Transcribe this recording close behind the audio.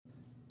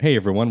Hey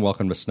everyone,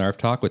 welcome to Snarf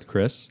Talk with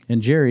Chris.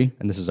 And Jerry.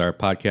 And this is our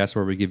podcast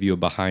where we give you a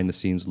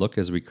behind-the-scenes look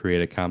as we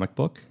create a comic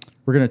book.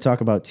 We're going to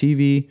talk about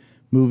TV,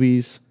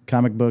 movies,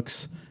 comic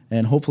books,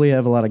 and hopefully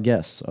have a lot of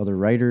guests, other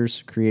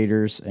writers,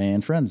 creators,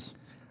 and friends.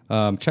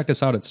 Check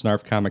us out at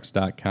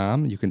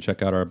snarfcomics.com. You can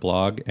check out our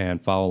blog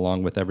and follow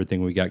along with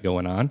everything we got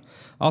going on.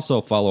 Also,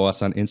 follow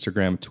us on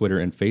Instagram, Twitter,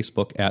 and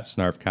Facebook at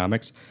Snarf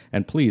Comics.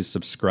 And please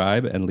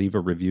subscribe and leave a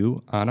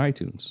review on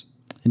iTunes.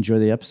 Enjoy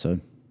the episode.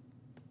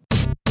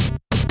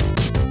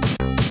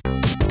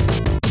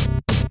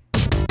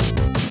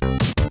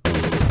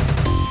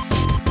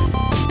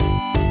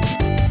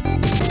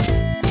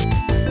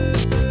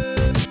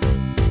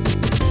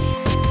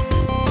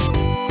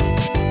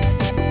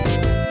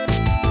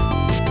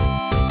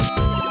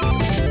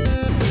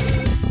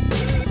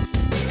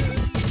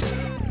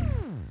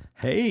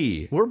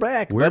 Hey, We're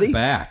back, we're buddy.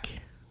 back.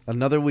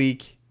 Another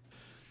week,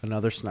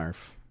 another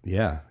Snarf.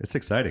 Yeah, it's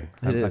exciting.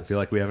 It I is. feel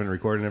like we haven't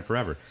recorded in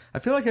forever. I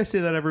feel like I say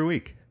that every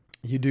week.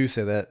 You do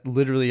say that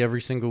literally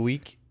every single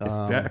week.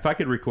 If I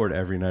could record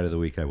every night of the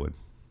week, I would.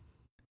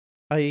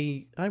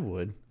 I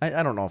would.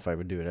 I don't know if I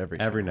would do it every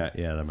Every single night,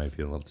 yeah, that might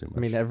be a little too much. I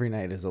mean, every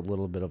night is a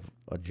little bit of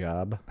a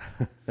job.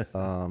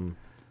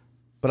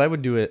 But I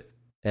would do it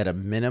at a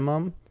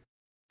minimum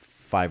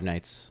 5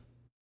 nights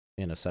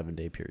in a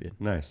 7-day period,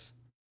 Nice.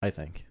 I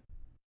think.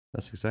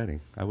 That's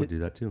exciting. I would do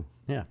that too.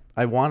 Yeah.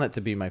 I want it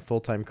to be my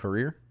full-time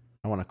career.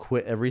 I want to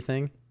quit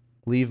everything,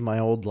 leave my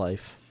old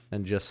life,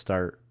 and just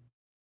start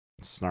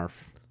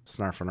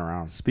snarfing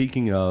around.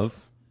 Speaking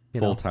of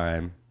You know.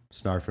 full-time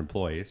Snarf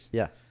employees,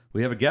 Yeah.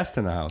 we have a guest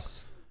in the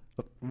house.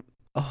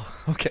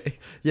 Oh, okay.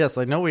 Yes,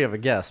 I know we have a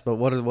guest, but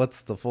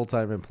what's the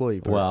full-time employee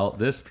part? Well,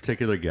 this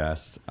particular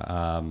guest,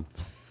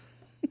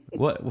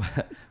 what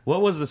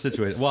was the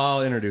situation? Well,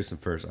 I'll introduce him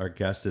first. Our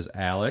guest is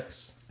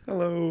Alex.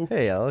 Hello.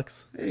 Hey,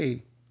 Alex.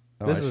 Hey.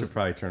 Oh, This I is- should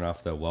probably turn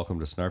off the welcome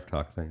to Snarf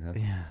Talk thing. Huh?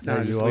 Yeah. No,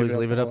 just you leave always it up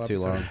leave the it up whole too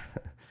episode. long.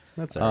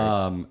 That's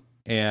all right.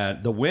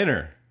 And the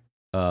winner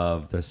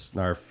of the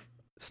Snarf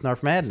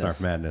Snarf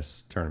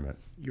Madness. tournament,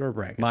 Your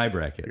bracket. my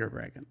bracket. Your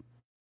bracket.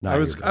 Not I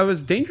your was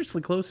bracket.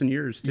 dangerously close in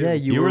yours too. Yeah,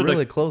 you You were were the-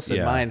 really close in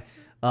yeah.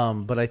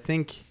 mine. But I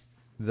think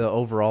the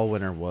overall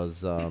winner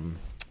was Yeah,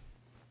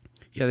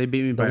 they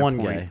beat me the by one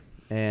a point. guy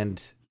and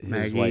his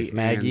Maggie, wife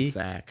Maggie and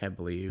Zach, I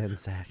believe. and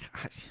Zach.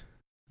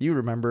 You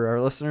remember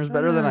our listeners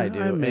better than I do.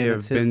 I may and have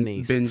it's his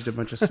niece. binged a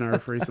bunch of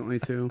Snarf recently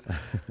too.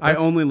 I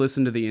only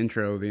listened to the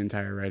intro the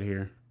entire ride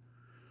here.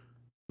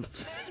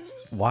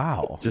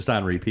 Wow. Just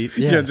on repeat.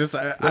 Yeah. just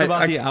What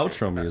about the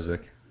outro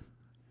music?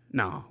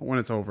 no. When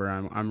it's over,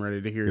 I'm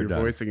ready to hear You're your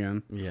done. voice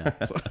again. Yeah.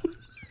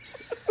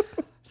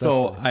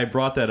 So I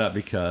brought that up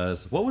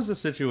because what was the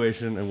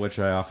situation in which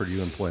I offered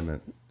you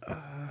employment?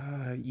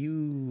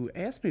 You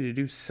asked me to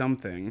do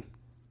something,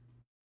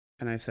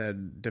 and I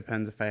said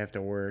depends if I have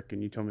to work,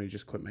 and you told me to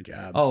just quit my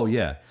job. Oh,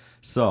 yeah.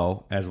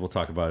 So, as we'll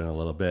talk about in a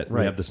little bit, we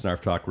Right. have the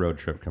Snarf Talk road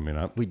trip coming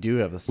up, We do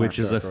have the Snarf which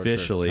is Talk road trip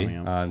officially coming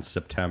up. on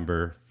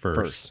September 1st.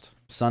 First.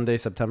 Sunday,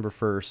 September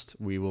 1st.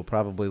 We will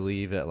probably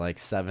leave at like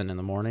 7 in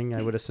the morning,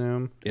 I would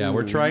assume. Yeah,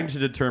 we're trying to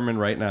determine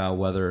right now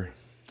whether...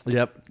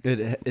 Yep.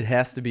 It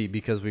has to be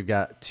because we've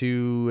got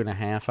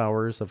 2.5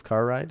 hours of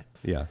car ride,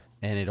 Yeah.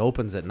 and it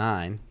opens at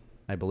 9,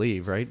 I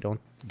believe, right? Don't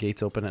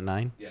gates open at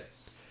 9?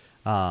 Yes.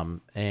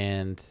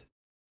 And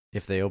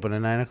if they open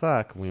at 9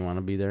 o'clock, we want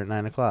to be there at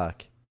 9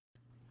 o'clock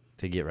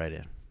to get right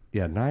in.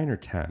 Yeah, 9 or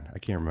 10. I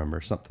can't remember.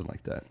 Something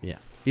like that. Yeah.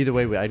 Either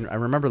way, I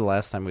remember the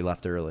last time we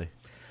left early.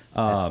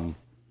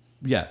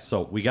 Yeah,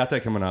 so we got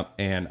that coming up,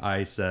 and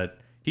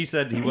he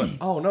said he went,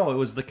 oh, no, it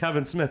was the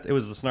Kevin Smith. It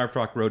was the Snarf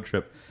Talk road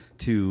trip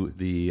to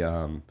the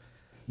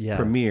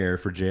premiere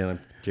for Jay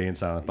and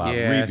Silent Bob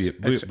yeah,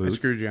 Reboot, I Boots,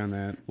 screwed you on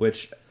that.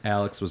 which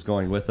Alex was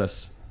going with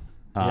us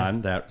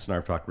on that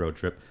Snarf Talk road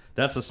trip.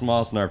 That's a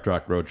small Snarf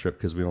Talk road trip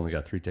because we only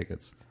got 3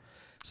 tickets.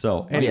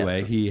 So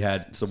anyway, he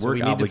had some So work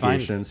we need to find-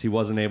 obligations. He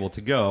wasn't able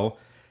to go,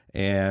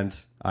 and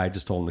I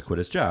just told him to quit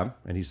his job.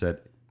 And he said,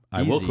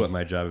 I will Easy. quit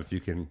my job if you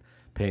can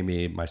pay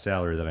me my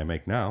salary that I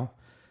make now.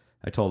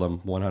 I told him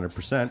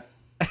 100%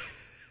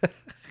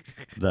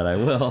 that I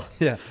will.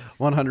 Yeah,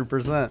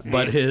 100%.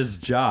 But his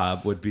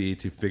job would be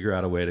to figure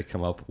out a way to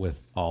come up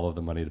with all of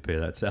the money to pay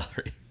that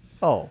salary.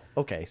 Oh,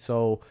 okay.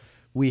 So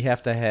we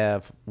have to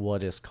have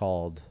what is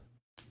called,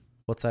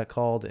 what's that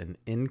called? An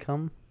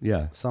income?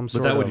 Yeah. Some but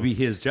sort that would of be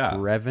his job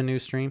revenue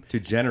stream. to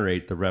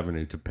generate the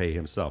revenue to pay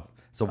himself.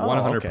 It's a Oh,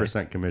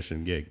 100%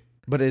 commission gig.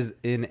 But is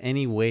in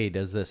any way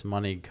does this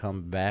money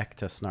come back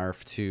to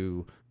Snarf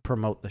to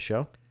promote the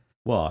show?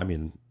 Well, I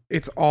mean,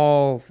 It's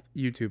all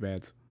YouTube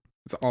ads.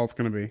 That's all it's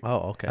going to be.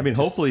 Oh, okay.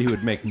 hopefully he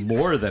would make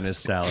more than his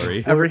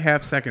salary. Every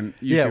half second YouTube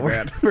yeah,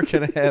 ad. we're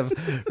gonna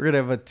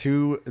have a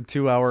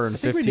 2 hour and I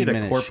think we 15 need a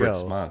minute corporate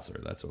show.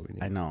 sponsor. That's what we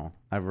need. I know.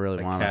 I really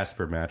Like want us.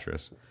 Casper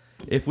mattress.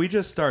 If we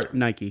just start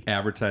Nike.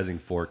 advertising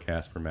for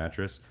Casper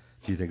mattress,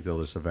 do you think they'll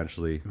just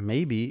eventually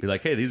Maybe. be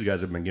like, hey, these guys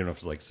have been giving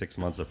us like 6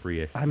 months of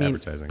free I mean,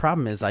 advertising?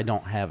 problem is I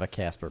don't have a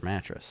Casper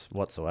mattress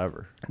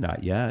whatsoever.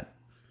 Not yet.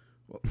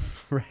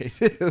 Right.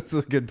 That's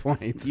a good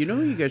point. You know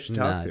who you guys should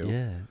talk Not to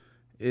yet.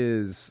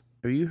 is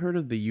Have you heard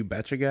of the You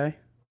Betcha guy?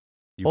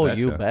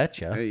 You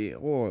betcha.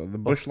 The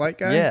Bush Light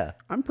guy? Yeah.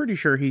 I'm pretty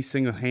sure he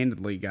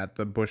single-handedly got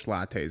the Bush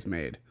lattes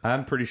made.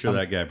 I'm pretty sure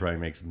that guy probably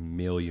makes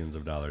millions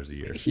of dollars a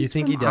year. You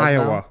think he from does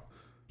Iowa. now?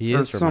 He Or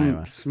is from some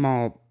Iowa.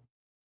 small...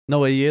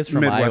 No, he is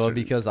from Iowa Midwestern.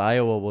 because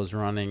Iowa was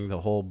running the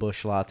whole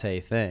Bush Latte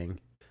thing,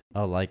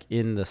 like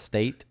in the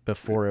state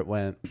before it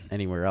went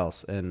anywhere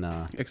else. And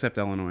Except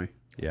Illinois.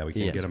 Yeah, we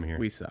can't Yes. get him here.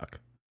 We suck.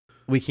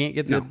 we can't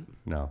get the...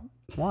 No,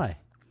 Why?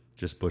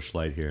 just Bush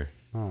Light here.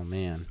 Oh,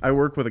 man. I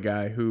work with a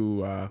guy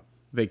who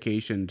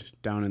vacationed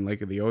down in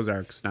Lake of the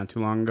Ozarks not too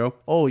long ago.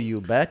 Oh, you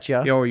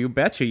betcha. Yo, you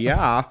betcha,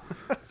 yeah.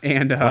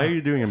 And Why are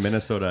you doing a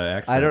Minnesota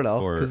accent? I don't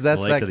know. For Because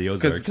that's, Lake of the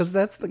Ozarks? because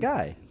that's the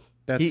guy.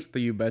 that's the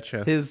you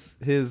betcha. His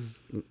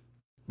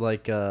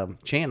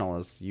channel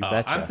is you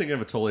betcha. I'm thinking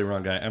of a totally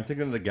wrong guy. I'm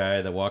thinking of the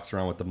guy that walks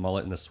around with the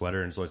mullet and the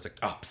sweater and is always like,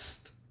 oh,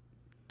 psst.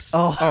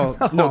 Oh,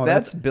 Oh, no, no,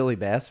 that's Billy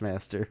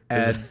Bassmaster.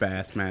 Ed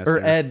Bassmaster. Or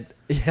Ed,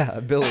 yeah,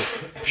 Billy.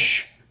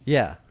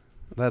 Yeah,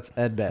 that's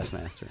Ed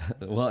Bassmaster.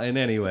 Well, and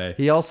anyway,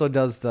 He also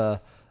does the,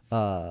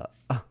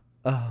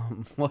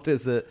 what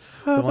is it?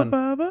 The one,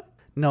 Baba?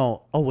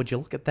 no, oh, would you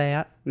look at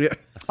that? Yeah.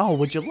 Oh,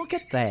 would you look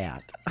at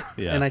that?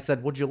 Yeah. And I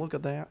said, would you look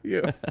at that?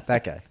 Yeah.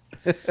 That guy.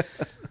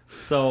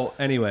 so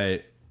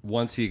anyway,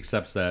 once he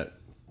accepts that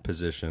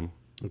position,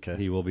 Okay.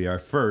 he will be our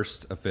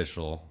first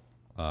official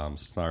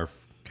Snarf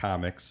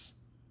Comics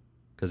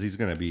because he's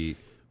going to be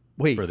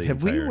Wait, for the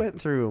have we entire-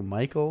 went through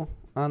Michael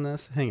on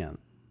this? Hang on.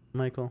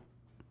 Michael?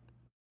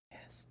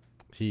 Yes.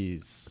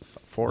 He's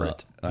for Well,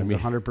 it. I He's mean-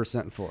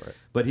 100% for it.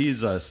 But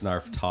he's a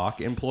Snarf Talk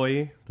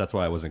employee. That's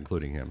why I was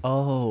including him.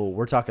 Oh,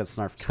 we're talking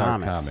Snarf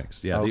Snarf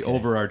Comics. Yeah, the Okay.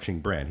 overarching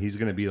brand. He's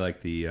going to be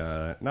like the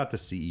not the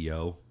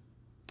CEO.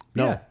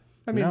 No. Yeah,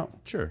 I mean, No.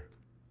 sure.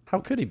 How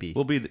could he be?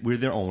 We're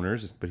their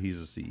owners, but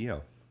he's the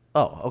CEO.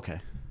 Oh, okay.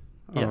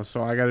 Yeah. Oh,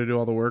 so I got to do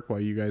all the work while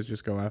you guys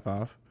just go F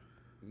off.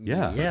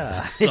 Yeah, Yeah.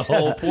 That's the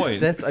whole point.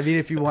 That's, I mean,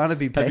 if you want to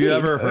be paid. Have you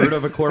ever heard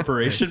of a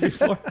corporation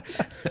before?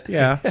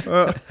 Yeah.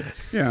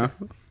 Yeah.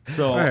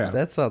 So Oh, yeah.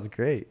 That sounds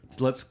great.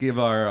 let's give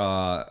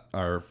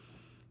our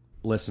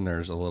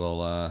listeners a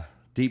little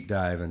deep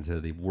dive into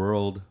the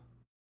world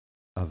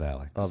of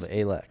Alex. Of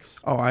Alex.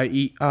 Oh, I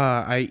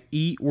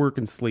eat, work,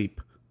 and sleep.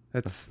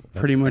 That's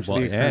pretty much well,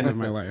 the extent and- of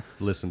my life.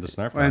 Listen to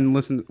Snarf. And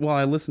listen,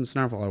 I listen to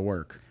Snarf while I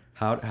work.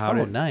 How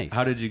Oh, nice.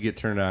 How did you get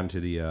turned on to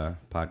the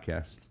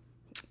podcast?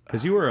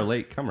 Because you were a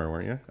late comer,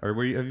 weren't you? Or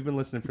have you been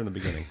listening from the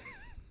beginning?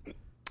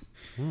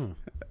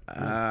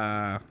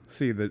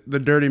 See, the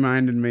dirty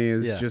mind in me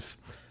is Yeah. just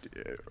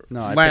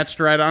No, I latched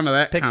right onto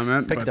that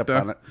comment. picked but,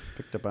 up on it.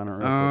 Picked up on it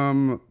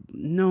real quick.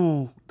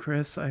 No,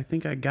 Chris, I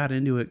think I got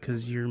into it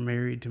because you're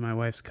married to my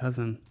wife's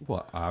cousin.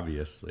 Well,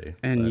 obviously.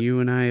 And but you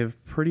and I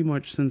have pretty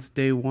much since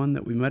day one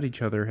that we met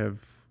each other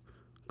have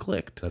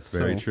clicked. That's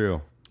very So-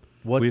 true.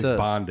 What We've the-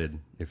 bonded,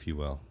 if you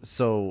will.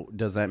 So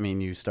does that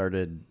mean you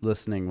started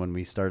listening when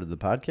we started the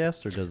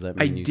podcast, or does that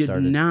I mean you did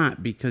started?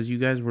 not because you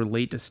guys were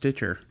late to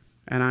Stitcher.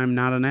 And I'm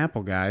not an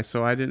Apple guy,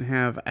 so I didn't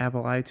have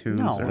Apple iTunes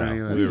No, or no, any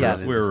of that we stuff.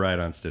 got We were right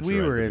on Stitcher. We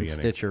right were at the in beginning.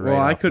 Stitcher right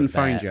Well, I off the couldn't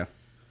find bat.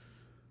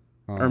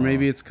 you. Or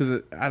maybe it's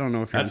because I don't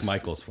know if you're That's in-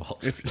 Michael's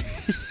fault.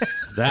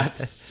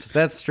 That's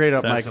That's straight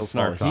up That's a Michael's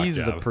Snarf fault. Talk He's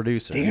the job.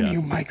 producer. Damn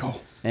you,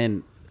 Michael.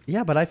 And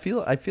yeah, but I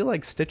feel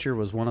like Stitcher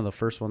was one of the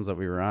first ones that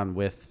we were on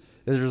with.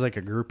 There was like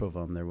a group of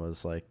them. There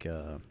was like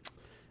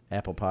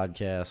Apple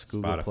Podcasts,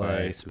 Google Spotify.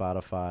 Play,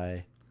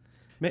 Spotify.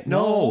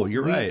 no,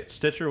 you're right.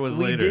 Stitcher was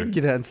We later. did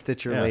get on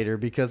Stitcher Yeah. later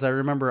because I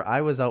remember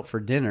I was out for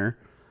dinner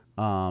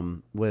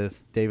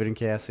with David and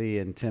Cassie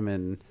and Tim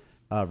and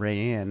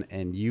Rayanne,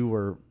 and you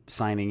were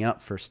signing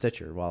up for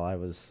Stitcher while I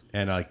was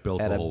and I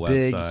built at a a whole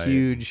big, website.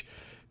 huge,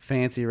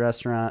 fancy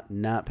restaurant,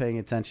 not paying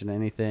attention to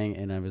anything,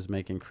 and I was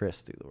making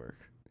Chris do the work.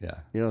 Yeah.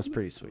 You know, it's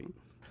pretty sweet.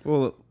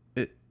 Well,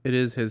 it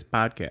is his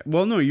podcast.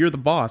 Well, no, you're the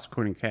boss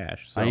according to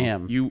Cash. So I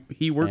am.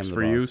 He works the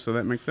for you, boss. so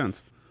that makes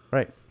sense.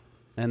 Right.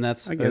 And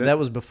that's I get it. that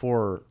was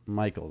before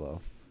Michael,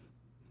 though.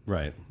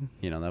 Right.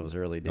 You know, that was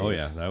early days. Oh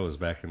yeah, that was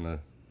back in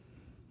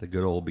the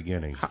good old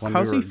beginnings. When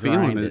How's we he were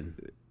feeling? grinding.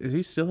 Is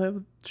he still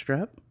have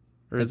strep?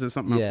 Or is it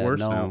something Yeah, worse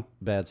no, now?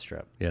 bad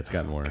strep. Yeah, it's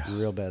gotten worse.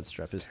 Real bad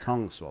strep. His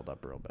tongue swelled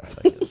up real bad.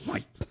 I guess.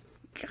 My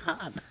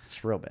God.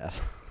 It's real bad.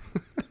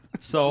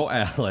 So,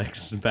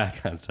 Alex,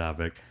 back on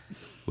topic.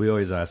 We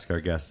always ask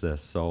our guests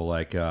this. So,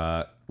 like,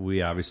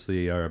 we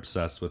obviously are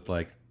obsessed with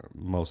like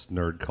most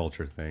nerd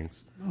culture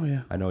things. Oh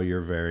yeah, I know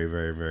you're very,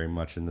 very, very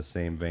much in the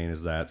same vein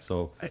as that.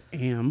 So, I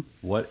am.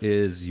 what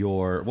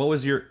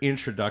was your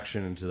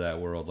introduction into that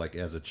world, like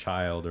as a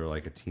child or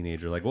like a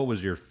teenager? Like, what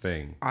was your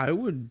thing? I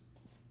would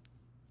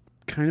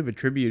kind of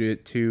attribute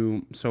it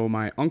to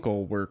my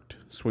uncle worked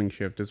swing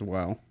shift as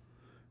well,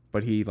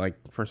 but he like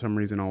for some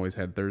reason always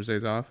had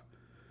Thursdays off,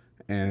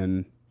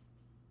 and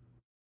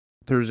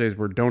Thursdays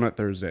were donut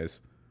Thursdays.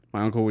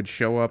 My uncle would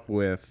show up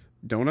with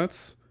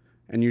donuts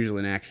and usually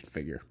an action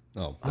figure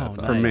Oh, that's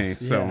for awesome. me.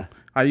 So Yeah.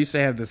 I used to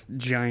have this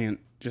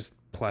giant just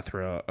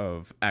plethora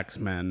of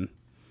X-Men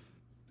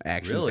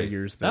action Really?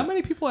 figures. Not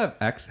many people had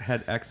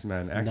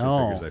X-Men action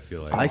No, figures. I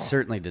feel like I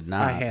certainly did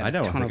not. I had I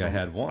don't a ton think of I them.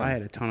 had one. I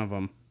had a ton of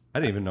them. I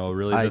didn't even know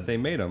really that they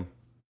made them.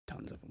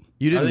 Tons of them.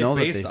 You Are didn't they know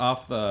that based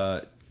off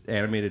the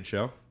animated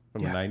show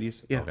from Yeah. the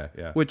 90s? Yeah. Okay,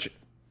 yeah. Which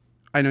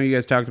I know you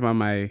guys talked about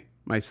my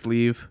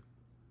sleeve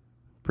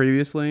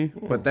previously,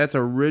 but that's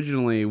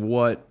originally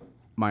what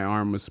my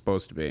arm was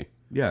supposed to be.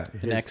 Yeah,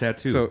 his Next-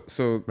 tattoo.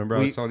 So Remember I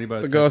was telling you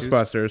about the his tattoos?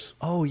 Ghostbusters.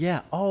 Oh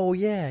yeah.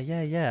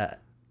 Yeah.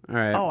 All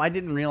right. Oh, I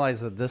didn't realize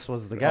that this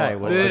was the guy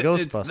with It- the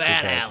it's Ghostbuster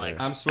that tattoo.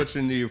 Alex. I'm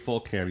switching to you full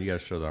cam. You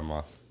guys show them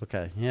off.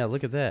 Okay. Yeah.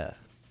 Look at that.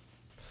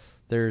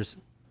 There's.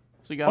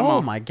 So you got them Oh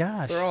all. my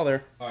gosh. They're all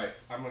there. All right,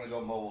 I'm going to go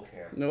mobile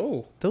cam.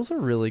 No. Those are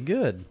really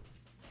good.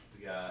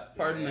 We got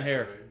Pardon the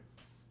hair.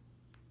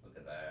 Look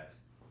at that.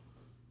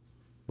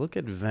 Look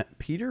at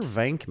Peter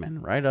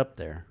Venkman right up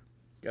there.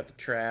 Got the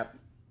trap.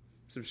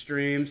 Some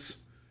streams.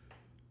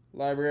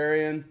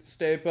 Librarian.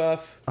 Stay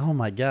Puff. Oh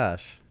my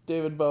gosh.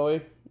 David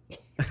Bowie.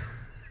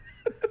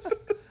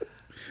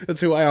 That's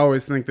who I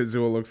always think that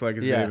Zool looks like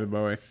is Yeah. David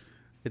Bowie.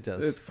 It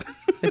does. It's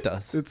It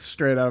does. it's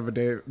straight out of a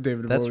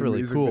David That's Bowie really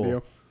music cool.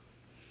 video.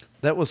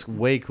 That was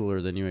way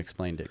cooler than you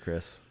explained it,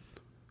 Chris.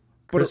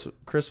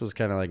 Chris was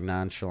kind of like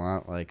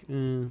nonchalant, like,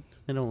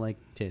 I don't like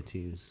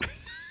tattoos.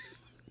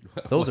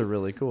 Those are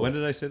really cool. When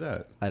did I say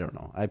that? I don't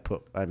know.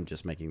 I'm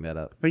just making that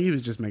up. I think he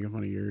was just making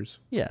fun of yours.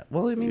 Yeah.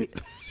 Well, I mean,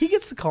 he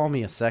gets to call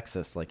me a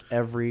sexist like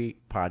every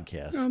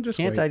podcast. No, just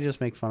Can't wait. I just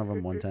make fun of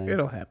him one time?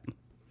 It'll happen.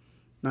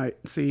 Now,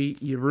 see,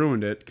 you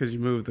ruined it because you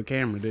moved the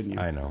camera, didn't you?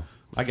 I know.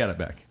 I got it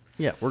back.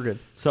 Yeah, we're good.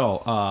 So,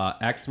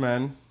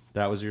 X-Men,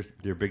 that was your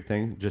big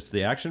thing? Just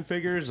the action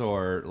figures,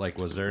 or like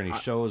was there any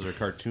shows or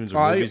cartoons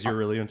or movies you're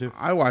really into?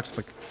 I watched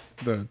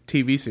the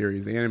TV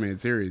series, the animated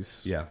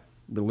series, Yeah.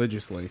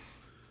 religiously.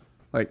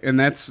 Like, and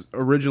that's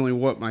originally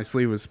what my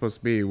sleeve was supposed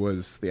to be,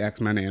 was the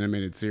X-Men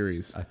animated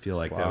series. I feel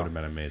like that would have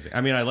been amazing.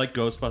 I mean, I like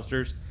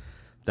Ghostbusters.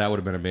 That would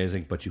have been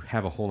amazing, but you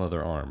have a whole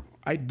other arm.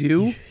 I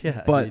do,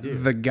 Yeah, but you do.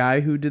 the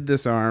guy who did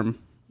this arm,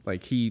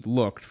 like, he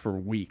looked for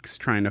weeks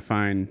trying to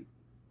find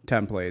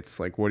templates,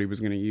 like what he was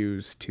going to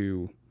use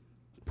to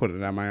put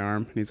it on my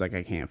arm. And he's like,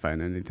 I can't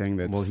find anything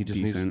that's Well, he just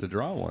decent. needs to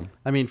draw one.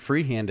 I mean,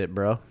 freehand it,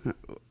 bro.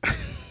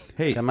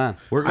 Hey, Come on.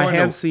 We're I going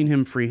have to seen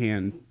him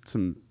freehand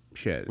some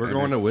shit. we're and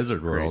going to it's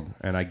Wizard great. World,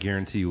 and I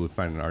guarantee you would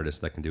find an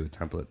artist that can do a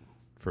template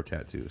for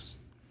tattoos.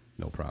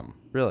 No problem.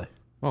 Really?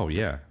 Oh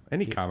yeah,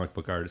 any comic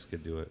book artist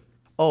could do it.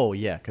 Oh,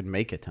 yeah. Could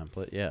make a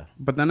template. Yeah.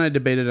 But then I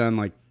debated on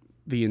like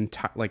the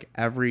entire, like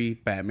every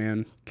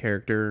Batman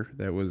character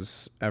that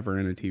was ever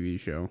in a TV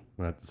show,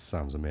 That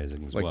sounds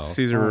amazing as like well.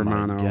 Caesar Oh my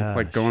Romano, gosh.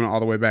 like going all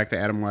the way back to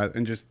Adam West,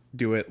 and just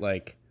do it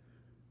like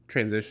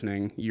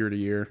transitioning year to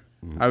year.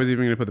 I was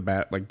even going to put the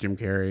bat like Jim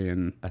Carrey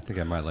and I think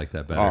I might like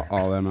that better.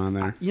 all them on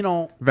there. You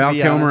know, to Val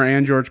be Kilmer honest,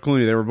 and George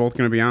Clooney, they were both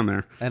going to be on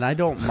there. and I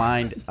don't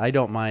mind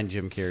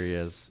Jim Carrey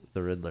as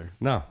the Riddler.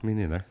 No, me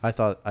neither. I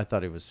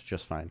thought it was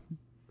just fine.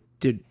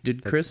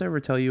 Did Chris ever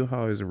tell you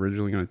how I was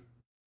originally going to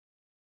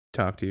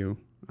talk to you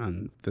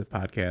on the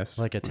podcast?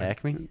 Like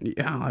attack me?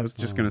 Yeah, I was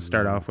just going to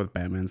start off with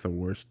Batman's the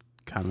worst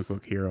comic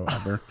book hero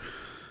ever.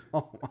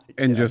 Oh my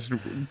And God. just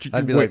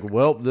I'd be wait. like,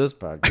 well, this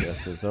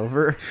podcast is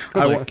over.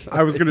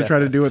 I was gonna try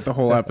to do it the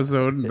whole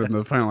episode, and then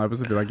the final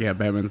episode be like, "Yeah,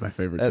 Batman's my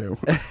favorite too."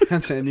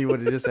 And then you would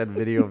have just had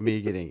video of me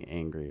getting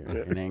angrier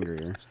and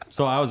angrier.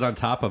 So I was on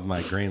top of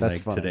my grain That's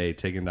lake funny. today,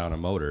 taking down a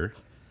motor,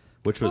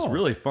 which was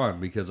really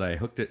fun because I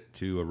hooked it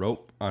to a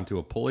rope onto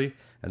a pulley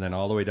and then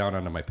all the way down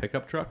onto my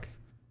pickup truck,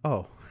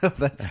 Oh,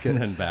 that's and good.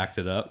 then backed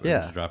it up and Yeah.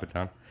 just drop it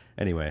down.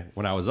 Anyway,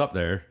 when I was up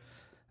there,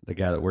 the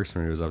guy that works for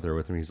me was up there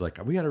with me. He's like,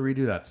 "We got to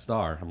redo that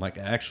star." I'm like,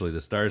 "Actually, the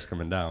star's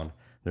coming down.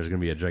 There's going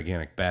to be a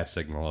gigantic bat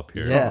signal up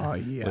here Yeah. Oh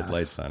yes. with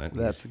lights on it." And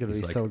That's gonna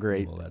be so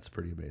great. Well, that's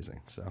pretty amazing.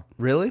 So,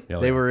 Really? Yeah,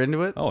 They yeah. were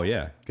into it? oh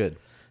yeah. Good.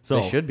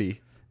 So They should be.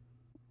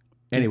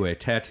 Anyway,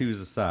 tattoos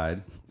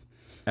aside,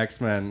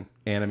 X-Men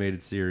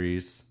animated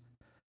series.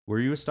 Were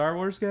you a Star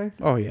Wars guy?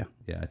 Oh yeah.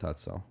 Yeah, I thought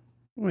so.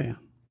 Oh yeah.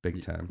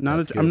 Big time. I'm not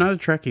a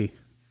Trekkie.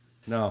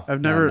 No.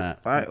 I've No, never.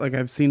 I'm not.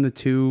 I've seen the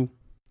two.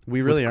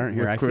 We really With- aren't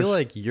here. with I Chris. feel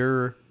like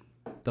you're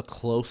the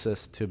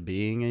closest to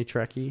being a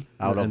Trekkie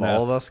out of And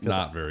all of that's us.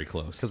 not very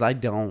close. Because I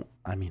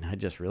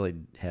just really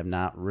have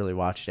not really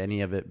watched any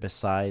of it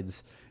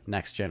besides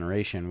Next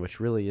Generation, which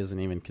really isn't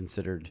even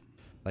considered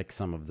like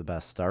some of the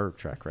best Star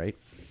Trek, right?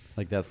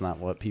 Like that's not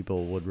what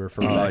people would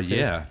refer back to.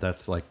 Yeah,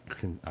 that's like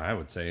I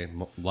would say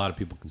a lot of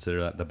people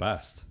consider that the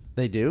best.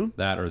 They do?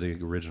 That or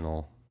the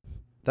original.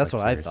 That's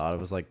Like what series. I thought. It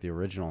was like the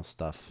original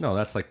stuff. No,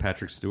 that's like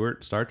Patrick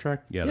Stewart, Star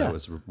Trek. Yeah, Yeah. that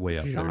was way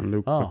up there.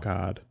 Jean-Luc Oh.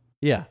 Picard.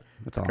 Yeah.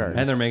 That's all. Picard. I know.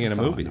 And they're making That's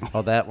a all I movie. know.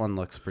 Oh, that one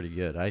looks pretty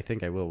good. I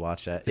think I will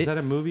watch that. Is that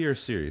a movie or a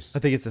series? I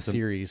think it's a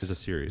series. It's a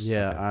series.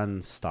 Yeah, Okay.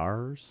 on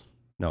Stars.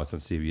 No, it's on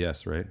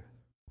CBS, right?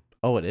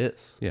 Oh, it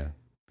is. Yeah,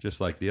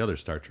 just like the other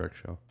Star Trek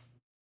show,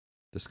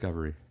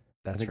 Discovery.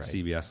 That's I think right.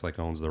 CBS like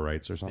owns the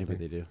rights or something.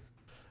 Maybe they do.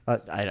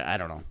 I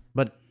don't know,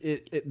 but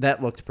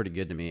that looked pretty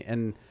good to me,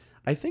 and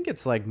I think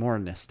it's like more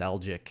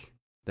nostalgic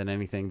than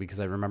anything because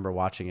I remember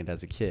watching it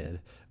as a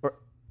kid. Or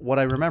what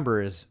I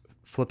remember is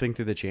flipping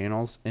through the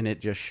channels and it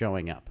just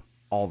showing up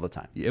all the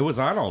time, It was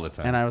on all the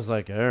time. and I was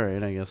like, all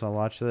right, I guess I'll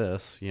watch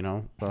this. You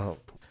know, well,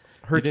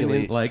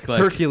 Hercules, like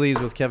Hercules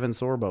with Kevin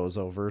Sorbo's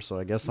over, so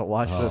I guess I'll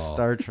watch the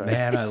Star Trek.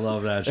 Man, I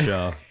love that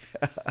show.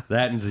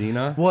 That and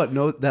Xena. What?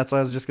 No, that's what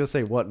I was just gonna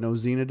say. What? No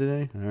Xena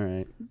today? All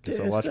right, guess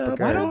I'll watch Picard.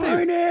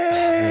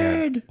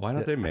 Why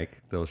don't they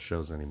make those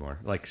shows anymore?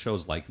 Like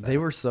shows like that. They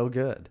were so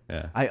good.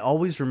 Yeah. I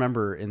always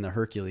remember in the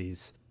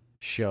Hercules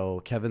show,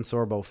 Kevin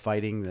Sorbo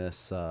fighting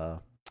this.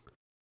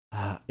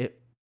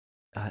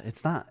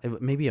 It's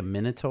not maybe a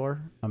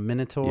Minotaur. A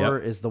Minotaur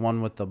is the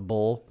one with the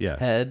bull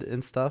head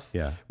and stuff.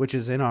 Yeah, which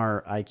is in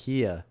our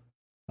IKEA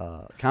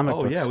comic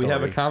book. Oh yeah, story. we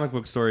have a comic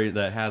book story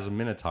that has a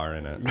Minotaur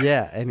in it.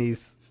 Yeah, and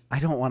he's. I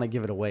don't want to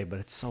give it away, but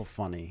it's so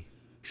funny.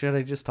 Should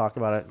I just talk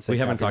about it? And say we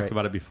haven't copyright? talked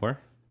about it before.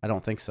 I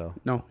don't think so.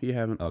 No, you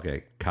haven't.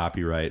 Okay,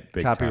 copyright,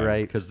 big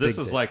Copyright, because this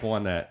big is time. like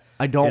one that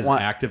I don't is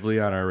want actively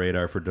on our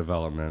radar for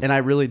development. and I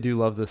really do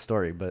love this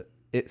story, but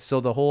so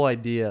the whole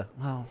idea.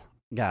 Well,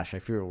 gosh, I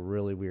feel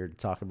really weird to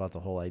talk about the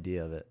whole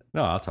idea of it.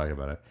 No, I'll talk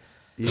about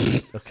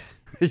it.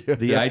 Okay.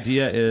 The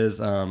idea is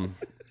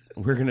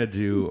we're gonna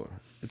do.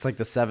 It's like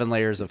the 7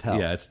 layers of hell.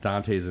 Yeah, it's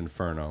Dante's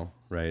Inferno,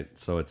 right?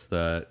 So it's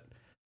the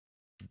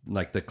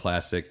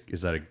classic.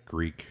 Is that a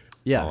Greek?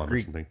 Poem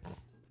Greek. Or something?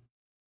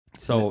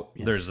 So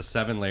there's the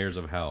 7 layers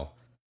of hell,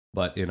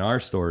 but in our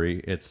story,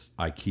 it's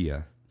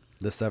IKEA.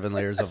 The 7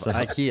 layers of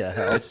IKEA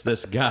hell. It's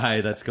this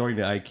guy that's going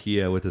to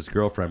IKEA with his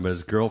girlfriend, but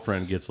his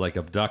girlfriend gets like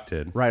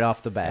abducted Right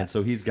off the bat. and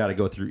so he's got to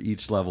go through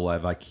each level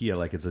of IKEA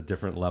like it's a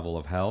different level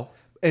of hell.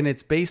 And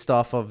it's based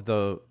off of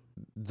the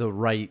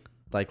right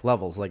like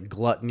levels, like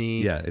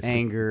gluttony, Yeah, it's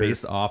anger.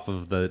 based off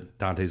of the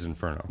Dante's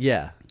Inferno.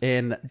 Yeah.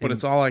 But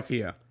it's all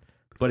IKEA.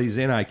 But he's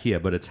in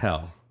IKEA, but it's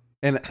hell.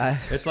 and I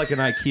It's like an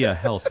IKEA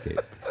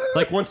hellscape.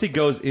 Like once he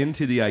goes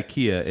into the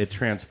IKEA, it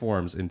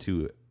transforms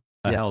into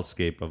a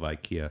hellscape of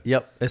IKEA.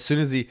 Yep. As soon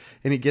as he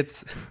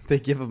gets, they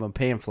give him a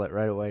pamphlet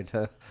right away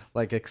to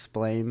like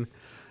explain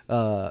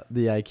the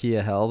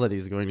IKEA hell that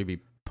he's going to be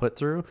put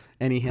through,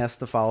 and he has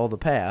to follow the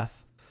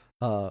path,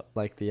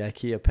 like the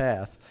IKEA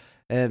path.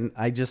 And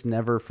I just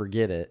never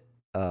forget it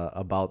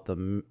about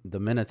the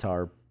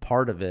Minotaur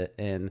part of it.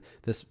 And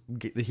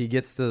he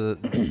gets to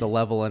the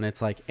level, and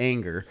it's like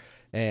anger.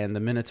 And the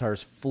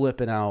Minotaur's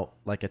flipping out,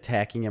 like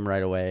attacking him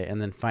right away. And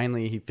then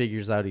finally he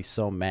figures out he's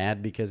so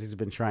mad because he's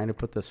been trying to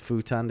put this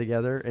futon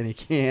together and he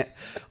can't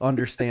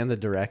understand the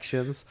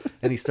directions.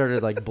 And he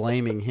started like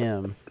blaming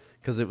him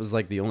because it was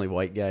like the only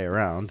white guy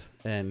around.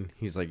 And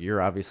he's like, you're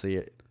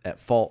obviously at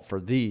fault for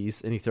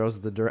these. And he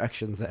throws the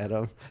directions at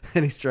him.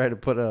 And he's trying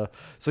to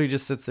so he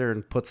just sits there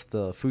and puts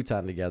the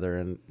futon together.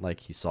 And like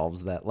he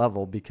solves that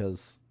level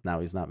because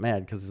now he's not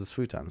mad because his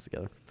futon's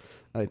together.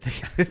 I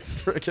think it's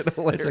freaking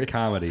hilarious. It's a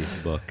comedy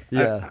book.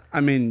 Yeah, I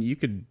mean, you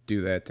could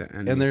do that to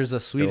any. and there's a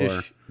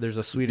Swedish Yeah.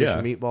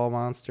 meatball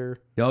monster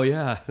Oh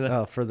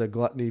yeah. for the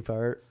gluttony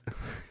part.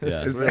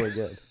 Yeah. It's really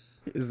good.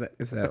 Is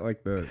that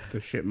like the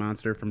shit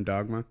monster from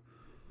Dogma?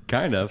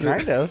 Kind of.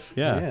 Kind of.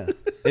 Yeah.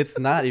 It's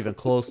not even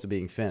close to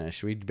being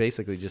finished. We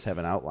basically just have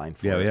an outline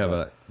for it. Yeah, we have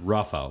but- a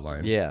rough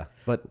outline. Yeah,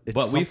 but it's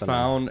But we something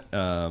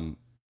found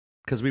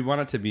because we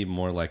want it to be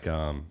more like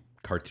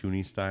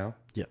cartoony style.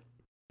 Yeah.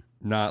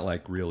 Not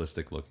like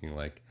realistic looking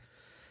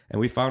and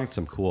we found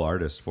some cool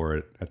artists for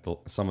it at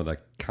some of the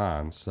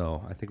cons,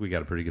 so I think we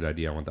got a pretty good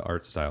idea on what the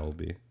art style will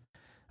be.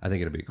 I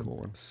think it'll be a cool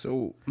one.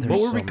 So There's What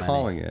were so we many.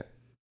 calling it?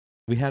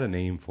 We had a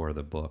name for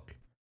the book.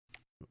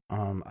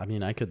 I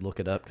mean, I could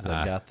look it up because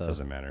I've got the.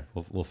 Doesn't matter.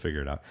 We'll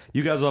figure it out.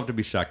 You guys will have to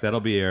be shocked. That'll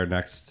be our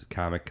next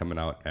comic coming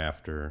out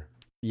after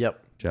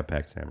Yep,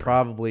 Jetpack Samurai.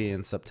 probably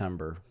in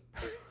September.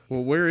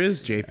 well, where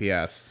is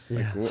JPS?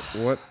 Like,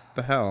 what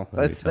the hell? Let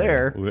me It's tell you.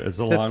 there. It's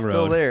a long It's road.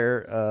 still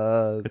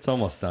there. It's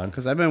almost done.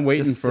 Because I've been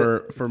waiting just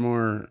for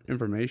more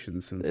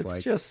information since It's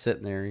like just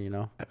sitting there, you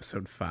know.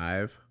 episode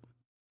 5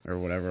 or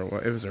whatever.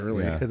 It was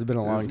early. Yeah. It's been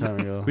a long time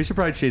ago. We should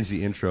probably change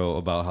the intro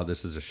about how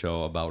this is a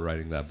show about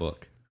writing that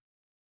book.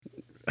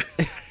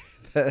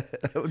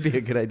 That would be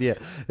a good idea.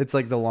 It's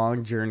like the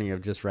long journey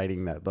of just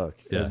writing that book,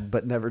 Yeah.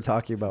 but never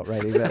talking about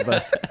writing that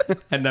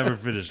book. And never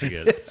finishing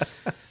it.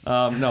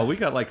 No, we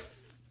got like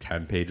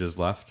 10 pages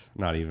left.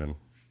 Not even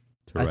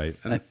to write.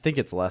 I think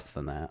it's less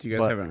than that. Do you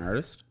guys have an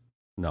artist?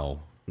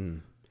 No.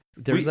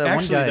 There's that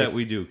one guy.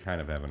 we do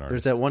kind of have an artist.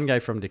 There's that one guy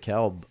from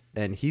DeKalb,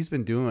 and he's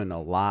been doing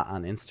a lot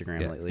on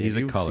Instagram Yeah, lately. he's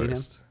Have a you seen him?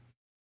 colorist.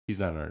 He's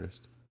not an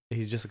artist.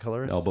 He's just a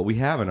colorist. No, but we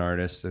have an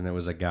artist, and it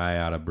was a guy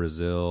out of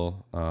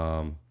Brazil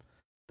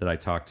that I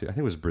talked to. I think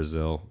it was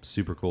Brazil.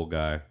 Super cool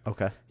guy.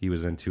 Okay. He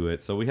was into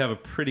it. So we have a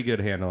pretty good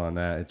handle on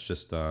that. It's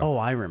just Oh,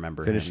 I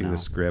remember finishing him now.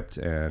 the script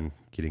and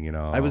getting it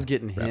all. I was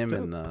getting him wrapped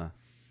and up.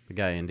 the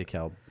guy in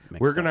DeKalb. mixed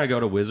We're up. going to go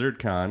to Wizard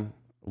Con.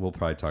 We'll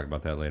probably talk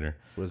about that later.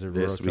 Wizard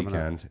this World coming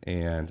up. weekend,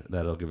 and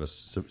that'll give us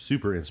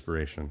super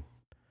inspiration.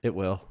 It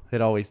will. It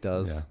always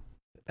does. Yeah.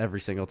 Every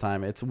single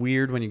time. It's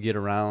weird when you get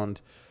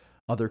around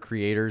other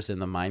creators in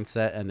the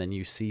mindset, and then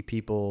you see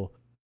people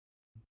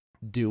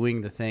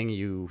doing the thing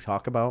you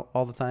talk about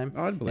all the time.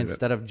 Oh, I'd believe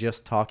Instead of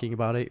just talking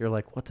about it, you're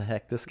like, what the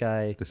heck? This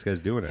guy This guy's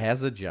doing it.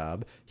 has a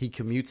job. He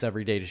commutes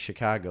every day to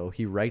Chicago.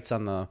 He writes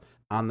on the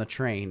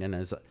train and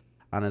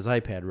on his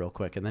iPad real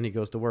quick, and then he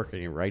goes to work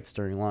and he writes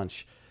during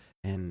lunch.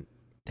 And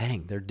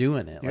dang, they're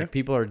doing it. Yeah. Like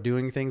people are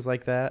doing things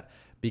like that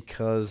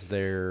because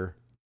they're,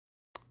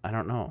 I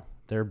don't know,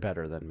 they're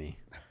better than me.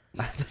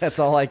 That's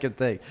all I can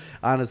think.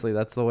 Honestly,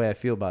 that's the way I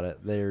feel about it.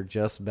 They're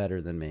just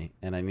better than me,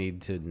 and I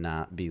need to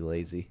not be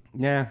lazy.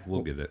 Yeah,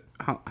 we'll get it.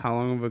 How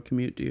long of a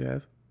commute do you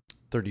have?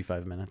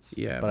 35 minutes.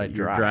 Yeah, but I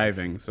you're drive.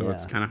 driving, so Yeah.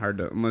 it's kind of hard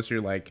to, unless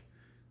you're like,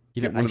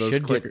 You get know, one I of those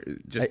should clicker,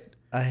 get. just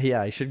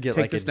I should get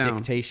take like a this down.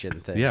 dictation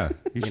thing. Yeah,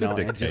 you should and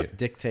dictate. just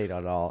dictate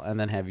it all, and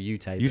then have you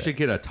type. You it. should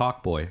get a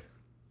Talk Boy.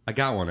 I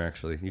got one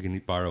actually. You can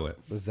borrow it.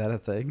 Is that a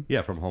thing?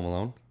 Yeah, from Home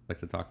Alone, like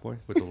the Talk Boy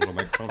with the little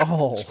microphone.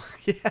 Oh,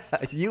 yeah.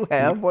 You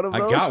have one of I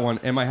those. got one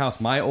in my house,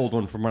 my old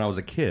one from when I was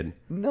a kid,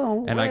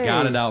 No and way. I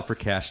got it out for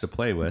cash to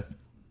play with,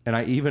 and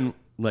I even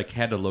like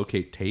had to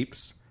locate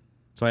tapes,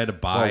 so I had to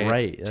buy Well,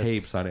 right, that's-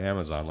 tapes on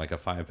Amazon, like a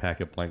 5-pack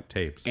of blank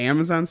tapes.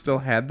 Amazon still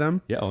had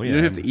them. Yeah, oh yeah,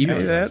 You didn't have to eBay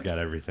Amazon's that. got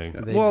everything.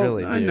 They well,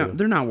 really I do. know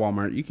they're not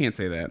Walmart. You can't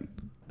say that.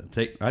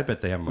 I bet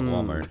they have them at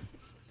Walmart.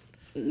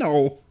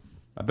 No,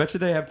 I bet you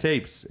they have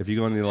tapes if you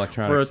go in the for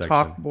electronics a section.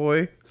 Talk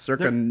Boy,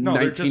 circa They're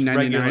just regular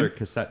 1999.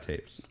 cassette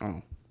tapes.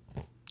 Oh,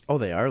 Oh,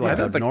 they are I like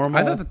a thought, normal.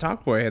 I thought the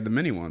Talk Boy had the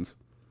mini ones.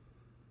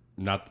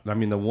 I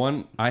mean, the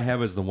one I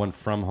have is the one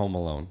from Home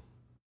Alone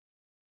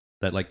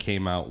that like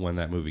came out when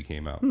that movie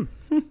came out,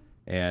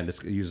 and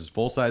it uses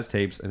full size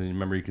tapes. And then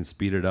remember, you can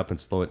speed it up and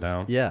slow it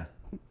down. Yeah.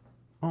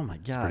 Oh my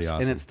gosh! pretty And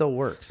awesome. it still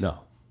works.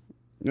 No,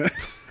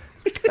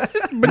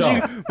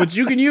 But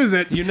you can use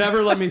it. you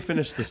never let me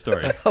finish the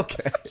story.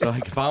 Okay. So I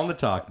found the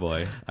Talk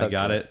Boy. I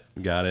got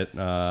it.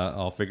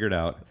 All figured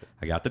out.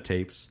 I got the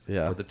tapes.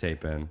 Yeah. Put the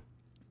tape in.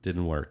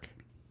 Didn't work.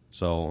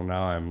 So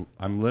now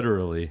I'm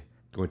literally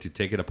going to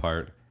take it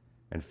apart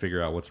and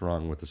figure out what's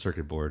wrong with the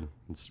circuit board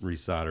and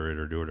resolder it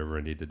or do whatever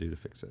I need to do to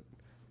fix it.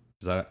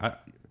 'Cause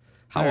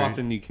how All right.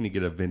 often can you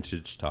get a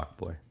vintage Talk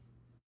Boy?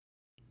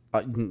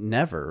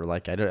 Never.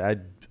 Like I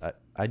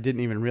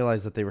didn't even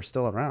realize that they were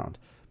still around.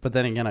 But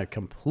then again, I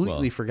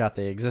completely Well, forgot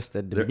they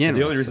existed to The begin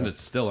with. only reason so-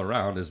 it's still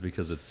around is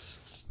because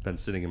it's been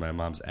sitting in my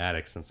mom's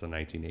attic since the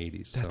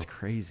 1980s. That's So,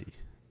 crazy.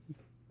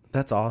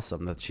 That's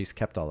awesome that she's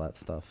kept all that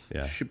stuff.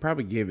 yeah. She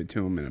probably gave it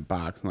to him in a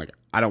box. I'm like,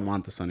 I don't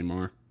want this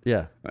anymore.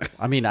 Yeah.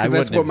 I mean, I 'Cause would.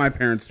 that's what my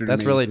parents do to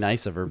That's me. really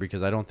nice of her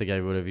because I don't think I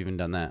would have even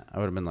done that. I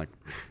would have been like,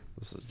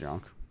 "This is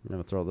junk. I'm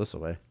gonna throw this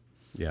away."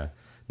 Yeah.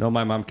 No,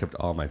 my mom kept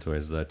all my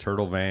toys. The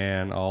Turtle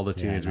Van, all the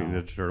Teenage I know.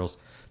 Mutant Ninja Turtles,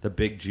 the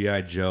big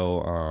G.I.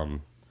 Joe.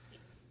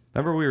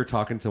 Remember we were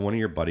talking to one of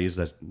your buddies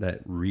that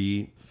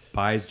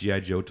buys G.I.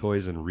 Joe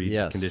toys and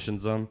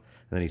reconditions them, and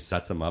then he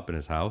sets them up in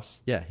his house?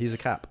 Yeah, he's a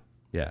cop.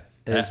 Yeah.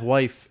 His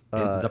wife.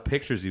 the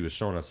pictures he was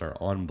showing us are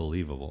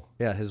unbelievable.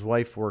 Yeah, his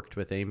wife worked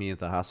with Amy at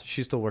the hospital.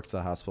 She still works at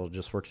the hospital,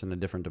 just works in a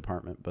different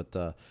department. But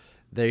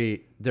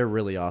they're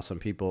really awesome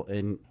people,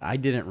 and I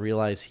didn't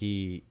realize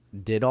he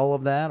did all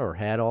of that or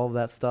had all of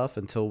that stuff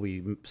until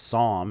we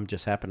saw him.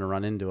 Just happened to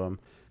run into him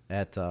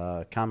at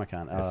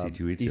Comic-Con. At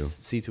C2E2.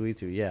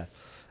 C2E2, yeah.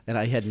 And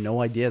I had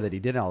no idea that he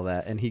did all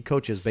that. And he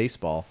coaches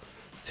baseball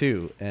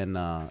too, and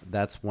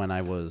that's when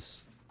I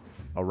was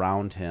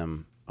around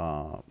him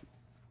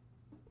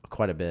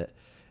quite a bit.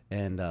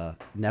 And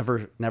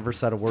never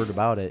said a word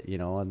about it, you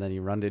know. And then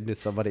you run into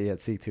somebody at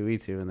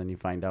C2E2, and then you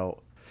find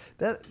out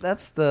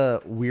that's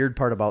the weird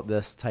part about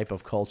this type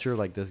of culture,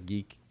 like this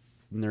geek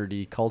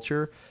nerdy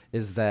culture,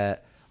 is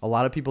that a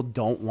lot of people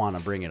don't want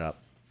to bring it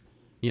up.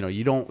 You know,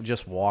 you don't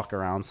just walk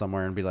around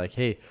somewhere and be like,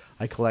 "Hey,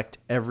 I collect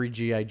every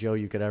GI Joe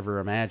you could ever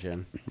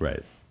imagine."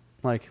 Right.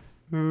 Like,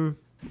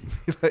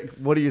 like,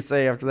 what do you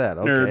say after that?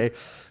 Okay,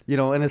 you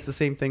know. And it's the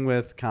same thing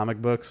with comic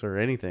books or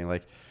anything.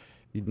 Like,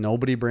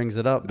 nobody brings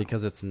it up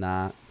because it's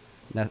not.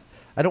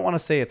 I don't want to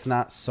say it's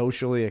not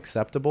socially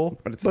acceptable,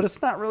 but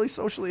it's not really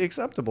socially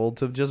acceptable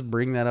to just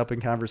bring that up in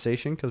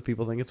conversation because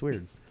people think it's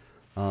weird.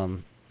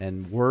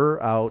 And we're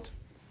out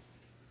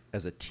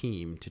as a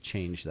team to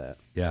change that.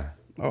 Yeah.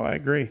 Oh, I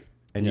agree.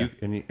 And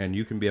Yeah.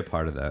 you can be a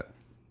part of that.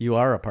 You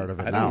are a part of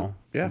it I now. don't-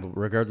 yeah.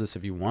 Regardless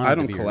if you want. I to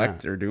don't be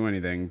collect or, or do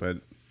anything, but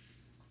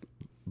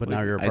but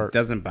now you're a part. it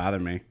doesn't bother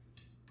me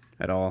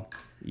at all.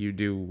 You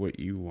do what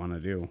you want to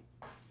do.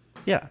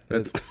 Yeah.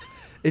 That's,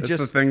 It's that's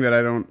just the thing that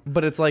I don't.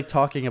 But it's like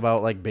talking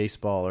about like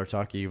baseball or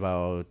talking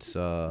about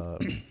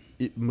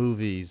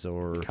movies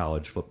or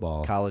College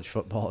football. college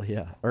football,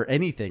 yeah, or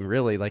anything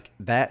really. Like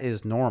that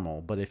is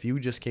normal. But if you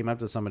just came up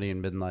to somebody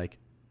and been like,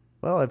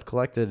 "Well, I've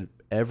collected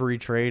every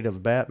trade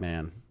of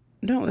Batman,"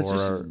 No, it's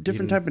just a Or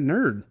different even- type of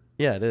nerd.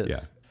 yeah, it is. Yeah.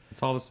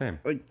 It's all the same.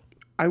 Like,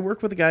 I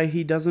work with a guy.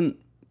 He doesn't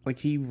like.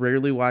 He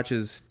rarely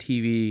watches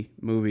TV,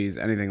 movies,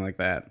 anything like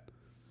that.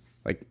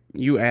 Like,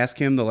 you ask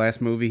him the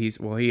last movie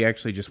he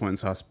actually just went and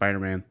saw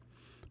Spider-Man.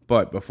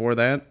 But before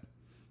that,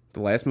 the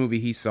last movie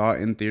he saw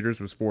in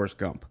theaters was Forrest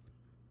Gump.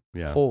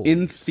 Yeah. Holy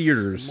In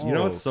theaters. smokes. You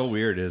know what's so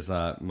weird is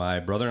my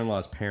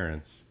brother-in-law's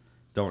parents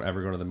don't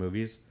ever go to the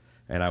movies,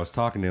 and I was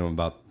talking to him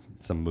about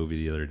some movie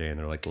the other day, and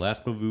they're like, "The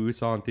last movie we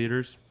saw in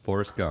theaters,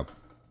 Forrest Gump."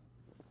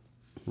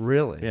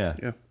 Really? Yeah,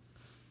 Yeah.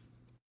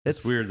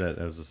 it's weird that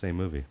it was the same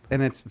movie.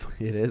 And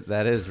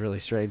that is really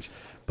strange.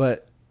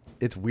 But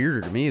it's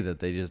weirder to me that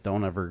they just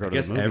don't ever go I to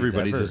guess the movies.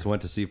 everybody ever. just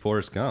went to see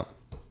Forrest Gump.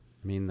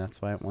 I mean,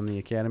 that's why it won the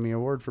Academy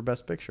Award for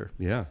Best Picture.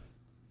 Yeah.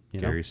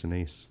 You know? Gary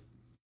Sinise.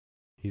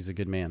 He's a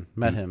good man.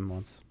 Met him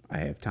once. I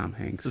have Tom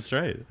Hanks That's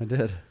right. I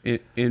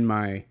did. in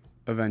my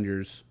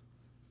Avengers.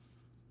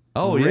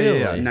 Oh, Really?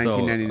 yeah.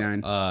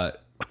 1999.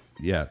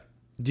 Yeah.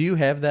 Do you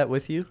have that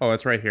with you? Oh,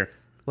 it's right here.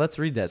 Let's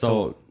read that.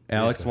 So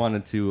Alex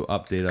wanted to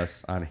update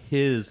us on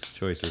his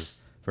choices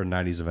for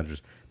 90s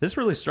Avengers. This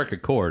really struck a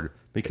chord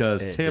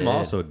because It Tim did.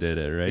 also did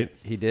it, right?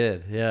 He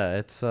did. Yeah,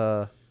 it's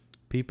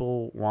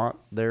people want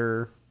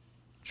their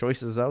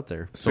choices out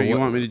there. So you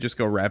want me to just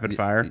go rapid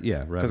fire?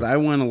 Yeah, Because I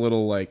went a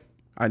little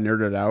I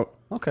nerded out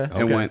Okay.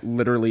 and went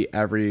literally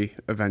every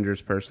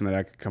Avengers person that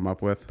I could come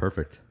up with.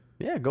 Perfect.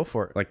 Yeah, go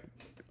for it. Like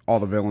all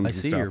the villains I and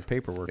see stuff. your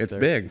paperwork It's there.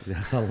 big.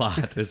 That's a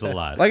lot. It's a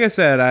lot. Like I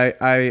said,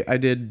 I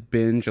did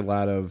binge a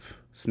lot of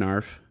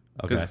Snarf.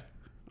 Okay.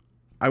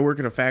 I work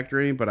at a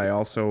factory, but I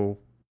also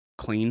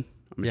clean.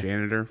 I'm a Yeah.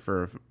 janitor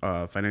for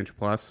Financial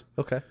Plus.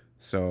 Okay.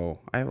 So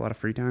I have a lot of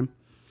free time.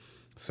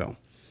 So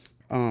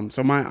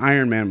my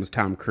Iron Man was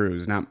Tom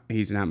Cruise.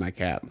 He's not my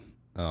Cap.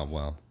 Oh,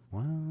 well.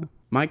 Well,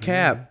 My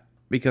Cap,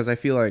 because I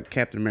feel like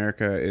Captain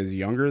America is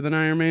younger than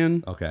Iron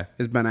Man, Okay.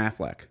 is Ben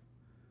Affleck.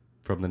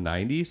 From the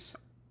 90s?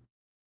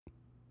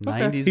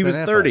 90s. He Ben was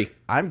Affleck. 30.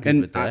 I'm good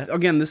And with that.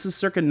 again, this is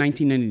circa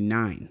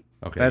 1999.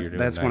 Okay, That- you're doing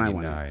that's when I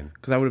 99. went.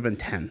 Because I would have been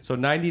 10. So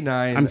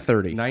 99. I'm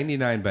 30.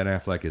 99 Ben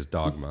Affleck is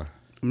Dogma.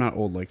 I'm not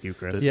old like you,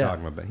 Chris. The Yeah.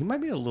 Dogma. He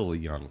might be a little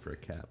young for a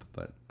Cap,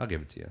 but I'll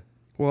give it to you.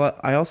 Well,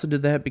 I also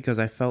did that because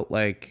I felt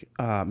like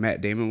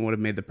Matt Damon would have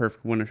made the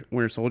perfect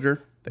Winter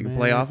Soldier. They could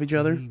play off each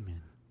other.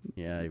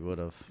 Yeah, he would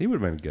have. He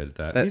would have been good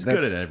at that. He's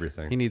good at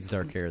everything. He needs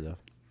dark hair though.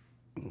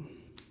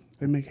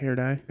 They make hair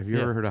dye. Have you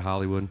ever heard of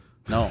Hollywood?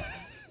 No.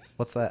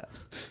 What's that?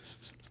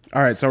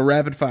 All right, so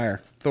rapid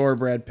fire: Thor,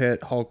 Brad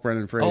Pitt, Hulk,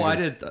 Brendan Fraser. Oh, I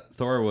did.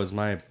 Thor was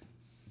my.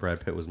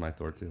 Brad Pitt was my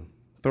Thor too.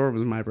 Thor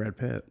was my Brad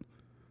Pitt.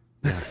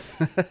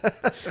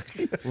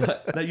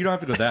 What? No, you don't have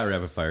to go that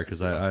rapid fire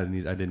because I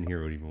didn't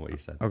hear what you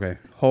said. Okay,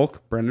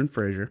 Hulk, Brendan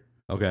Fraser.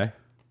 Okay.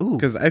 Ooh,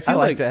 Because I feel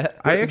like that.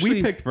 I actually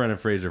we picked Brendan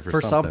Fraser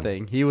for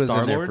something. He was in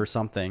there Star-Lord? for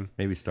something.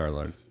 Maybe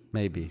Star-Lord.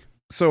 Maybe.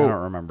 so I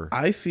don't remember.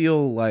 I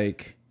feel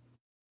like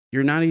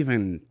you're not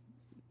even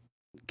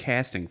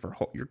casting for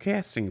Hulk. You're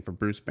casting for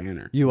Bruce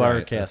Banner, You are Right,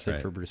 that's casting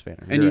right. for Bruce Banner.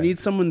 and You're you right. need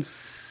someone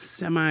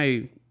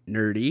semi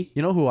nerdy.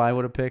 You know who I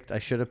would have picked? I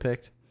should have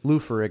picked Lou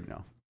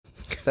Ferrigno.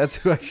 That's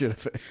who I should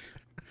have picked.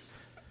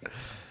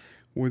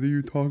 What are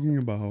you talking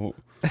about?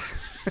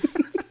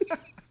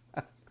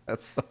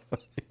 That's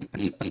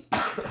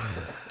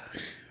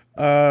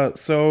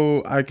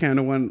So I kind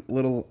of went a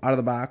little out of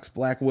the box.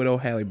 Black Widow,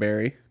 Halle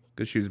Berry,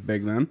 because she was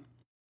big then.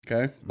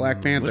 Okay,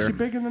 Black Panther. Was she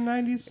big in the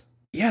 90s?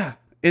 Yeah,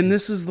 and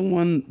this is the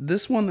one.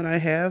 This one that I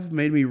have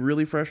made me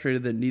really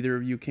frustrated that neither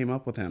of you came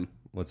up with him.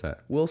 What's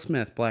that? Will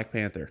Smith, Black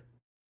Panther.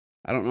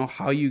 I don't know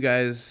how you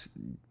guys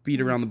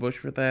beat around the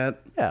bush with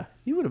that. yeah.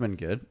 He would have been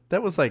good.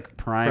 That was like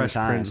prime Fresh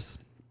time. Prince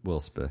Will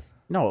Smith.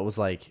 No, it was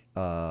like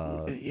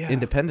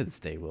Independence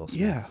Day. Will Smith.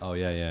 Yeah, Oh,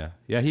 yeah.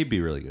 He'd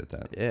be really good at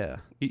that. Yeah.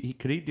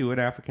 Could he do an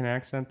African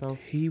accent, though?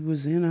 he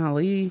was in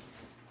Ali.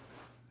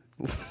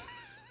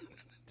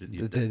 Did he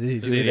do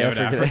Did he an have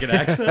an African- African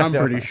accent? I'm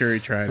pretty sure he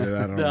tried it.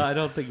 I don't No, know. I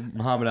don't think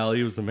Muhammad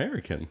Ali was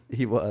American.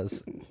 He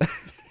was.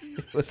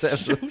 What's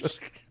that?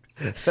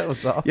 That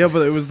was awesome. Yeah,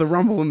 but it was the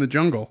Rumble in the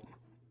Jungle.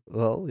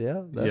 Well,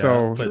 yeah. That's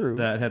So- but true.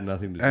 that had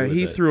nothing to do with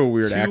He it. threw a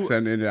weird Two-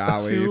 accent into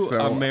Ali. Two So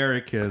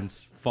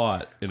Americans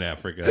fought in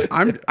Africa.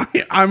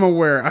 I'm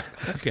aware.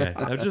 Okay,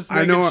 I'm just I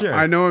making know sure.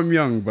 I know I'm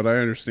young, but I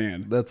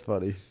understand. That's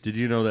funny. Did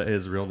you know that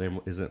his real name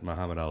isn't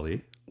Muhammad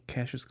Ali?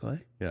 Cassius Clay.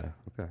 Yeah.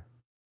 Okay.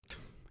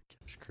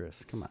 Gosh,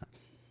 Chris, come on.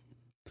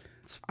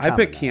 It's I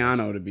picked common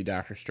knowledge. Keanu to be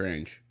Doctor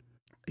Strange.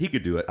 He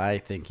could do it. I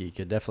think he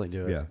could definitely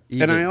do it. Yeah.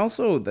 Even- And I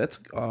also, that's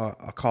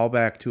a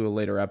callback to a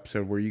later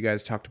episode where you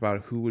guys talked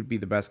about who would be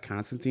the best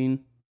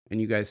Constantine,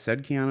 and you guys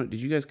said Keanu. Did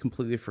you guys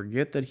completely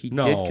forget that he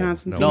No, did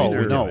Constantine? no,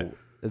 or- no.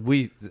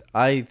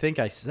 I think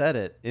I said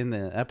it in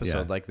the episode.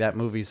 Yeah. Like that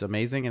movie's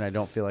amazing, and I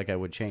don't feel like I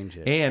would change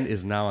it. And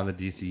is now on the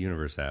DC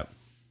Universe app.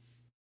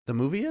 The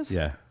movie is?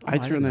 Yeah. I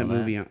turned that didn't know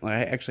movie on. Like,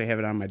 I actually have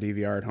it on my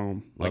DVR at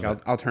home. Like Love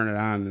it. I'll turn it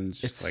on and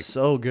it's It's just like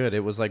so good.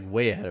 It was like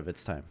way ahead of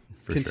its time.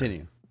 For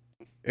Continue.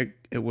 it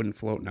wouldn't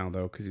float now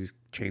though because he's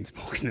chain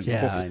smoking and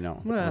Yeah, both. I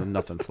know. Well.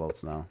 Nothing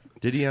floats now.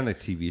 Did he on the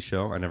TV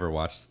show? I never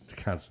watched the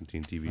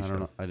Constantine TV show. I don't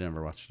know. I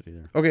never watched it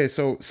either. Okay,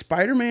 so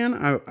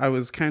Spider-Man, I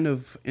was kind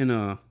of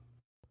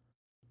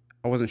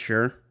I wasn't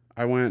sure.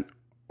 I went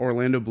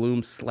Orlando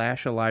Bloom /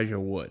 Elijah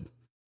Wood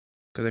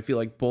because I feel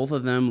like both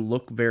of them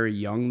look very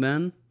young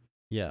then.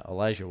 Yeah,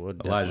 Elijah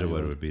Wood. Elijah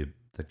definitely Wood would be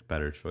the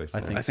better choice. I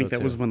there. think I think so,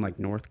 that was too. when like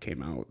North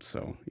came out.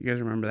 So you guys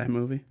remember that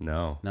movie?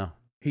 No. No.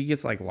 He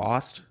gets like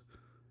lost.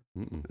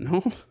 Mm-mm.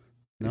 No,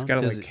 No? he's got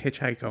to Does like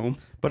hitchhike home.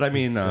 But I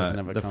mean, Doesn't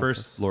have a the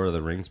compass. first Lord of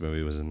the Rings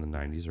movie was in the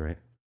 90s, right?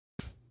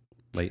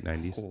 Late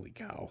 90s? Holy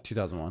cow!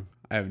 2001.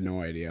 I have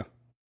no idea.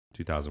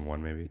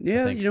 2001, maybe?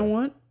 Yeah, think you know so.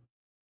 what?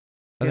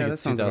 I Yeah, think that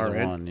it's sounds about right.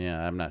 2001.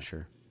 Yeah, I'm not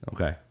sure.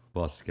 Okay.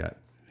 What else you got?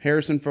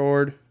 Harrison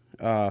Ford,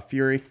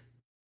 Fury,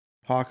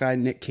 Hawkeye,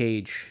 Nick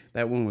Cage.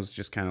 That one was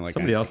just kind of like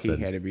Somebody else he said-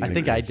 had to be. I Nick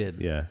think Cage. I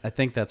did. Yeah. I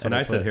think that's what And I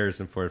I said put.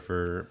 Harrison Ford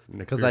for Nick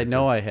Because Fury, I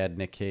know too. I had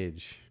Nick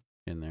Cage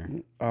in there.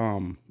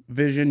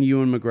 Vision,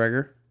 Ewan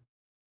McGregor.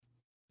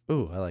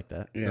 Ooh, I like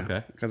that. Yeah,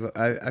 Okay. because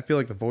I feel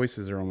like the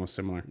voices are almost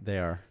similar. They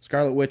are.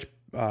 Scarlet Witch,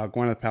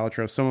 Gwyneth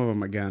Paltrow. Some of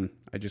them again,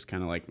 I just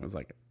kind of like was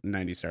like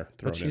 90 star.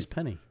 But she's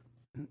Penny.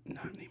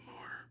 Not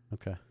anymore.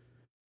 Okay.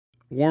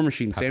 War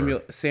Machine,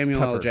 Pepper.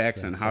 Samuel L. Pepper,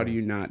 Jackson. yeah, How sorry. do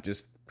you not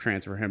just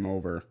transfer him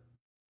over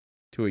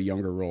to a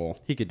younger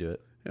role? He could do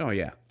it. Oh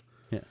yeah.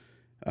 Yeah.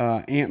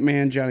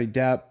 Ant-Man, Johnny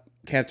Depp,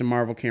 Captain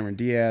Marvel, Cameron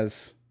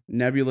Diaz,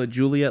 Nebula,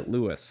 Juliette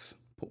Lewis.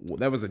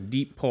 That was a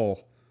deep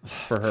pull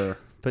for her.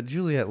 But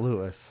Juliette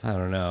Lewis. I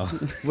don't know.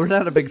 We're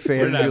not a big fan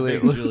We're of not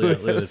Juliette big Lewis.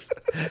 Juliette Lewis.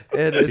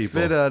 And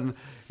people.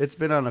 it's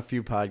been on a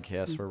few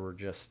podcasts where we're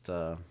just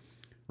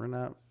we're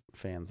not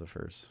fans of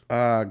hers.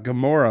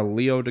 Gamora,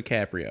 Leo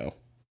DiCaprio.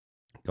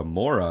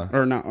 Gamora.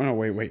 Or no,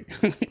 wait.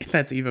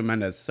 That's Eva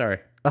Mendes. Sorry.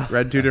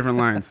 Read two different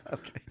lines.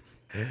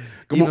 Okay.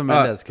 Gamo- Eva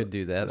Mendes could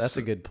do that. That's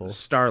a good pull.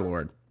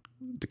 Star-Lord,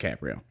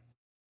 DiCaprio.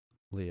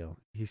 Leo.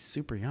 He's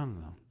super young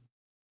though.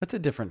 That's a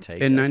different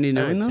take. In I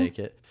 99 would though? take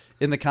it.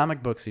 In the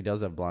comic books, he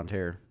does have blonde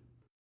hair.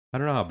 I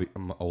don't know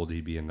how old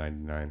he'd be in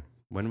 99.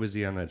 When was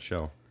he on that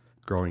show?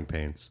 Growing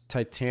Pains.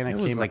 It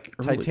was like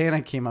early.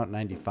 Titanic came out in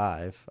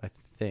 95, I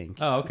think.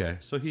 Oh, okay.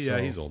 So So-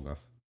 he's old enough.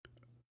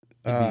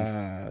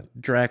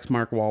 Drax,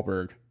 Mark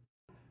Wahlberg.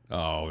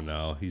 Oh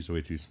no, he's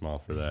way too small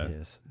for that.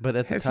 Yes. But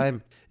at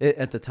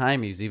the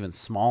time, he's even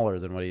smaller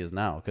than what he is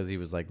now because he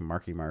was like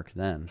Marky Mark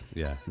then.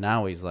 Yeah,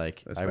 Now he's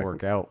like, That's I right.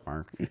 work out,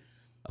 Mark.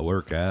 a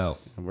workout.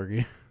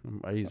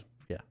 He's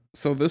yeah.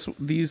 So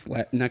these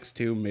next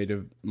two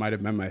might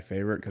have been my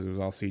favorite because it was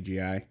all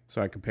CGI,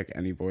 so I could pick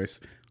any voice.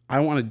 I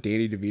wanted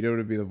Danny DeVito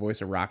to be the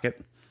voice of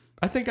Rocket,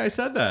 I think I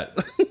said that.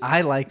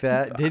 I like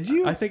that. Did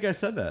you? I think I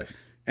said that.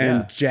 and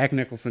Yeah. Jack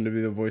Nicholson to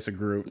be the voice of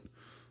Groot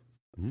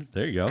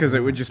There you go. because it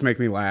would just make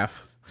me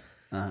laugh.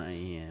 I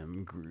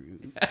am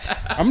Groot.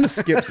 I'm gonna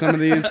skip some of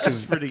these That's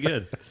because pretty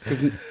good.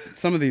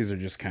 some of these are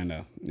just kind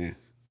of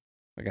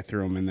like I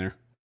threw them in there.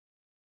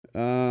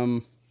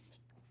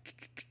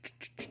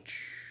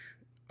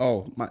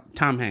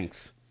 Tom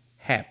Hanks,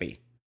 Happy.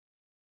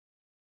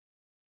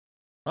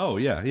 Oh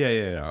yeah.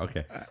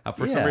 Okay.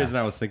 For some Yeah. reason,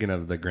 I was thinking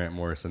of the Grant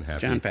Morrison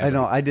Happy. John Favreau. I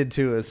know. I did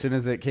too. As soon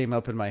as it came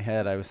up in my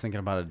head, I was thinking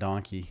about a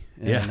donkey.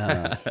 And,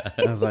 Yeah.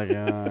 I was like,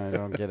 I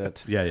don't get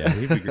it. Yeah.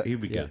 He'd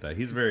be good Yeah. at that.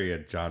 He's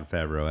very John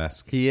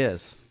Favreau-esque. He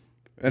is.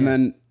 And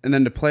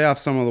then to play off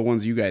some of the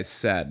ones you guys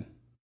said.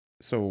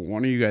 So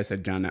one of you guys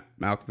said John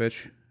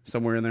Malkovich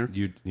somewhere in there.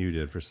 You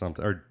did for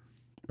something, or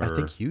I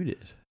think you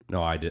did.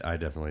 no, I did. I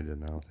definitely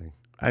did. I don't think.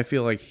 I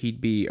feel like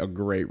he'd be a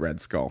great Red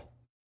Skull.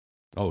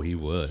 Oh, he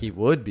would. He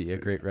would be a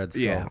great Red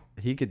Skull. Yeah.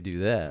 He could do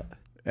that.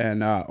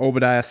 And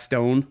Obadiah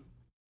Stone,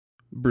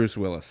 Bruce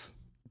Willis.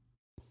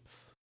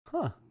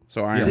 Huh.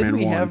 So Iron Man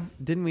 1.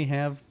 Didn't we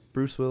have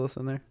Bruce Willis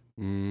in there?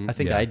 I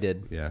think yeah. I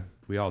did. Yeah,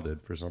 we all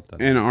did for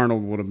something. And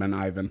Arnold would have been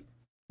Ivan.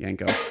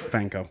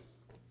 Vanko.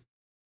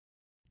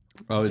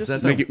 Oh, is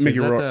Just- that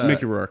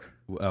Mickey Rourke.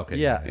 Okay.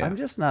 Yeah, I'm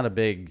just not a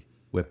big.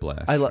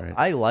 Whiplash. I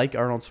right? like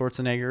Arnold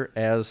Schwarzenegger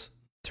as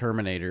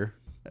Terminator.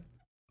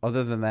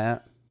 Other than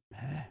that,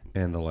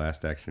 and the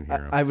Last Action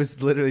Hero. I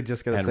was literally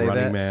just gonna and say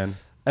Running that. Man.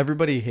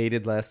 Everybody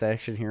hated Last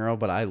Action Hero,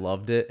 but I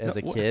loved it as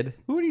a What- kid.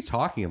 Who are you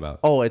talking about?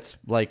 Oh, it's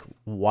like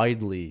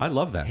widely I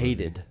love that movie.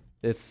 hated.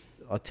 It's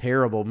a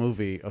terrible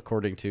movie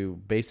according to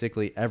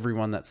basically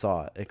everyone that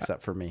saw it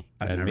except for me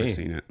I've And never me.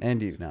 seen it. and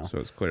you now. So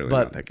it's clearly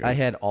not But that good. I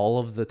had all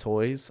of the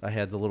toys. I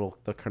had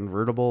the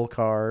convertible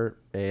car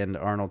and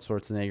Arnold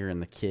Schwarzenegger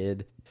and the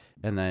kid,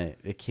 and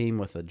it came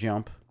with a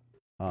jump.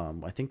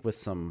 I think with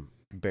some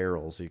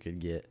barrels you could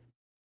get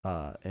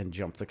and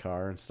jump the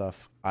car and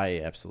stuff.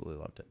 I absolutely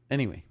loved it.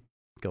 Anyway,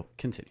 go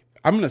continue.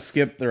 I'm going to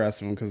skip the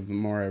rest of them because the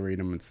more I read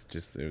them, it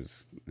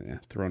was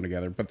thrown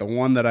together. But the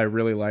one that I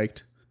really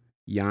liked,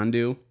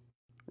 Yondu,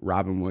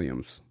 Robin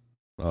Williams.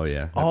 Oh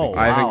yeah. Oh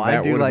I think wow, I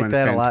that do would've like been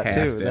that a lot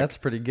fantastic. too. That's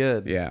pretty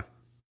good. Yeah.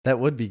 That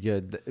would be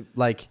good.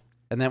 Like,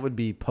 and that would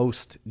be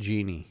post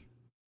Genie.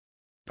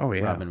 Oh,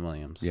 yeah. Robin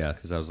Williams. Yeah,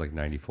 because I was like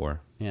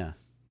 94. Yeah.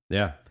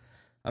 Yeah,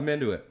 I'm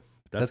into it.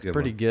 That's a good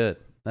pretty one. good.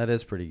 That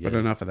is pretty good. But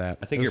enough of that.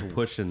 I think you're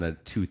pushing the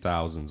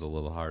 2000s a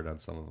little hard on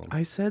some of them.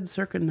 I said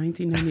circa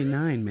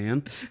 1999,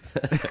 man.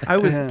 I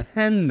was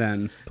 10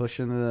 then.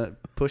 Pushing the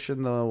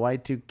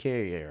Y2K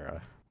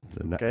era.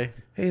 Okay.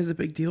 Hey, it's a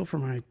big deal for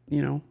my,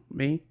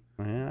 me.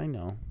 Yeah, I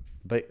know.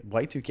 But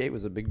Y2K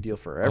was a big deal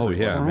for everyone.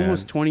 yeah. We're man.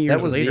 almost 20 years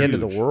That was later. the end of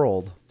the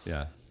world.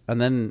 Yeah.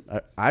 And then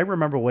I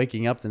remember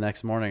waking up the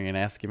next morning and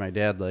asking my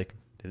dad, like,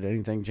 did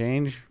anything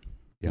change?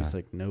 Yeah. He's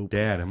like, nope.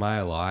 Dad, am I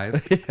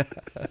alive?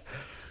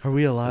 Are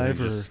we And alive?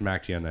 he Or... just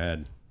smacked you on the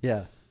head.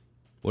 Yeah.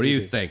 What do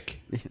you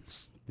think?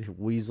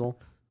 Weasel.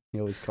 He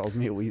always calls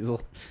me a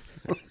weasel.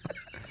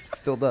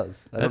 Still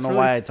does. I That's don't know really-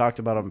 why I talked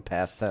about him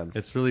past tense.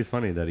 It's really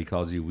funny that he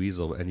calls you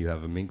Weasel and you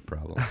have a mink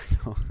problem.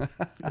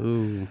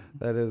 Ooh.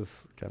 That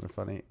is kind of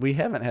funny. We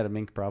haven't had a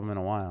mink problem in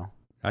a while.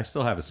 I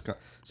still have a skunk.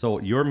 So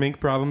your mink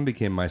problem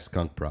became my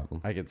skunk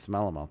problem. I could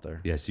smell them out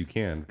there. Yes, you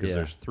can, because Yeah.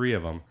 there's 3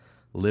 of them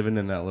living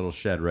in that little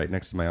shed right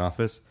next to my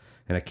office,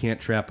 and I can't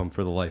trap them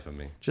for the life of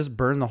me. Just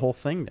burn the whole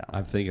thing down.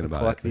 I'm thinking about it.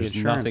 collect the There's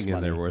insurance nothing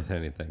in there money. worth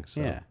anything.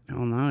 So. Yeah.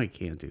 Oh, now I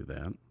can't do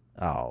that.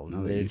 Oh,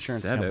 Now that the you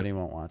insurance said company it.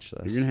 won't watch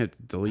this. You're gonna have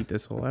to delete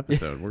this whole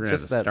episode. We're gonna have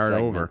Just to that start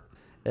segment. over.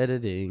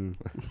 Editing.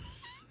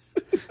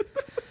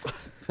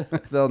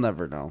 They'll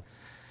never know.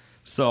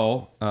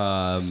 So,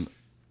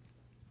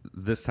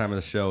 this time of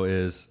the show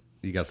is,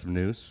 you got some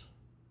news?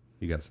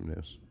 You got some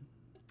news.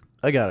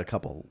 I got a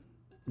couple,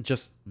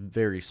 just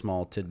very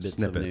small tidbits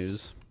Snippets. of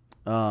news.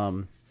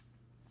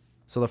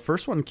 So the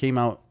first one came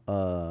out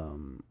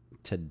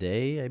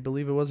today, I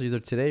believe it was, either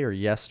today or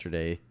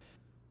yesterday.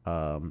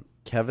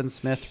 Kevin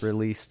Smith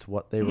released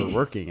what they were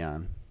working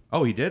on.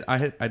 Oh, he did? I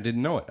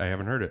didn't know it. I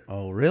haven't heard it.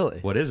 Oh, really?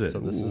 What is it? So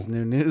this is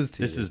new news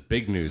to This you. is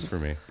big news for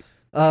me.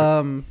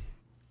 Uh-oh.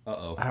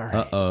 Uh-oh. All right.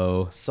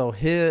 Uh-oh. So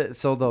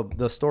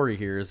the story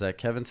here is that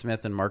Kevin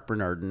Smith and Mark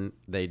Bernardin,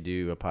 they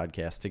do a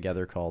podcast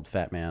together called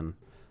Fat Man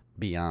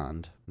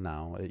Beyond.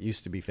 Now it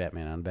used to be Fat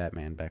Man on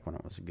Batman back when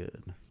it was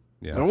good.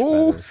 Yeah.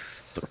 Oh,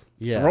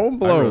 Yeah. throwing I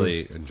blows.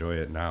 really enjoy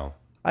it now.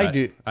 I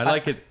do. I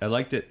like it. I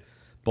liked it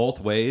both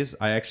ways.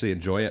 I actually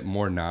enjoy it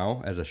more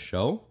now as a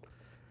show,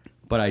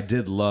 but I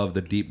did love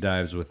the deep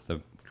dives with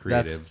the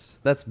creatives.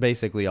 That's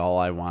basically all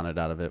I wanted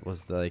out of it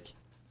was like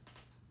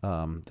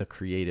the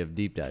creative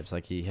deep dives.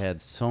 Like he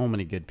had so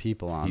many good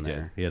people on He there.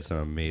 did. He had some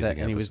amazing That,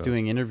 and he was episodes.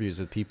 doing interviews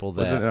with people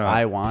that Wasn't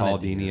I wanted. Paul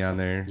to Dini hear on from.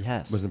 there?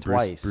 Yes, Wasn't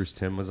twice. Bruce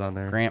Timm was on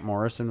there? Grant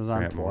Morrison was on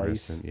Grant twice.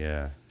 Morrison,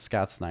 yeah.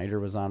 Scott Snyder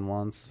was on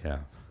once. Yeah.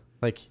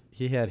 Like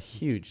he had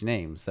huge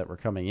names that were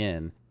coming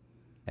in,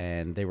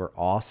 and they were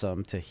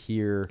awesome to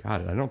hear.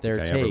 God, I don't their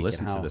think I take ever and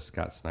listened to how- the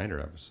Scott Snyder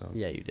episode.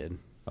 Yeah, you did.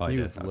 Oh, I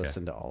You've did? Okay.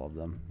 listened to all of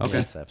them. Okay.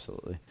 Yes,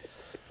 absolutely.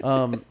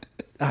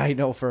 I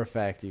know for a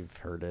fact you've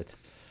heard it.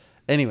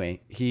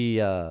 Anyway,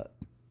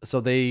 so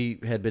they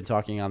had been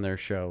talking on their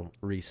show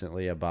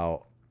recently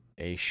about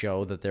a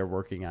show that they're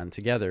working on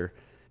together,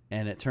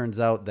 and it turns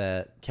out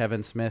that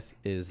Kevin Smith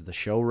is the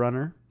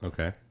showrunner,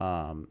 Okay.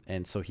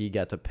 and so he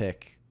got to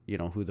pick,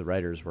 who the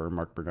writers were.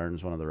 Mark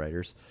Bernardin's one of the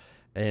writers,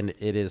 and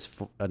it is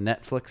a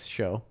Netflix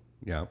show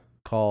Yeah.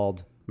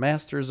 called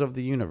Masters of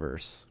the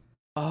Universe.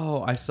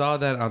 Oh, I saw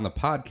that on the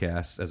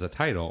podcast as a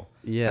title.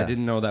 Yeah. I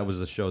didn't know that was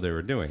the show they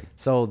were doing.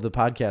 So the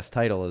podcast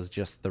title is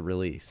just the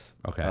release.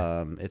 Okay.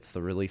 It's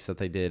the release that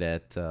they did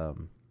at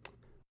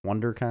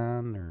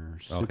WonderCon or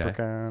Okay.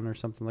 SuperCon or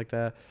something like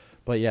that.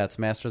 But yeah, it's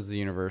Masters of the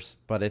Universe.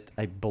 But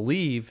I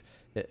believe,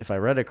 if I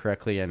read it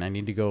correctly, and I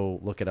need to go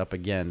look it up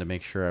again to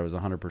make sure I was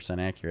 100%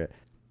 accurate,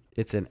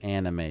 it's an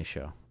anime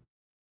show.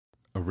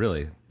 Oh,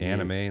 really?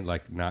 Anime?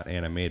 Like not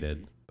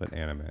animated, but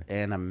anime.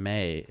 Anime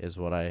is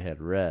what I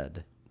had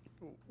read.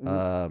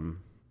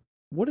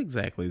 What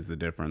exactly is the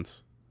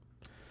difference?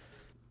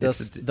 The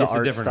It's a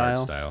art different style.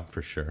 art style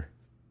for sure.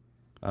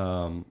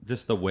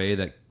 Just the way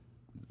that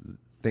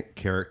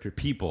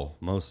people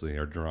mostly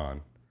are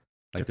drawn,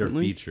 like their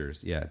Differently?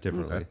 features, yeah,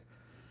 differently.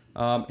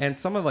 Okay. And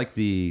some of like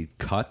the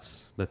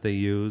cuts that they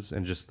use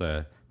and just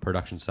the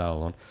production style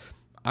alone,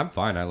 I'm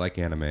fine. I like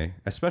anime,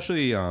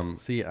 especially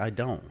See, I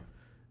don't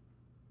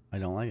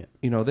like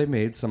it. they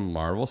made some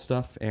Marvel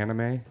stuff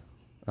anime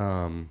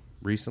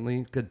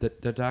recently.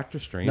 The Doctor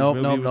Strange No.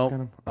 movie was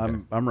kind of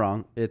okay. I'm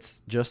wrong.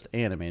 It's just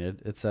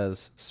animated. It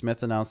says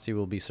Smith announced he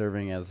will be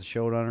serving as the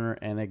showrunner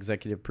and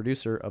executive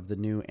producer of the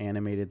new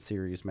animated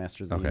series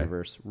Masters of the Okay.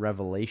 Universe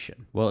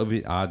Revelation. Well, it'd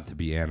be odd to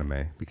be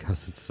anime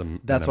because it's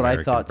That's an what I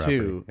American thought property.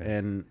 too. Yeah.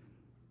 And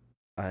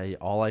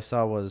all I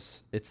saw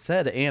was it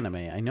said anime.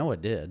 I know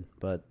it did,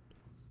 but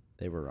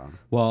they were wrong.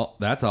 Well,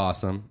 that's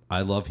awesome.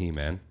 I love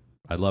He-Man.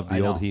 I love the I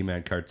old know.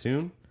 He-Man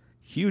cartoon.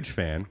 Huge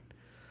fan.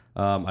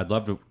 I'd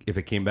love to, if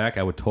it came back,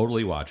 I would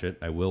totally watch it.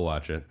 I will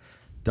watch it.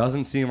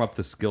 Doesn't seem up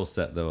the skill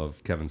set, though,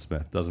 of Kevin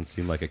Smith. Doesn't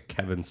seem like a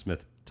Kevin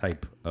Smith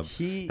type of...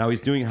 Now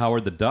he's doing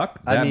Howard the Duck.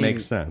 I That mean,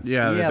 makes sense.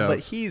 Yeah, that but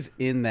does. he's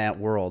in that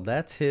world.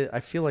 That's his. I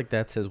feel like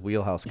that's his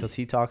wheelhouse because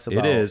he talks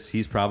about It is.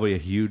 He's probably a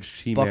huge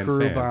He-Man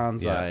Buckaroo fan.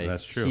 Banzai, Yeah,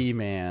 that's true.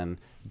 He-Man,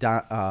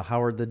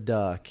 Howard the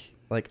Duck,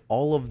 like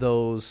all of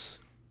those,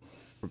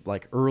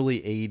 like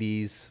early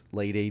 '80s,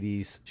 late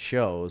 '80s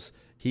shows.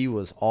 He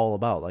was all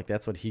about. Like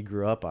that's what he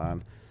grew up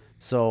on.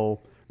 So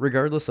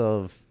regardless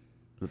of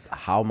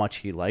how much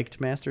he liked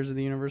Masters of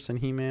the Universe and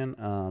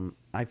He-Man,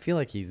 I feel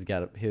like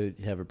he'll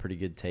have a pretty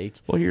good take.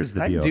 Well, here's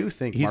the I deal. do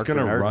think he's Mark going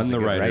to Bernardin's run a the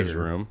good writer's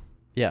writer. room,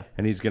 Yeah,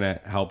 and he's going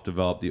to help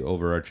develop the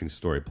overarching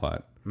story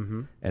plot.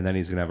 Mm-hmm. And then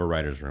he's going to have a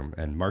writer's room,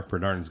 and Mark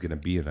Bernardin's going to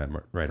be in that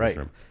writer's Right.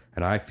 room.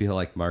 And I feel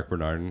like Mark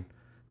Bernardin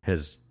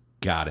has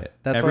got it.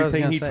 That's what I was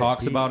Everything gonna he say.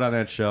 talks He- about on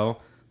that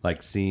show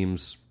like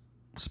seems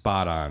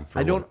spot on. For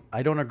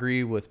I don't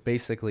agree with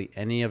basically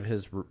any of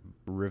his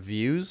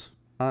reviews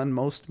on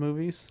most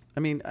movies. I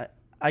mean,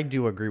 I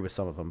do agree with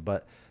some of them,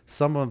 but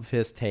some of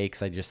his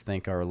takes I just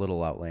think are a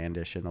little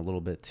outlandish and a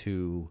little bit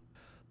too,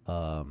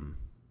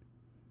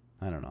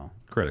 I don't know.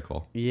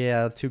 critical.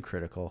 Yeah, too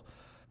critical.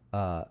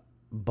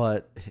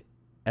 But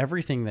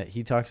everything that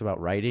he talks about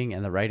writing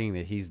and the writing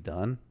that he's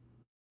done,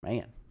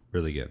 Man,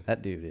 Really good.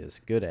 that dude is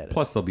good at it.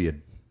 Plus, there'll be a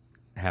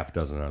half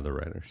dozen other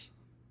writers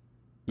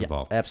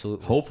involved.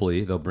 Absolutely.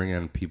 Hopefully, they'll bring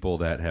in people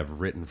that have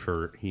written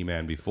for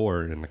He-Man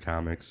before in the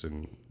comics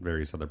and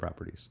various other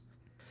properties.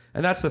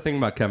 And that's the thing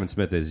about Kevin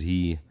Smith is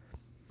he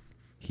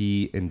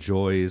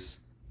enjoys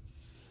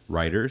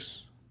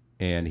writers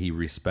and he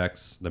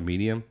respects the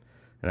medium.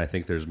 And I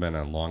think there's been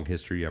a long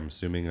history, I'm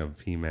assuming,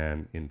 of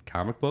He-Man in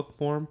comic book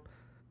form.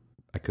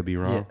 I could be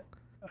wrong. Yeah,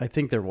 I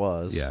think there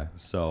was. Yeah.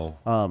 So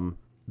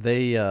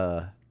They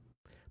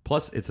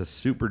plus it's a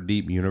super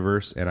deep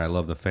universe, and I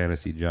love the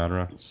fantasy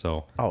genre.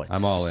 So it's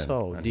I'm all in.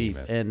 so on deep.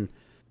 He-Man. And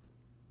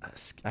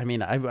I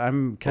mean,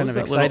 I'm kind was of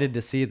that excited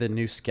to see the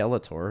new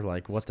Skeletor,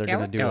 like what they're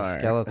going to do with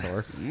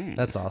Skeletor.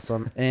 That's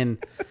awesome.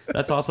 And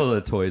That's also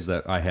the toys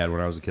that I had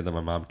when I was a kid that my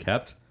mom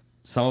kept.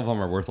 Some of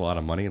them are worth a lot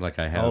of money. Like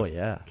I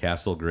have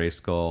Castle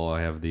Grayskull.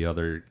 I have the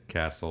other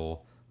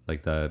castle,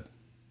 like the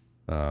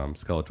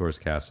Skeletor's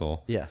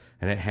castle. Yeah.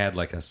 And it had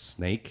like a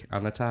snake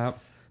on the top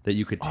that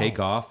you could take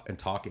off and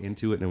talk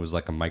into it, and it was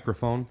like a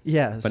microphone.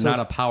 Yeah. But not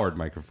a powered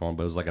microphone,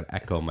 but it was like an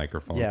echo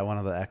microphone. Yeah, one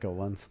of the Echo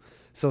ones.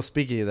 So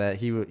speaking of that,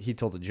 he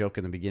told a joke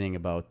in the beginning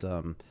about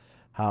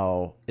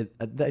how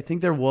I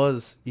think there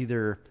was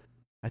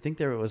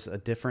a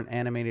different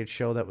animated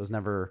show that was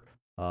never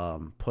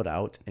put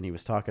out, and he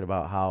was talking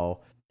about how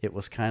it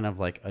was kind of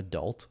like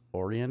adult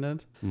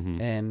oriented,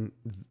 and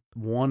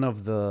one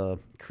of the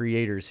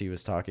creators he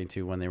was talking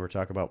to when they were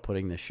talking about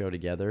putting this show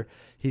together,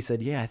 he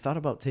said, I thought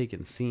about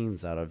taking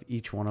scenes out of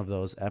each one of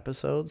those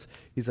episodes.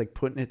 He's like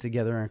putting it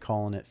together and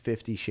calling it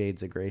 50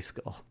 Shades of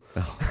Grayskull.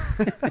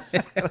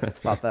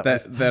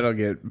 That'll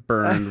get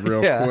burned real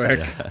quick.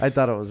 Yeah. I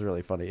thought it was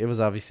really funny. It was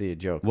obviously a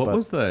joke. What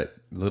was the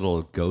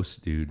little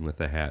ghost dude with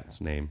the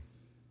hat's name?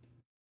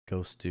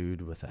 Ghost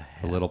dude with a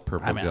hat. The little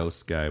purple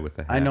ghost guy with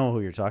the hat. I know who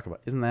you're talking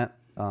about. Isn't that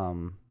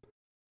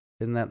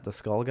the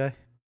skull guy?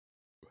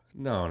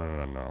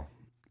 No.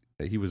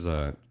 He was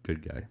a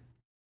good guy.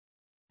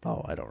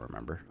 Oh, I don't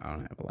remember. I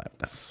don't have a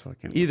laptop, so I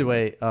can't. Either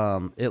way,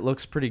 it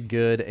looks pretty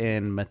good,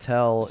 and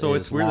Mattel So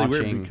is it's really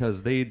launching, weird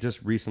because they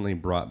just recently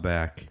brought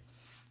back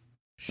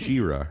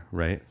She-Ra,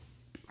 right?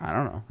 I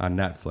don't know. On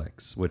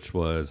Netflix, which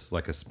was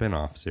like a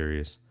spin-off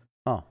series.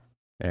 Oh.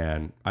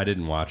 And I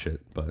didn't watch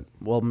it, but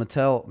Well,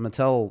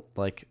 Mattel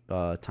like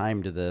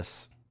timed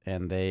this,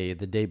 and they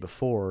the day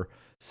before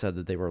said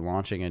that they were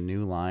launching a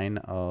new line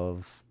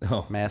of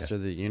Master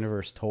of the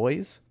Universe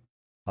toys,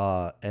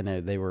 and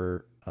they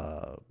were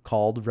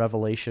called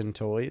Revelation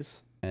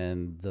toys,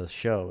 and the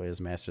show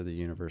is Master of the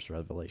Universe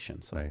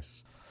Revelation. So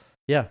nice.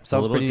 Yeah, The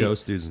sounds little pretty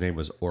ghost dude's name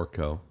was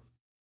Orko.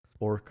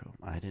 Orko.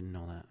 I didn't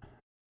know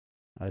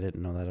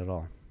that at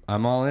all.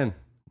 I'm all in.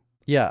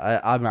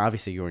 Yeah, I'm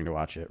obviously going to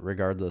watch it,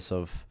 regardless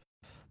of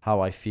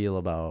how I feel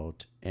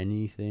about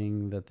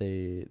anything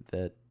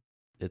that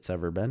it's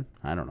ever been.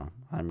 I don't know.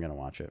 I'm going to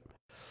watch it.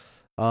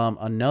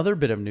 Another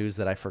bit of news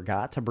that I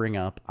forgot to bring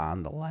up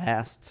on the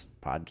last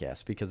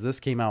podcast, because this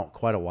came out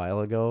quite a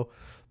while ago.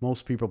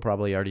 Most people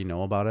probably already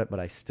know about it, but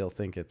I still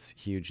think it's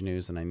huge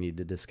news and I need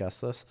to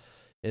discuss this,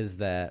 is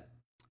that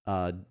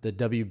the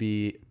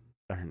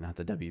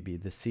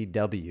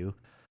CW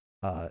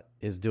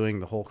is doing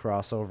the whole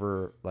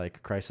crossover,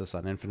 like Crisis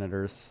on Infinite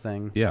Earths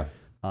thing. Yeah.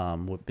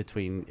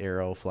 Between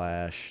Arrow,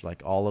 Flash,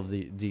 like all of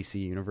the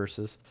DC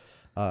universes.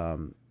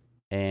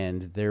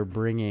 And they're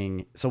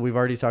bringing, so we've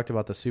already talked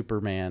about the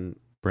Superman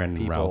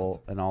Brandon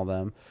people Routh. and all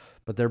them,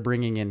 but they're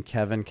bringing in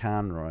Kevin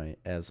Conroy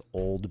as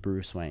old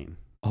Bruce Wayne.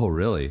 Oh,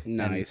 really?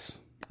 Nice.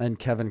 And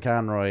Kevin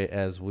Conroy,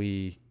 as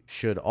we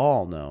should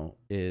all know,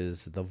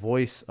 is the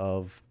voice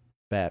of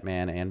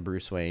Batman and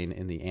Bruce Wayne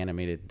in the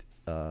animated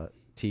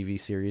TV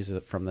series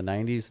from the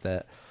 90s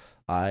that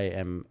I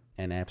am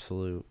an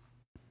absolute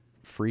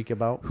freak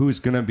about. Who's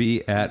going to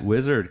be at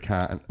Wizard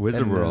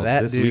World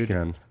this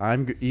weekend?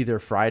 I'm either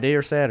Friday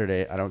or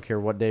Saturday. I don't care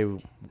what day.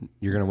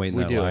 You're going to wait in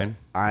that line?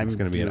 It's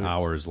going to be an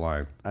hour's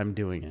line. I'm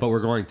doing it. But we're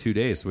going 2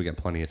 days, so we got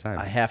plenty of time.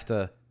 I have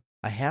to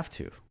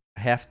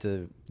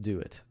do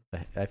it.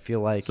 I feel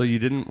like. So you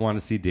didn't want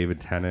to see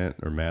David Tennant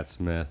or Matt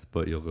Smith,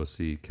 but you'll go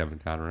see Kevin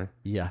Conroy?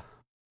 Yeah.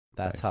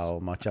 That's Nice. how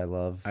much I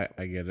love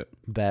I get it.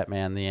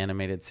 Batman, the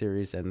animated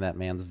series, and that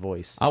man's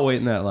voice. I'll wait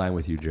in that line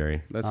with you,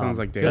 Jerry. That sounds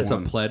like day That's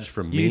one. a pledge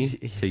from me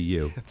to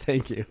you.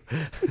 Thank you.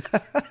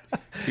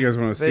 You guys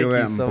want to seal Thank that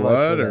you in so much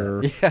blood, for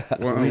or that. Yeah.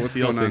 We what's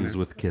seal going on things here?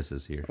 with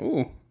kisses here.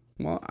 Oh,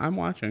 well, I'm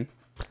watching.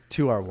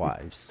 To our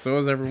wives. So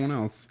is everyone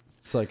else.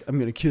 It's like, I'm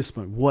going to kiss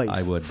my wife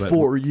I would, but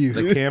for you.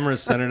 the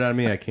camera's centered on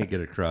me. I can't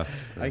get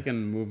across. I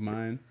can move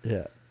mine.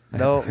 Yeah.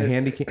 No. A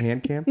hand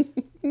cam?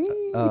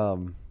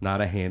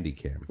 Not a handy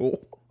cam. Oh.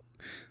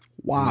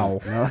 Wow.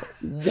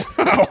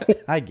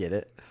 I get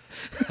it.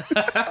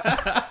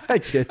 I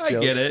get jokes.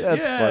 get it.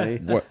 That's Yeah. funny.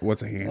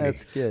 What's a handy?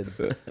 That's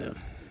good.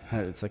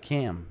 It's a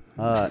cam.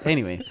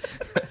 Anyway,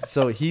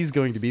 so he's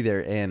going to be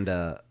there, and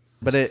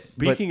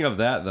Speaking of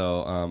that,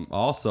 though,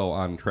 also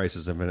on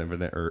Crisis of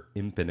Infinite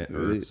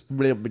Earths,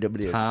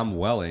 Tom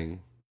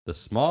Welling, the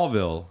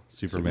Smallville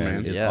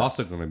Superman, is yes.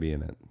 also going to be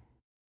in it.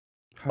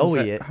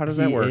 How does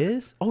that work?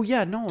 Is? Oh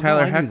yeah, no.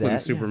 Tyler I knew Hoechlin's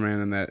that.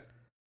 Superman in that.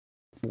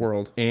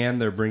 world.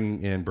 And they're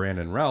bringing in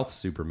Brandon Routh,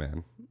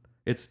 Superman.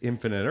 It's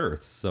Infinite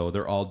Earths, so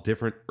they're all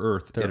different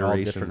Earth They're all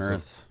iterations different of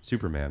Earths.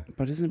 Superman.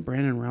 But isn't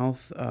Brandon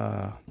Routh?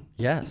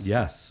 Yes.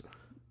 Yes.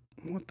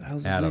 What the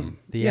hell's Adam. his name?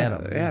 The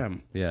Atom.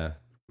 Adam. Yeah.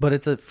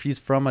 But he's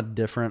from a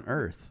different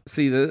Earth.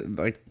 See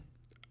It's,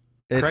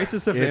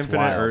 Crisis of it's Infinite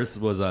wild. Earths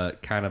was a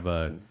kind of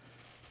a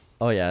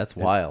Oh yeah, it's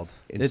wild.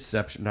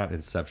 Inception, not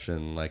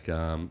Inception. Like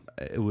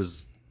it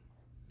was.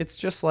 It's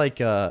just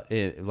like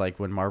like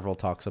when Marvel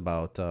talks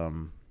about Days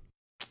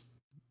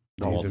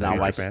of now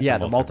Future like, Past. yeah,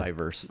 the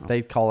multiverse.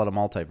 They call it a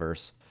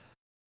multiverse.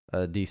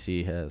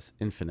 DC has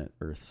infinite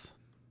Earths,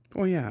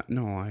 Oh yeah,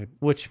 no,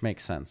 which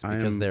makes sense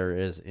because I'm there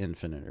is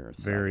infinite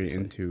Earths. very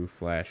obviously. into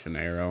Flash and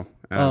Arrow.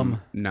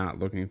 I'm not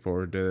looking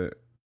forward to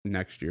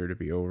next year to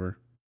be over.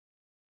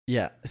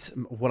 Yeah,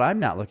 what I'm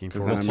not looking for.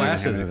 Then Well, I'm not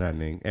Flash gonna isn't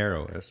ending.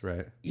 Arrow is,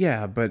 right?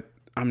 Yeah, but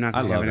I'm not.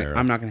 I Gonna love have Arrow.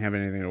 I'm not gonna have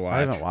anything to watch. I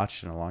haven't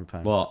watched in a long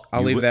time. Well,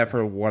 I'll you leave would- that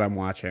for what I'm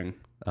watching.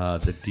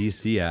 The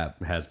DC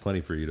app has plenty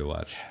for you to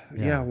watch.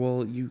 Yeah,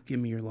 well, you give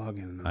me your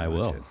login. And I I'll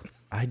watch will.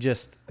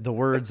 it. the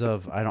words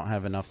of "I don't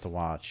have enough to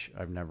watch"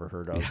 I've never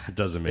heard of Yeah, it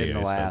doesn't make in the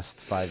any last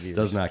sense. 5 years.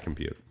 Does not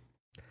compute.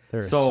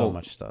 There's So- so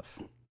much stuff.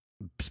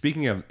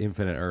 Speaking of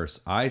Infinite Earths,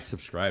 I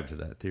subscribe to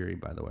that theory.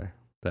 By the way,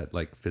 that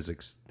like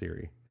physics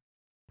theory,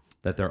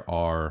 that there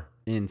are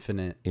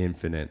Infinite,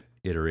 infinite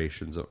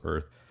iterations of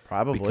Earth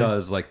probably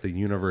because like the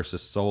universe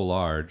is so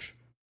large.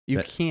 you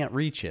that- can't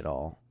reach it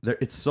all.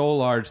 It's so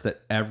large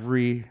that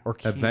every Or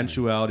can.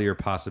 eventuality or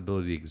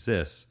possibility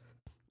exists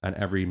on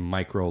every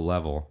micro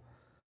level.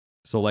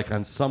 So, like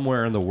on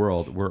somewhere in the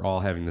world, we're all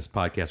having this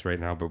podcast right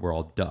now, but we're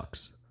all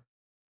ducks.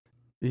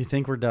 You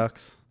think we're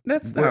ducks?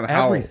 That's We're not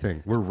how.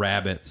 everything. We're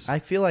rabbits. I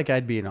feel like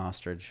I'd be an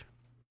ostrich.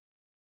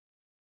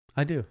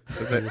 I do.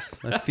 Is it-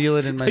 I feel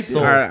it in my I do. soul.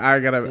 All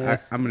right, Yeah.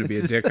 I'm gonna be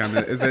a dick on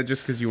that. Is that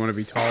just because you want to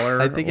be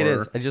taller? I think it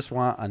or- is. I just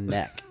want a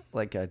neck,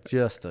 like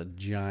just a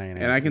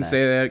giant. And I can neck.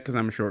 say that because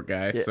I'm a short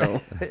guy. Yeah.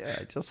 So Yeah,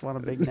 I just want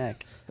a big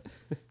neck.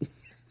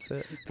 That's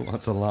it.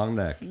 Wants a long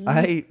neck.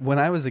 When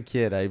I was a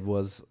kid, I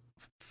was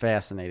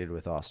fascinated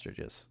with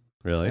ostriches,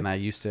 Really? and I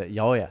used to.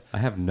 Oh yeah, I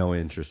have no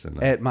interest in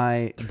that. at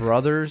my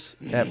brother's,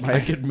 at my I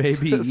could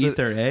maybe Listen- eat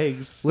their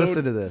eggs.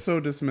 Listen to this.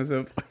 So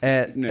dismissive.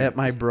 at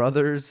my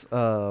brother's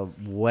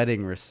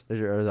wedding,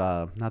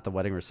 not the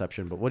wedding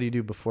reception, but what do you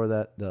do before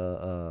that?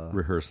 The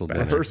Rehearsal dinner.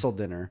 rehearsal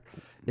dinner.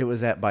 It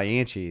was at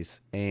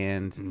Bianchi's,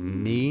 and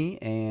me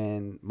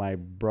and my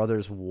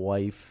brother's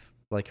wife,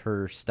 like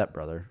her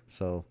stepbrother.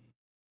 So,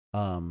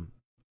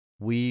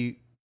 we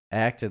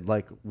acted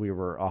like we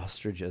were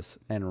ostriches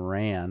and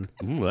ran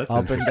Ooh, that's up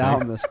and interesting.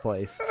 down this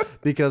place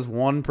because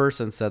one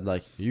person said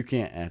like, "You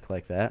can't act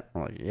like that."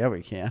 I'm like, "Yeah,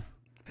 we can."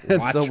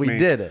 And so Watch we me.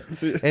 did it,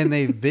 and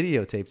they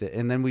videotaped it,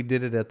 and then we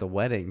did it at the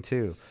wedding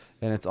too,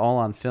 and it's all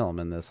on film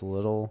in this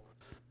little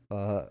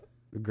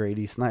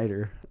Grady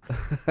Snyder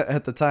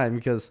at the time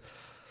because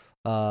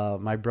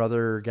my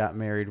brother got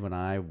married when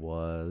I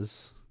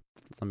was,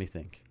 let me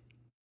think,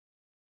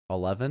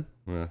 11.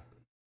 Yeah.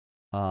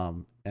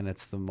 And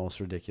it's the most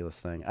ridiculous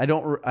thing. I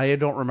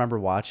don't remember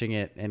watching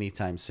it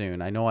anytime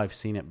soon. I know I've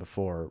seen it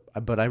before,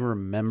 but I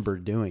remember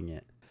doing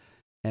it,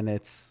 and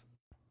it's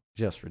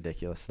just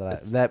ridiculous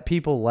that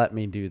people let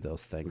me do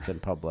those things in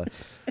public.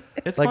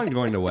 It's Like- fun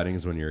going to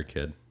weddings when you're a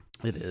kid.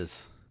 It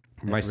is.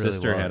 My It really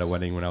sister had a was.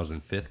 wedding when I was in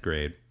 5th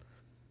grade,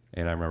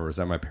 and I remember it was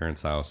at my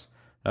parents' house.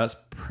 That's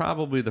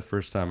probably the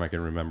first time I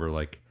can remember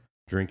like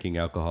drinking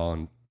alcohol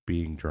and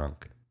being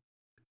drunk.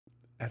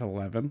 At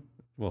 11.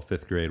 Well,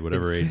 5th grade,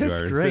 whatever age you fifth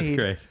are in grade? 5th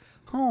grade.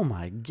 Oh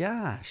my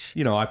gosh.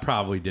 You know, I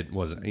probably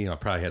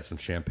probably had some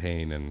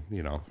champagne and,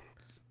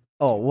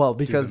 Oh well,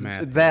 because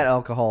math, that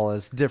alcohol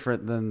is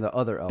different than the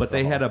other alcohol. but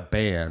they had a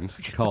band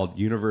called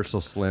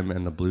Universal Slim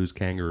and the Blues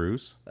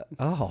Kangaroos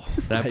oh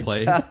that my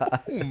played.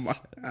 God. Oh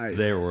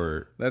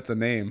my. That's a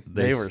name.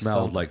 They They were smelled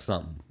something. like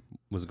something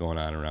was going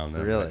on around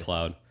them. Really? Like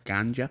cloud.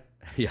 Ganja.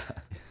 Yeah.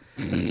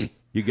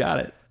 You got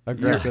it.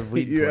 aggressive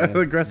weed Yeah, plant.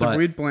 aggressive But-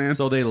 weed plan.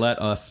 So they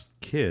let us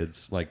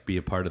kids like be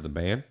a part of the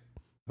band.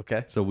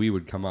 Okay. So we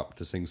would come up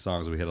to sing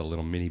songs. We had a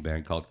little mini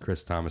band called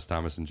Chris, Thomas,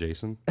 and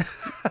Jason.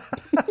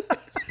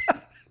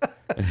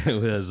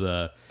 It was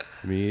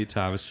me,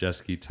 Thomas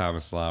Jeske,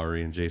 Thomas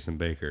Lowry, and Jason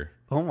Baker.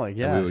 Oh my And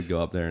gosh. we would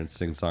go up there and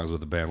sing songs with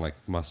the band like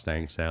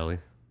Mustang Sally.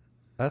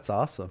 That's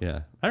awesome.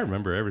 Yeah, I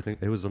remember everything.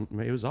 It was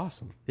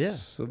awesome. Yeah.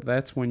 So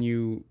that's when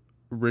you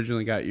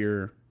originally got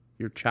your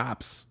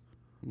chops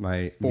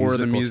My for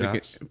the musical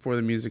music chops. for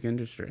the music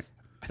industry.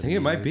 I think it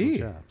might be.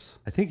 Musical chops.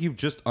 I think you've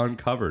just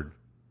uncovered.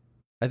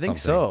 I think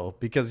Something. so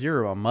because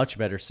you're a much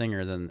better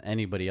singer than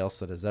anybody else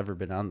that has ever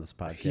been on this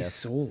podcast. He's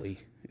solely,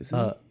 isn't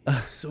he?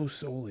 He's so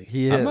solely.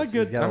 He is. I'm a He's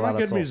good. got I'm lot a of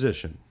good soul.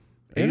 musician.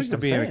 I Yeah, used to I'm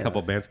be in a saying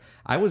couple that. bands.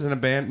 I was in a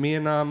band. Me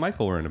and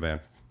Michael were in a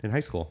band in high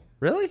school.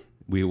 Really?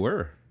 We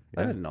were.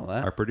 I didn't know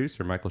that. Our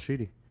producer, Michael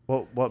Sheedy.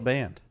 What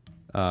band?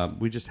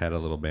 We just had a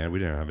little band. We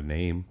didn't have a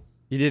name.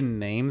 You didn't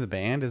name the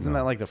band? Isn't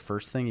that like the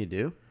first thing you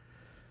do?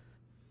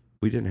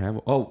 We didn't have.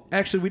 Oh,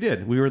 actually, we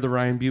did. We were the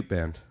Ryan Butte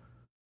band.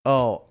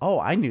 Oh,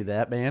 I knew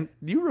that band.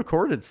 You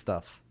recorded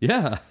stuff.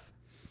 Yeah.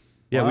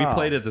 Yeah, we Wow.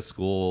 played at the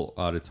school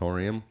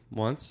auditorium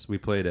once. We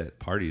played at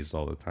parties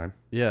all the time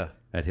Yeah.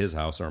 at his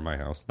house or my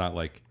house. Not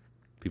like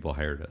people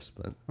hired us,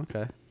 but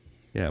Okay.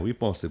 yeah, we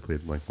mostly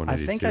played like I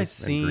 182 think I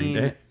and Green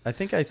Day. seen.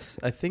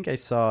 I think I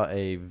saw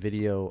a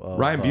video of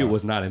Ryan Butte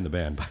was not in the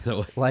band, by the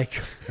way.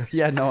 like.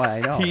 Yeah, no, I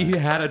know. He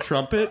had a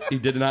trumpet. He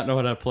did not know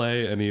how to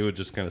play, and he would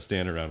just kind of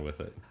stand around with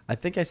it. I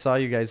think I saw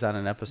you guys on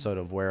an episode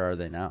of Where Are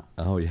They Now?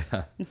 Oh yeah,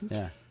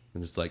 Yeah.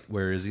 and it's like,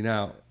 where is he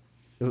now?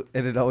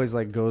 And it always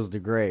like goes to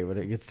gray when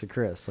it gets to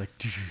Chris. Like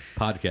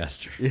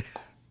Podcaster.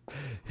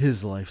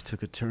 his life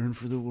took a turn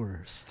for the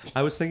worst.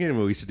 I was thinking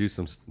we should do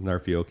some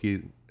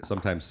Snarfioki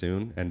sometime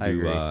soon and I do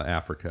agree.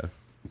 Africa.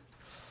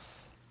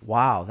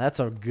 Wow, that's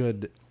a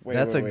good. Wait,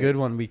 that's wait, a wait. good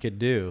one we could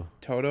do.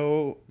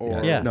 Toto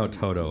or Yeah. No,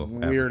 Toto.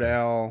 Weird Africa.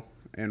 Al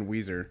and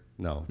Weezer.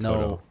 No, No,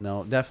 Toto.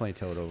 no, definitely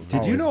Toto. Did you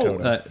Always know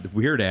Toto. that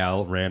Weird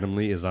Al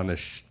randomly is on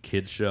this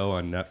kids show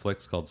on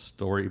Netflix called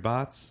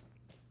Storybots?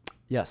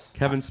 Yes.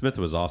 Kevin Smith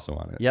was also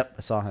on it. Yep,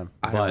 I saw him.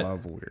 I But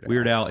love Weird Al.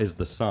 Weird Al is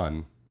the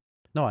son.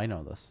 No, I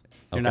know this.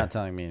 You're Okay. not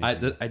telling me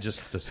anything. I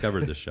just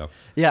discovered this show.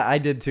 Yeah, I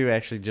did too,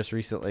 actually, just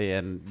recently.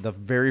 And the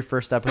very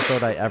first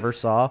episode I ever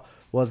saw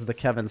was the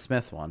Kevin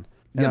Smith one.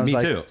 And I Yeah, was me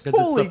like, too. Because it's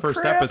 "Holy the first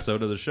crap!"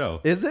 episode of the show.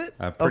 Is it?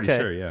 I'm pretty Okay.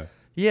 sure, yeah.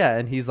 Yeah,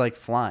 and he's like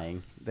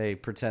flying. They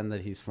pretend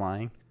that he's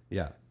flying.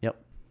 Yeah. Yep,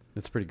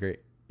 it's pretty great.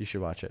 You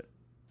should watch it.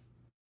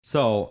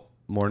 So,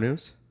 more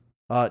news?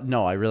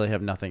 No, I really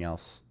have nothing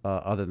else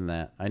other than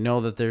that. I know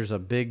that there's a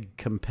big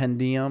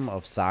compendium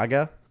of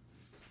Saga.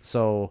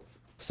 So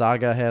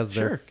Saga has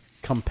their Sure.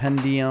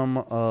 compendium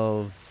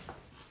of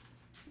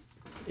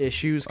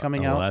issues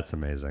coming Oh, out. that's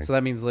amazing. So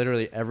that means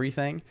literally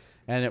everything.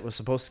 And it was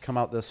supposed to come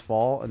out this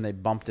fall, and they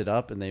bumped it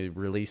up, and they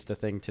released a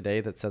thing today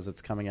that says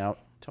it's coming out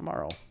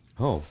tomorrow.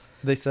 Oh,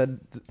 They said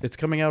it's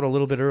coming out a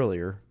little bit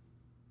earlier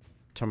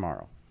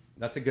tomorrow.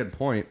 that's a good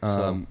point.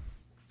 So-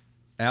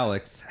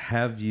 Alex,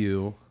 have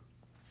you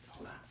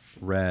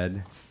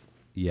read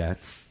yet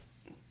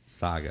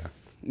Saga?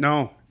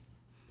 No,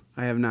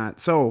 I have not.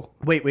 So,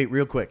 Wait,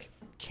 real quick.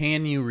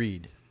 Can you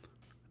read?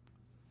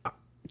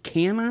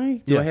 can I?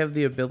 Do Yeah. I have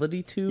the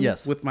ability to?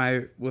 Yes. With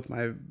my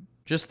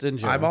Just in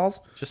general. eyeballs?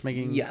 Just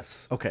making.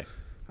 Yes. Okay.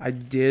 I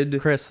did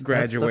Chris,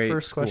 graduate that's the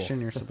first school.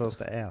 question you're supposed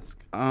to ask.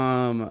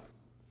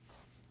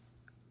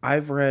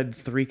 I've read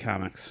 3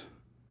 comics.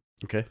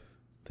 Okay.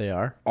 They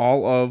are.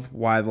 All of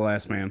Y the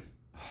Last Man.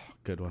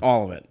 Good one.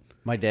 All of it.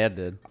 My dad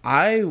did.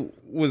 I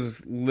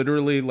was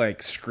literally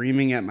like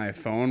screaming at my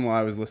phone while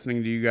I was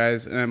listening to you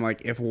guys, and I'm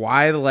like, if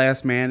Y the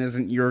Last Man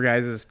isn't your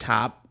guys'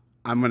 top,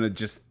 I'm gonna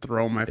just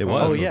throw my phone.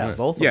 was, Oh, wasn't yeah. it?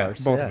 Both of yeah,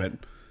 ours. both yeah. of it,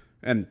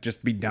 and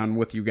just be done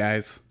with you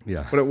guys.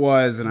 Yeah. But it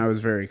was, and I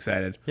was very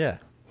excited. Yeah.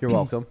 You're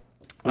welcome.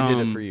 We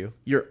did it for you.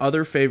 Your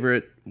other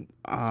favorite,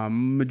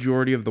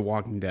 majority of The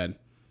Walking Dead,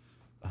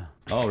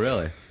 Oh,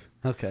 really?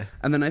 Okay.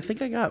 and then I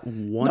think I got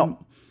one.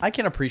 No, I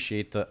can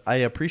appreciate the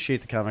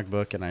comic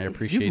book, and I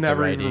appreciate You've the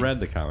never writing. even read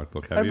the comic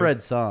book, have I've you?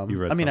 read some. You've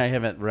read I mean, some. I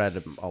haven't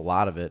read a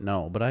lot of it,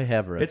 no, but I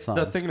have read It's some.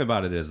 the thing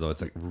about it is though,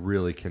 it's like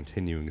really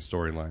continuing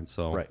storyline.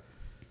 So Right.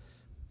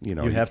 you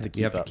know, You have to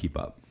you have keep up. to keep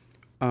up.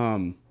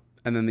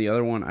 And then the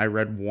other one, I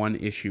read one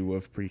issue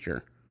of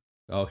Preacher,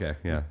 Okay,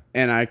 yeah.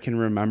 and I can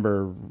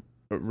remember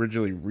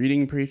originally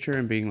reading Preacher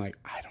and being like,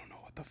 I don't know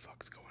what the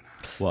fuck's going on.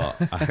 Well,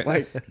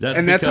 Like, that's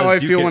and that's how I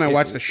because you feel can- when I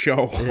watch the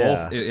show.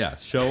 Yeah. Yeah,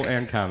 show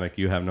and comic,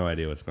 you have no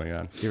idea what's going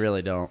on. You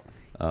really don't.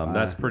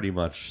 That's pretty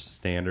much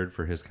standard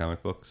for his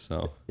comic books.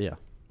 So Yeah.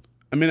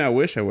 I mean, I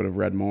wish I would have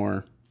read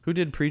more. Who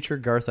did Preacher?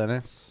 Garth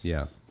Ennis?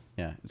 yeah,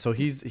 Yeah. So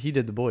he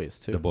did The Boys,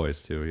 too. the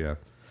boys too. Yeah.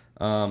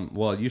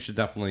 Well, you should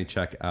definitely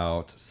check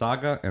out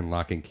Saga and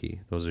Lock and Key.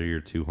 Those are your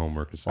 2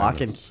 homework assignments.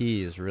 Lock and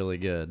Key is really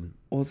good.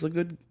 Well, it's a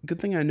good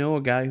thing I know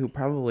a guy who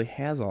probably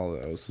has all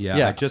those. Yeah,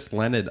 Yeah. I just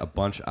lended a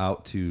bunch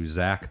out to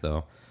Zach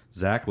though.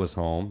 Zach was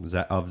home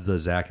of the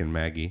Zach and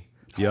Maggie,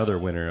 the other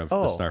winner of the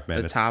Snarf The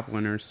Madness. top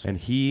winners. And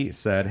he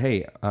said,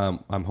 "Hey,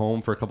 I'm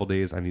home for a couple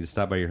days. I need to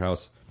stop by your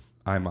house.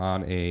 I'm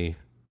on a,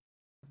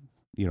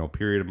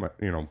 period of my,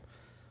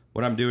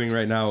 what I'm doing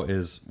right now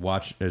is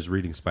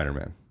reading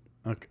Spider-Man.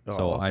 Okay.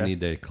 So I okay.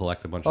 need to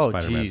collect a bunch of Oh,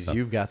 Spider-Man geez, stuff.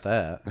 you've got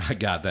that. I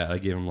got that. I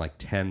gave him like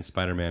 10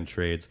 Spider-Man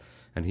trades,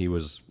 and he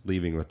was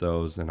leaving with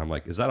those. And I'm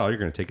like, "Is that all you're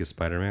going to take is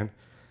Spider-Man?"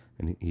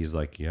 And he's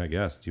like, "Yeah, I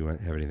guess. Do you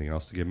have anything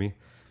else to give me?"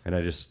 And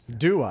I just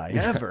Do I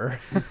ever?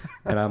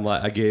 and I'm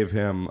like, I gave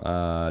him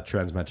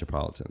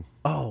Transmetropolitan,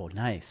 Oh,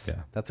 nice.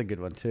 Yeah. That's a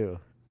good one, too.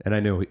 and I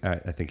knew I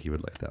think he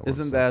would like that one.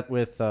 Isn't so- that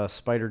with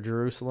Spider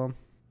Jerusalem?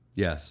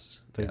 Yes?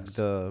 Yes.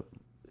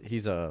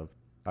 He's a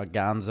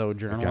gonzo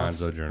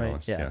journalist. gonzo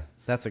journalist, right? yeah.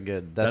 That's a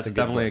good. That's a good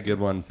definitely book. a good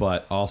one,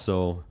 but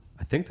also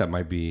I think that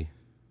might be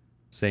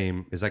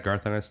same. Is that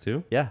Garth Ennis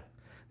too? Yeah,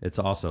 It's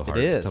also hard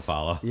it is to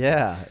follow.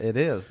 Yeah, it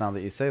is. Now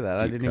that you say that,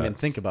 I Deep didn't even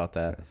cuts. think about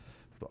that.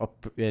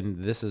 And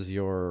this is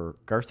your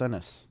Garth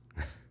Ennis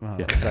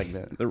Yeah.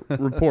 segment. The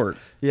report.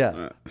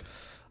 Yeah.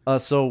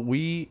 So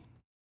we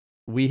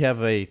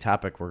have a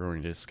topic we're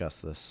going to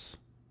discuss this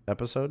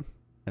episode,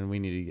 and we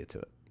need to get to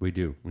it We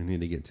do. We need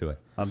to get to it.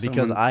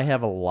 because I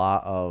have a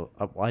lot of.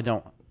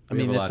 I I We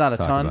have mean, a it's lot not to a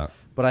talk ton, about.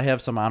 but I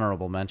have some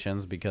honorable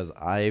mentions because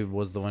I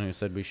was the one who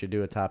said we should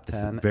do a top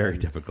 10. It's very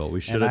and difficult. We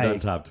should have I done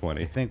top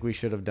 20. I think we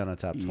should have done a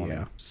top 20.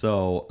 Yeah.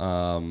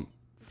 So,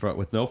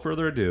 with no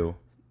further ado,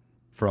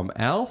 from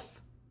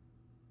Alf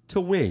to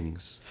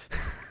Wings,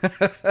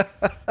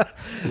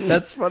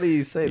 That's funny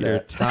you say your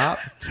that. top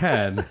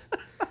 10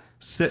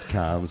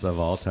 sitcoms of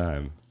all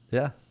time.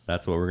 Yeah.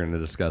 That's what we're going to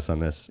discuss on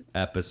this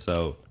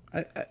episode.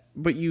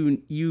 But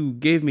you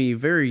gave me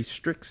very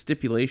strict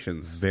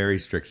stipulations Very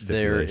strict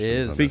There stipulations.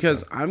 is. on this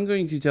because one. I'm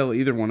going to tell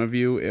either one of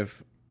you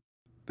if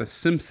The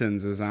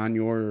Simpsons is on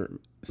your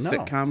No,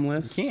 sitcom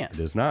list. You can't. It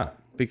is not.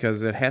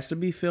 Because it has to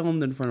be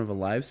filmed in front of a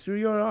live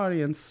studio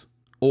audience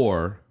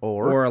Or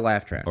or a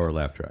laugh track. a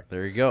laugh track.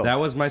 There you go. That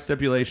was my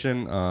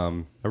stipulation.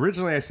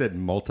 Originally, I said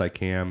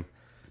multicam.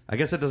 I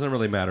guess it doesn't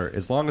really matter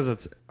as long as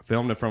it's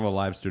filmed in front of a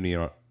live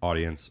studio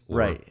audience or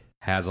Right.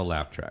 has a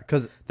laugh track.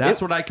 'Cause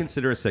that's what I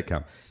consider a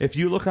sitcom. If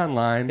you look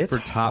online It's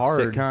for top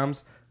hard.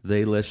 sitcoms,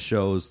 they list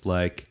shows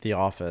like The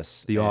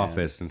Office. The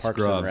Office and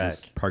Parks Scrubs, and and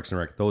Rec. Parks and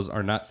Rec. Those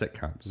are not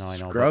sitcoms. No, I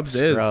know. Scrubs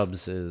but is.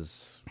 Scrubs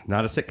is.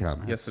 Not a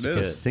sitcom. Yes, it It's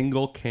is. a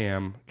single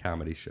cam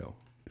comedy show.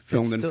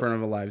 filmed It's in still- front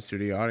of a live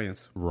studio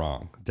audience.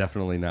 Wrong.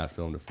 Definitely not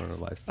filmed in front of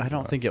a live studio I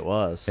don't think audience. it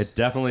was. It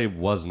definitely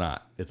was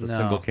not. It's a No.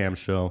 single cam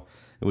show.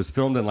 It was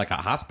filmed in like a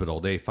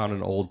hospital. They found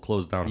an old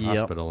closed down Yep.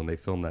 hospital and they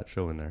filmed that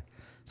show in there.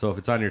 So if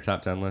it's on your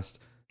top 10 list,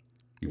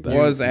 you It best.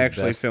 was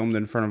actually best. filmed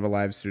in front of a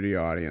live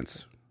studio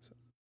audience.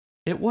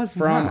 It was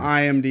From not.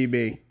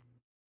 IMDb.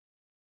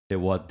 It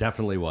was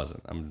definitely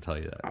wasn't. I'm going to tell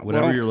you that.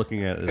 Whatever well, you're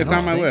looking at, It's I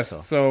on don't my think list, so.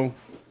 so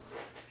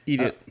eat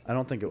it. I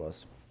don't think it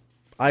was.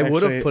 I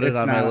would have Actually, put it it's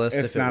on my not- list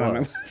it's if it not on my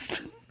was.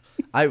 list.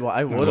 I would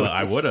Well, have.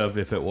 I would have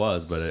if it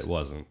was, but it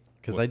wasn't.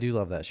 Because I do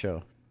love that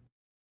show.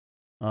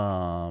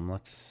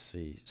 Let's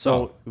see.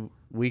 So- So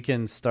we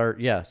can start.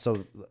 Yeah.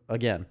 So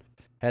again,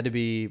 had to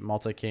be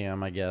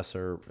multicam, I guess,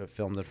 or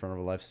filmed in front of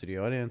a live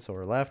studio audience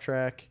or a laugh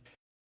track,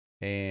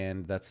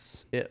 and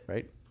that's it,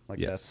 right? Like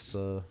Yes. that's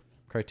the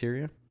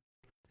criteria.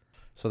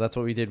 So that's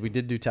what we did. We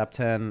did do top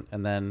 10,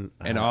 and then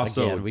And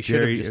also, again, we should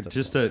have Jerry,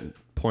 just to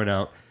point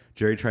out,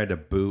 Jerry tried to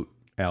boot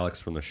Alex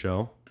from the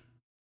show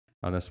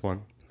on this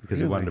one because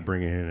he wanted to Really?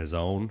 bring in his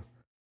own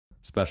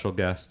special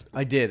guest.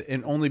 I did,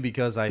 and only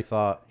because I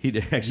thought He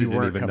actually didn't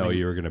weren't even know coming-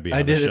 you were going to be on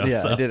I the didn't. show.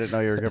 Yeah, so- I didn't know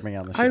you were coming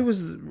on the show. I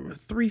was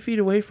 3 feet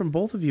away from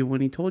both of you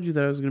when he told you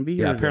that I was going to be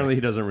here. Yeah, today. apparently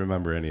he doesn't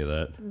remember any of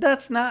that.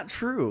 That's not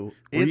true.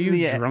 Were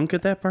you drunk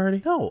at that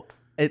party? No,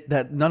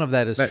 that none of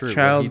that is That true. what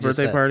child's he just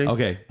birthday said. party?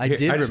 Okay, I did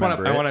just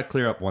remember I it. want to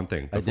clear up one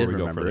thing I before did we go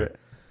remember further. it.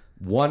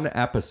 One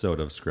episode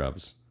of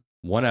Scrubs,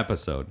 one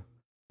episode,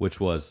 which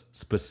was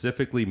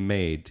specifically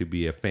made to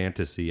be a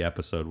fantasy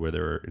episode where they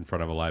were in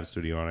front of a live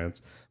studio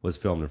audience, was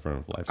filmed in front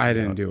of a live studio I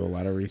didn't audience. do a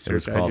lot of It was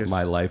research. called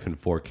My Life in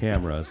 4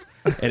 Cameras,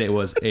 and it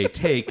was a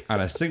take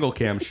on a single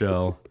cam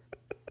show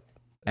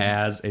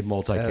as a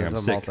multicam As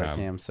a sitcom.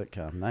 multicam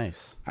sitcom.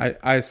 Nice.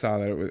 I saw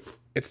that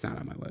it's not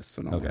on my list,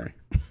 so don't Okay. worry.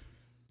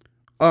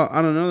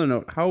 On another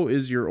note, how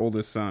is your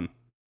oldest son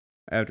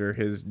after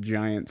his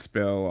giant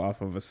spill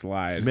off of a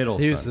slide? Middle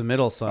He was son. the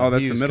middle son. Oh,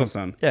 that's He the was middle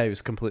son. Yeah, he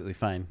was completely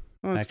fine.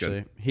 Oh, that's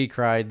Actually, good. he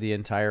cried the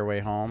entire way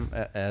home,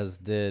 as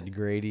did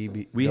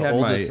Grady. We the had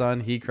oldest my-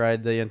 son. He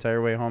cried the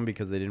entire way home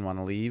because they didn't want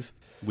to leave.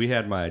 We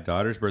had my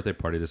daughter's birthday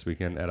party this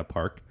weekend at a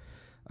park.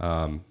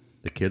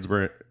 The kids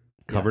were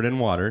covered in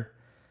water,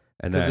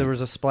 and Because then there was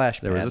a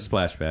splash pad. there was a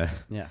splash pad.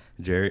 Yeah.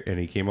 Jerry, and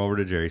he came over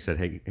to Jerry, said,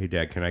 hey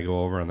Dad, can I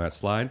go over on that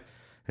slide?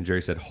 And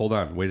Jerry said, hold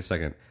on, wait a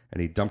second. And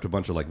he dumped a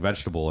bunch of like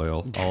vegetable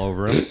oil all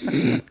over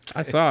him.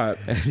 I saw it.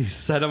 And he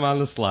set him on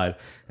the slide,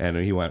 and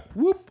he went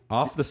whoop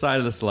off the side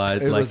of the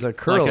slide. It like, was a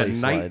curly like a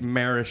slide.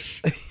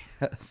 nightmarish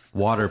Yes.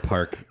 water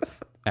park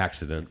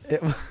accident.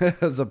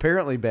 It was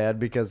apparently bad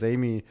because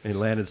Amy, It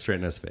landed straight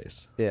in his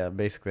face. yeah,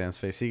 basically on his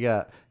face. He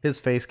got his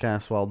face kind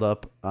of swelled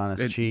up on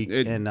his cheek,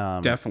 It and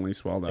definitely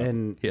swelled up.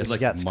 and He had, like,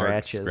 got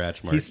marks, scratches. scratch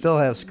He marks still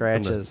have From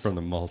scratches from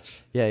the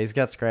mulch. Yeah, he's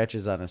got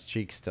scratches on his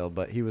cheek still,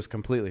 but he was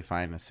completely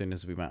fine as soon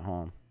as we went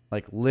home.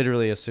 Like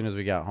literally as soon as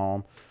we got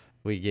home,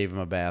 we gave him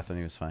a bath and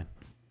he was fine.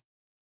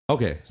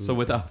 Okay, so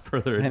without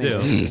further ado,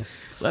 Anyway.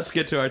 let's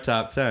get to our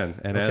top 10.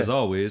 And Okay. as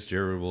always,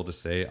 Jerry will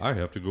just say, I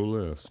have to go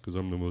last because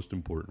I'm the most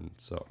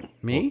important. So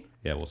Me?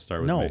 we'll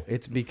start with No, me.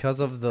 it's because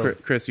of the.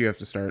 Chris, you have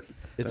to start.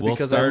 It's We'll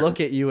because I start- look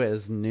at you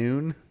as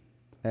noon,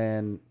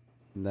 and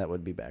that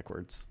would be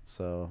backwards.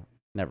 So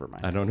never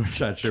mind. I don't know,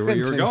 not sure where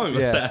you were going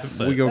with Yeah. that.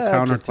 But. We go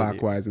Continue.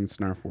 counterclockwise in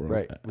Snarf World.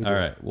 Right. we All do.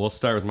 right, we'll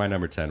start with my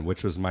number 10,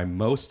 which was my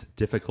most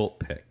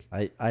difficult pick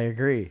I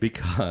agree.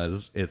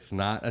 because it's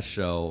not a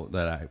show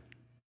that I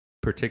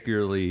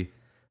particularly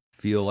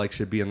feel like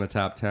should be in the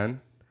top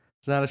 10.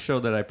 It's not a show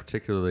that I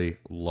particularly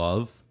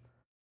love,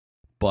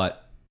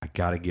 but I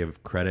got to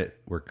give credit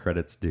where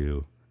credit's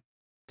due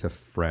to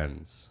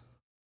Friends.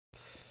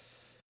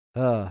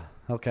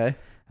 Okay.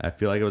 I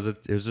feel like it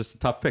was just a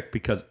tough pick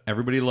because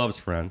everybody loves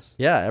Friends.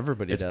 Yeah,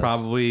 everybody It's does.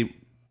 probably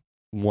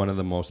one of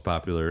the most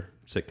popular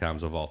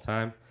sitcoms of all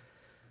time.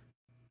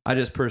 I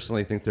just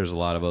personally think there's a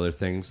lot of other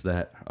things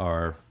that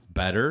are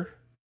better,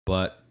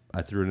 but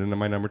I threw it into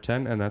my number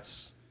 10, and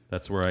that's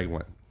where I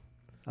went.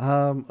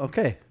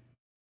 Okay.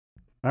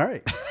 All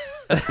right.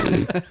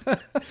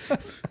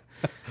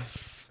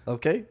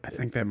 Okay. I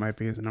think that might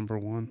be his number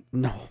one.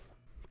 No.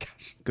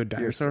 Gosh. Good You're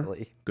Dinosaur.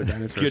 silly. Good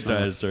Dinosaur. Good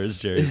Dinosaur is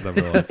Jerry's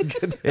number one.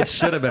 It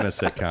should have been a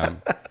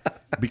sitcom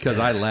because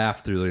I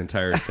laughed through the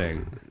entire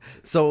thing.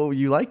 So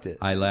you liked it?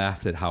 I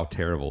laughed at how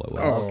terrible it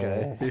was.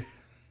 Okay.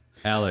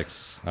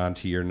 Alex, on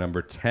to your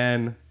number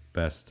 10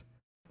 best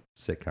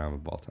sitcom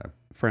of all time.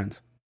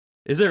 Friends.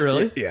 Is it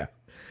really? Yeah.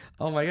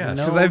 Oh my gosh.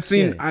 No. Because I've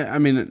seen. kidding. I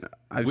mean,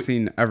 I've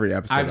seen every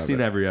episode. I've of seen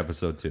it. every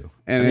episode too.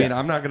 And I mean, it's-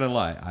 I'm not going to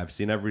lie. I've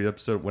seen every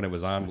episode when it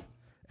was on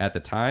at the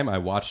time. I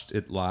watched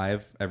it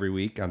live every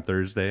week on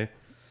Thursday.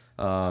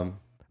 Oh,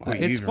 you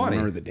It's even funny.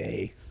 Remember the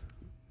day?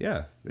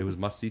 Yeah, it was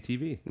must see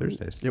TV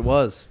Thursdays. It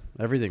was.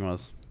 Everything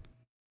was.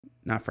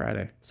 Not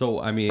Friday. So,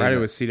 I mean, Friday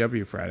was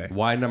CW Friday.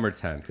 why number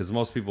 10? Because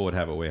most people would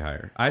have it way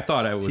higher. I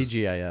thought I was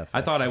TGIF.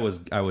 I thought I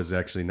was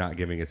actually not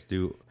giving its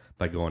due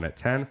by going at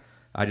 10.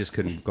 I just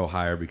couldn't go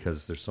higher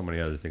because there's so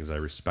many other things I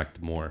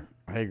respect more.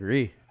 I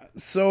agree.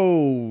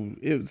 So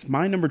it's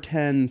my number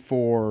 10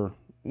 for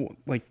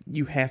like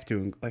you have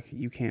to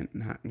you can't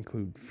not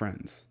include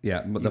Friends.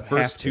 Yeah, but the You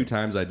first have two to.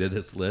 times I did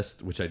this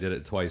list, which I did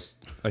it twice,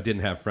 I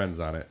didn't have Friends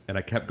on it, and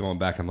I kept going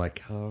back. I'm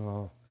like,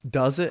 oh,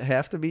 Does it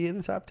have to be in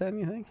the top 10,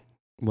 you think?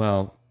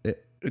 well,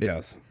 It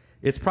does.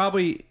 it's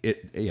probably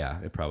it. Yeah,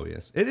 it probably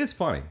is. It is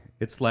funny.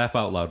 It's laugh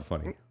out loud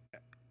funny.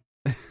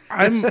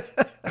 I'm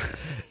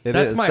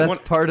That's my That's one-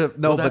 part of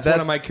no, Well, but that's that's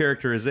one of my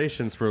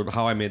characterizations for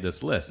how I made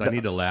this list. I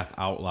need to laugh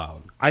out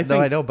loud. I no,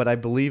 think I know, but I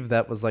believe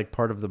that was like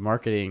part of the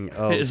marketing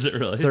of Is it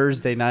really?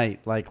 Thursday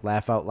night, like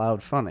laugh out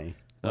loud funny.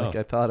 Like Oh.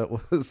 I thought it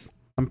was.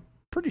 I'm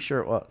pretty sure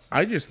it was.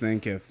 I just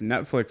think if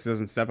Netflix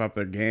doesn't step up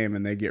their game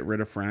and they get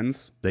rid of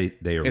Friends, They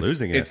are it's,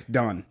 losing it. It's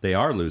done. They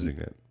are losing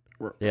it,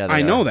 Yeah, they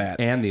I know are.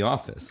 that. and The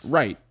Office.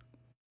 Right.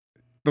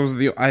 Those are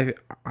the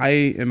I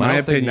in But my I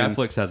don't opinion.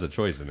 think Netflix has a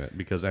choice in it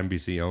because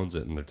NBC owns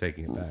it and they're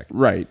taking it back.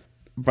 Right.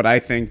 But I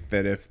think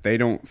that if they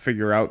don't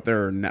figure out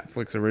their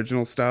Netflix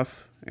original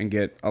stuff and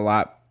get a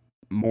lot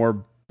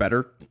more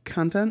better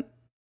content,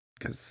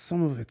 because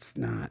some of it's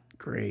not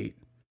great,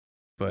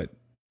 but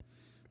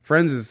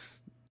Friends is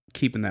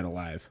keeping that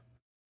alive,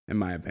 in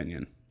my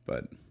opinion.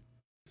 But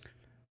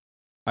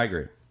I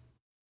agree.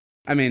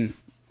 I mean,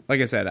 like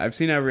I said, I've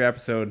seen every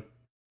episode.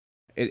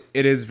 It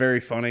is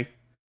very funny.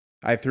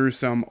 I threw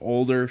some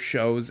older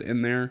shows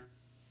in there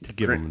To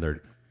give them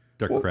their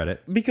Well,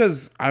 credit.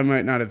 because I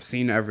might not have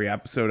seen every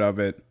episode of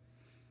it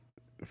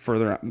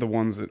the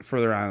ones that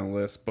further on the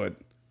list, but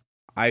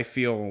I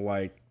feel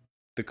like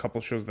the couple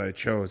shows that I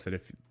chose, that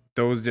if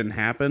those didn't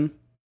happen,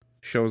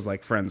 shows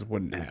like Friends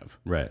wouldn't have.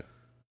 Right.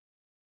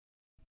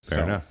 Fair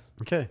So, enough.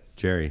 Okay,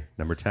 Jerry,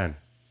 number 10.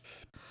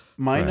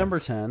 my Friends. number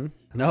 10.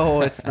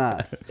 No, it's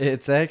not.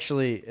 It's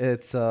actually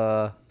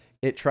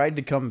it tried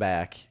to come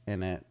back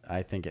and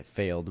I think it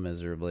failed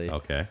miserably.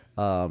 Okay.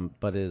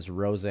 But is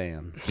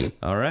Roseanne.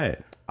 All right.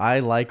 I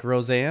like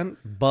Roseanne,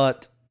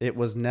 but it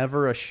was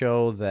never a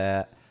show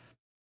that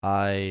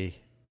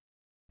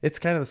it's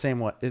kind of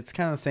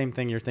the same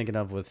thing you're thinking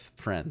of with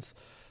Friends.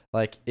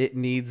 Like it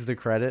needs the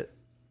credit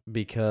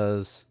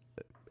because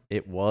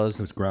it was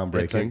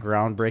groundbreaking. It's a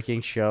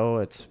groundbreaking show.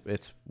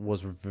 It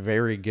was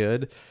very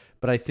good,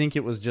 but I think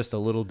it was just a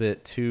little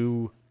bit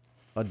too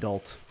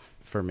adult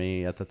for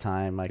me at the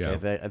time. Like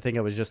Yeah. I think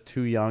I was just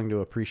too young to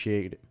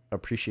appreciate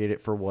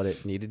it for what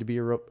it needed to be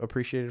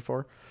appreciated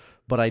for.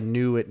 But I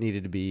knew it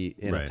needed to be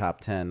in a Right.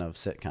 top 10 of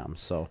sitcoms.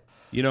 So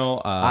You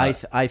know, I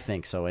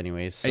think so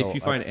anyways. So if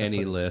you find I any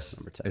put it list,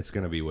 number 10. it's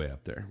going to be way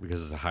up there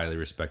because it's a highly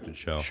respected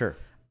show. Sure.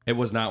 It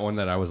was not one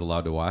that I was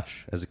allowed to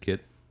watch as a kid.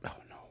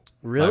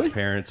 Really? My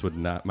parents would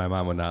not, my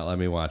mom would not let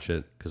me watch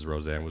it because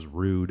Roseanne was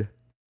rude.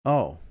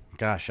 Oh,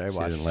 gosh, I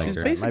watched didn't like She's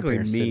her. My basically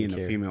parents me didn't in a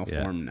care. female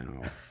Yeah. form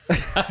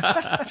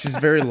now. She's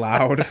very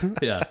loud,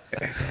 Yeah.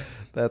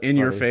 That's in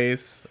your funny.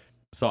 face.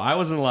 So I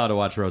wasn't allowed to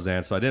watch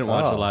Roseanne, so I didn't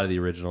watch Oh. a lot of the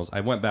originals. I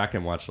went back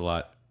and watched a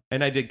lot,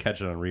 and I did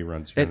catch it on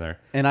reruns here and there.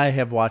 And I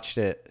have watched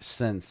it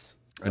since.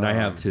 And I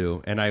have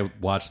too. And I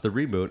watched the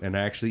reboot, and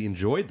I actually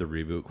enjoyed the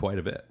reboot quite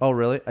a bit. Oh,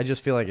 really? I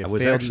just feel like it I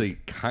was failed. actually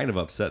kind of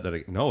upset that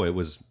it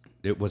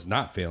was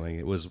not failing.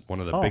 It was one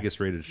of the Oh. biggest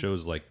rated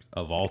shows like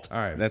of all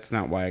time. That's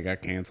not why I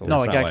got canceled. No,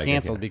 That's it not got why I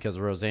canceled get- because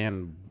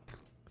Roseanne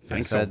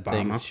Thanks, said Obama.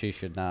 things she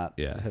should not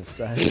Yeah. have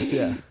said.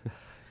 Yeah.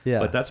 Yeah.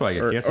 But that's why I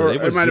got Or, canceled. it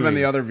might have been doing-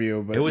 the other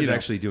view, but It was you know.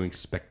 actually doing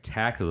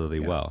spectacularly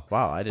well.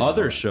 Wow, I didn't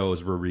Other know that.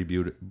 shows were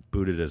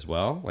rebooted as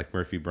well, like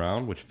Murphy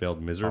Brown, which failed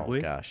Oh,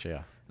 miserably. gosh,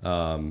 yeah.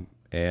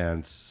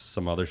 And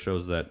some other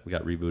shows that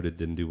got rebooted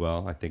didn't do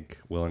well. I think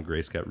Will and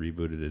Grace got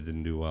rebooted. It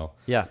didn't do well.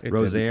 Yeah. It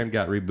Roseanne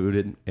got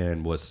rebooted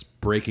and was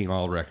breaking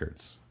all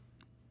records.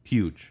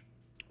 Huge.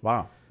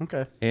 Wow.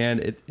 Okay.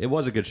 And it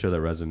was a good show that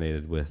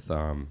resonated with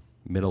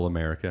middle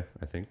America,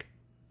 I think.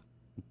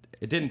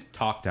 It didn't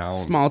talk down.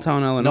 small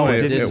town Illinois. No, it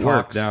It didn't it talk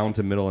works. down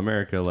to middle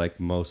America like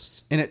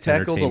most. And it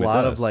tackled a entertainment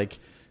lot does. of like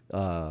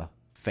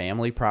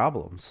family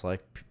problems.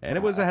 Like And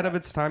it was ahead of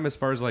its time as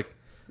far as like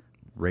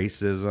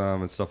racism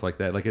and stuff like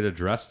that. Like it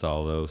addressed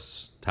all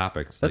those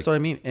topics. that's what I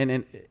mean.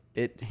 And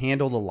it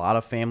handled a lot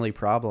of family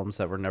problems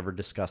that were never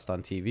discussed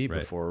on TV Right.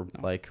 before,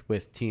 like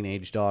with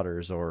teenage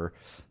daughters or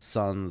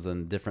sons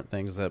and different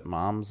things that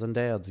moms and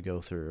dads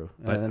go through.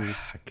 But And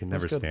I can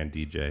never good. stand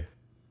DJ.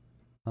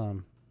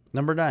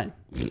 number 9.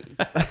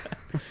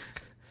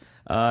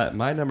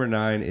 My number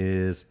 9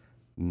 is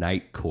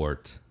Night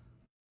Court.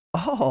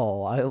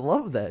 Oh, I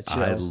love that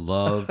show. I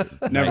loved.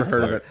 Never Night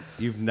heard of Court.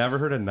 it. You've never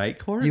heard of Night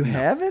Court? You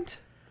haven't?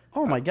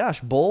 Oh my gosh,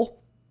 Bull.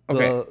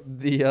 Okay.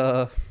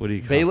 The What do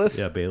you call Bailiff? it?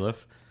 Yeah,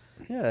 bailiff.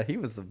 yeah, he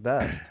was the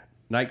best.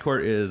 Night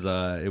Court is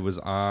it was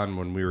on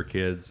when we were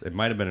kids. It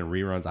might have been in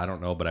reruns, I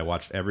don't know, but I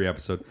watched every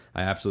episode.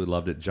 I absolutely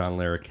loved it. John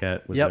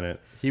Larroquette was in it.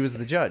 He was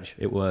the judge.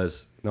 It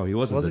was no, he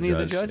wasn't, Wasn't the he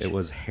judge. the judge? It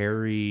was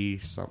Harry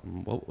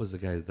something. What was the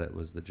guy that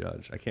was the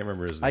judge? I can't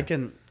remember his name. I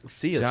can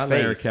see his John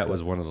face. Larroquette but-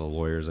 was one of the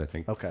lawyers, I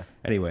think. Okay.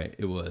 Anyway,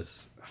 it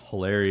was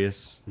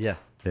hilarious. Yeah.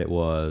 It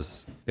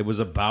was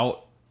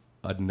about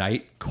a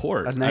night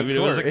court. A night It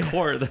was a court.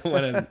 court that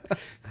went in,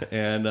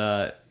 and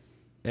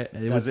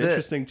it was That's it.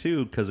 interesting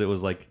too because it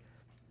was like,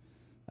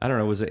 I don't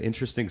know, it was an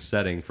interesting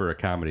setting for a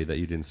comedy that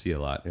you didn't see a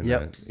lot in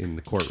Yep. in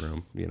the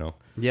courtroom, you know.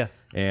 Yeah.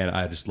 And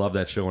I just loved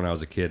that show when I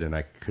was a kid, and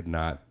I could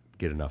not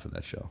get enough of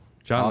that show.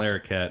 John Awesome.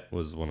 Larroquette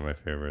was one of my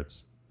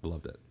favorites.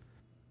 Loved it.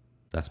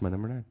 That's my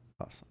number 9.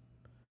 Awesome.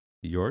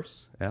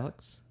 Yours,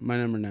 Alex? My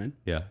number 9,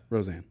 Yeah.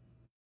 Roseanne.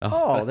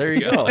 Oh, there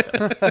you go.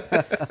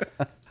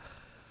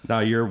 Now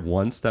you're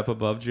one step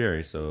above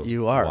Jerry, so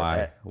You are.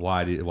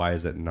 Why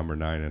is it number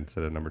 9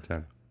 instead of number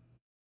 10?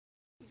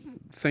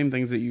 Same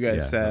things that you guys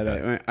Yeah, said.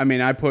 okay. I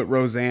mean, I put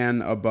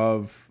Roseanne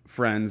above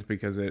Friends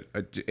because it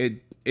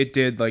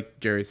did, like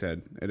Jerry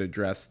said, it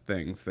addressed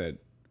things that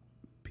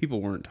people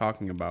weren't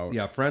talking about.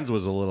 Yeah, Friends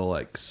was a little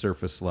like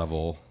surface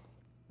level,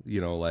 you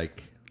know,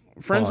 like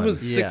Friends fun. was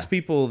 6 Yeah.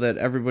 people that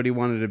everybody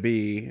wanted to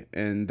be,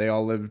 and they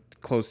all lived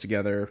close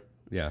together.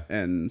 yeah.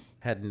 And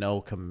Had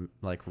no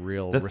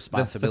real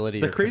responsibility.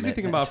 The or crazy thing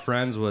commitment. about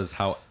Friends was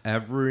how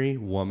every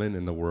woman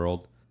in the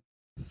world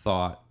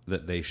thought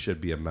that they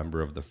should be a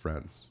member of the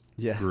Friends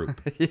Yeah.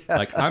 group. Yeah.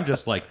 Like I'm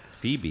just like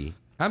Phoebe.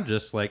 I'm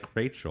just like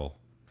Rachel.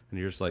 And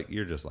you're just like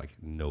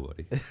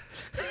nobody.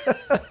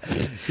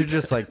 You're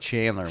just like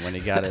Chandler when he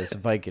got his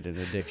Vicodin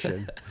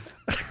addiction.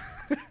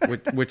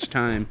 which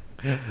time?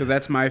 Because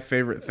that's my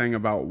favorite thing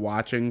about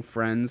watching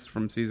Friends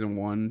from season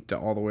 1 to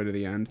all the way to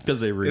the end. Because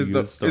they is reuse the-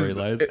 is the-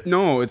 storylines.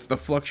 No, it's the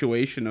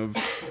fluctuation of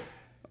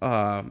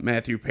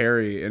Matthew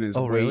Perry and his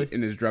Oh, weight really?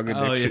 and his drug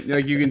Oh, addiction. yeah.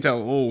 Like you can tell,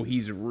 oh,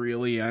 he's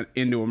really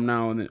into him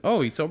now, and then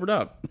oh, he's sobered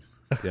up.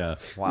 Yeah.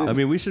 Wow. I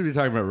mean, we should be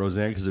talking about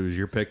Roseanne because it was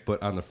your pick,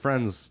 but on the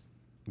Friends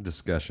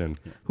discussion,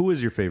 who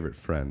is your favorite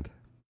friend?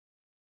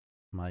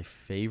 My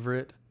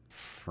favorite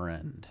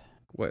friend,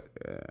 What?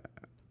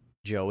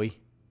 Joey.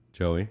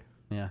 Joey?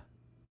 Yeah.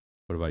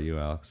 What about you,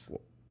 Alex?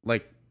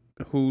 Like,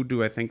 who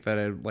do I think that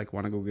I'd like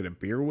want to go get a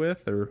beer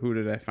with, or who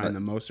did I find the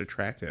most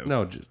attractive?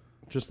 No,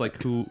 just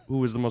like who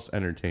was the most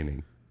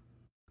entertaining?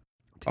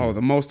 Oh,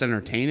 the most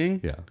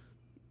entertaining? Yeah.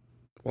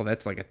 Well,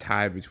 that's like a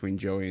tie between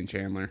Joey and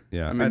Chandler.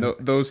 Yeah, I mean, I'd-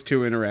 those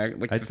two interact.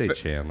 Like I'd the say thi-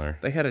 Chandler.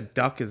 They had a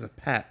duck as a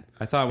pet.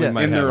 I thought we Yeah,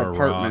 might in have their a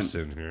apartment. Ross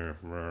in here.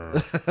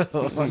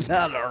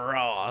 Not a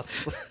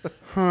Ross.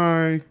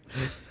 Hi.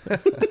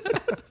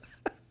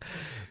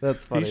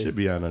 That's He funny. should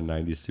be on a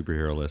 90s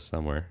superhero list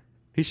somewhere.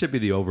 He should be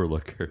the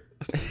Overlooker.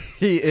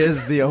 He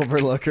is the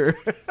Overlooker.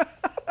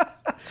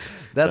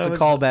 That's That a was-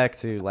 callback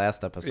to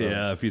last episode.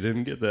 Yeah, if you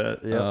didn't get that.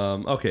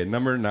 Yep. Okay,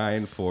 number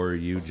 9 for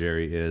you,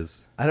 Jerry, is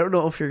I don't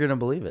know if you're gonna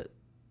believe it.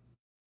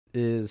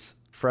 Is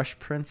Fresh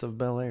Prince of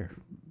Bel Air?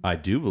 I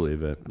do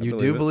believe it. You believe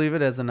do it. believe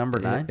it as a number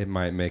 9? It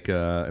might make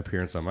a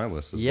appearance on my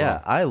list as Yeah,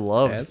 well. I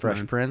loved That's Fresh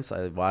mine. Prince.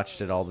 I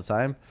watched it all the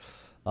time.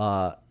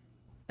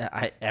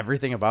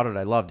 Everything about it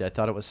I loved. I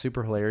thought it was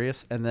super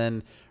hilarious. And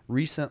then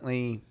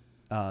recently,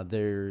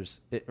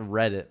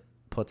 Reddit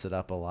puts it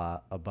up a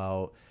lot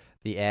about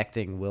the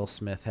acting Will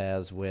Smith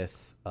has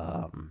with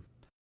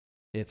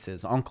it's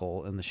his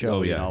uncle in the show,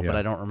 Oh, yeah, but yeah.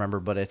 I don't remember.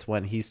 But it's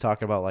when he's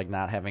talking about like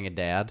not having a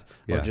dad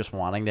or Yeah. just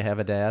wanting to have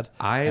a dad.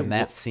 And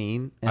that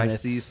scene, and I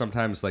it's- see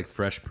sometimes like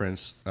Fresh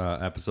Prince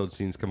episode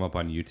scenes come up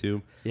on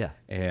YouTube. yeah,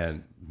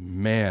 And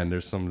man,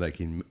 there's some that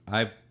can.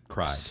 I've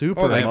cried.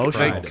 super Oh, they emotional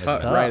cried. cut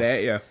stuff. right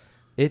at you.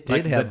 It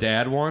did Like have the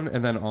dad one,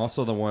 and then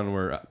also the one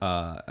where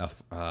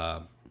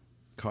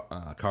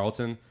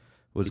Carlton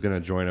was going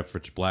to join a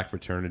black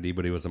fraternity,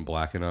 but he wasn't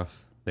black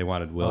enough. They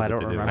wanted Will. Oh, I but don't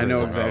they didn't remember I know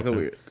want exactly.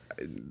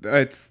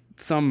 Carlton. It's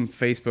some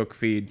Facebook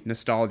feed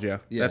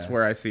nostalgia. Yeah. That's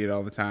where I see it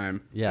all the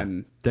time. Yeah.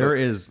 And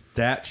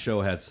That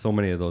show had so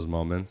many of those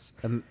moments,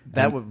 and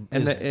that would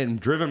and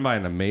driven by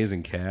an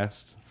amazing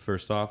cast.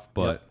 First off,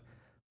 but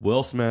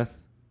Will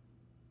Smith,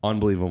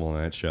 unbelievable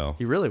in that show,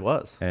 he really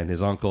was. and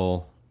his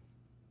uncle,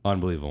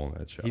 unbelievable in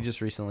that show. He just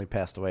recently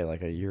passed away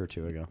like a year or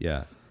two ago.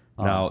 Yeah.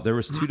 Now there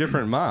was 2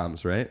 different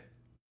moms, right?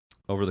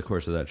 Over the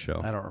course of that show.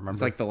 I don't remember.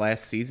 it's like the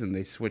last season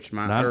they switched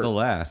my. Not or- the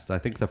last. I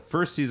think the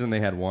first season they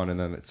had one and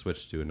then it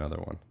switched to another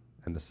one.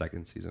 And the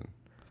second season.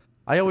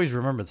 I always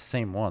remember the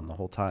same one the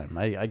whole time.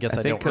 I guess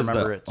I, think don't because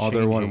remember the it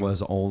other one changing.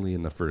 was only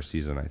in the first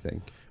season, I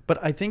think.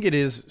 But I think it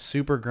is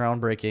super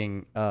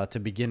groundbreaking to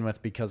begin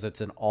with because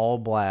it's an all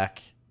black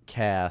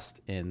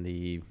cast in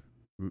the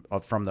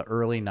from the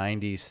early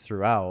 90s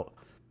throughout.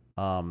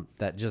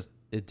 That just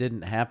it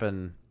didn't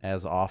happen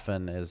as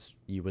often as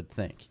you would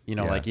think. You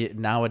know,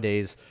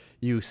 nowadays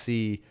you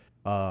see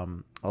a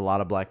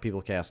lot of black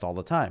people cast all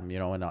the time. You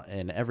know,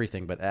 and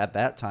everything. But at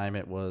that time,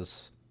 it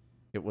was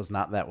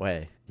not that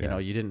way. You know,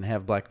 you didn't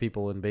have black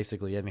people in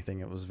basically anything.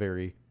 It was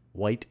very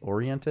white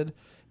oriented,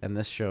 and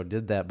this show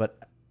did that. But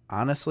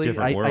honestly,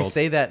 I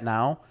say that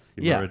now.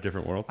 We're a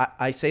different world.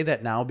 I say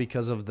that now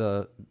because of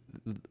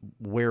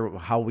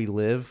how we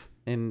live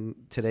in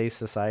today's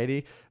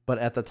society. But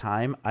at the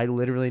time, I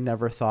literally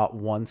never thought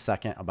 1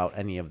 second about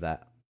any of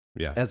that.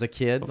 Yeah. As a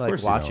kid,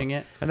 like watching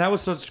it. And that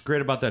was what's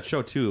great about that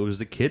show too. It was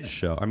a kids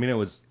show. I mean, it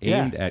was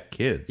aimed at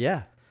kids.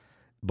 Yeah.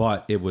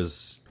 But it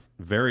was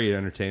very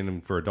entertaining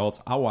for adults.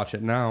 I'll watch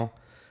it now.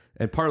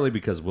 And partly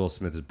because Will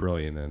Smith is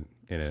brilliant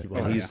in it.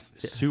 And he's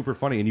super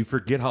funny. And you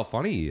forget how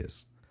funny he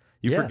is.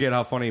 You forget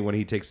how funny when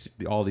he takes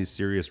all these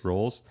serious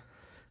roles,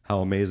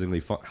 how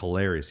amazingly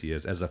hilarious he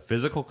is as a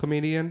physical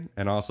comedian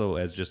and also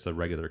as just a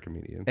regular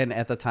comedian. And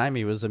at the time,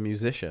 he was a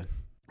musician.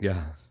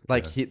 Yeah.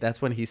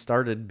 That's when he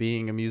started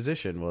being a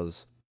musician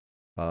was,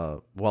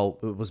 it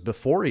was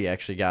before he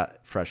actually got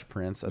Fresh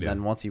Prince. And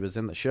then once he was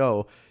in the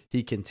show,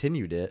 he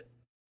continued it.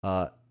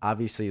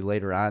 Obviously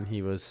later on,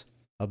 he was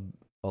a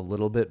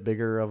little bit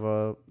bigger of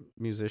a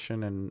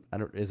musician. And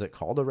is it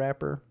called a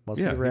rapper? Was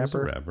he a rapper? He was a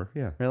rapper.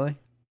 Yeah. Really?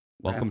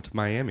 Welcome to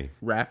Miami.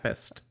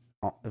 Rapist.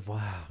 Oh,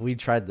 wow, we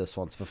tried this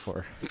once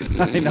before.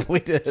 I know we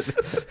did.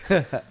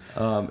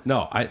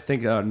 No, I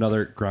think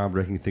another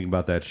groundbreaking thing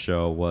about that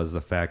show was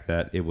the fact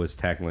that it was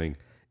tackling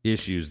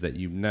issues that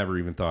you never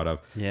even thought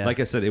of. Yeah. Like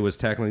I said, it was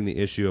tackling the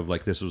issue of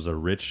like this was a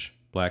rich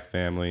black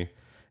family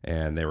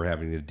and they were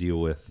having to deal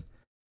with,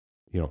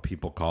 you know,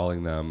 people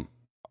calling them,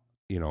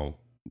 you know,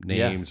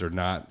 names or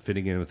not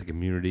fitting in with the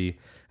community.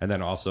 And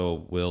then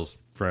also Will's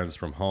friends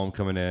from home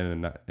coming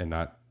in and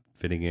not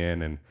fitting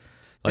in and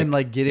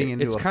getting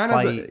into a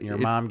fight, and your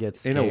mom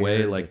gets scared. In a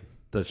way, like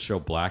the show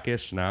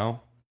Blackish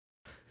now.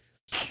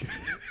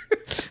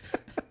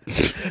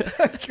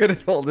 I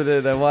couldn't hold it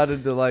in. I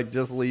wanted to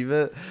just leave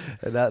it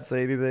and not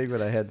say anything,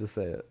 but I had to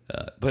say it.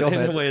 But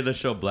a way, the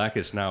show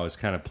Blackish now is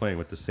kind of playing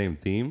with the same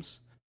themes,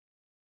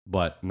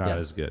 but not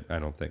as good, I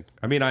don't think.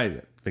 I mean,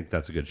 I think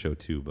that's a good show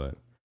too, but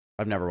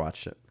I've never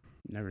watched it.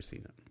 Never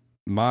seen it.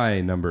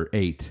 My number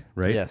 8,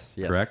 right? Yes.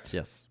 Correct?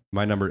 Yes.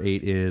 My number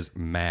 8 is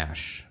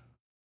MASH.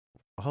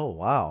 Oh,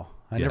 wow.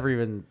 I never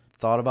even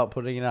thought about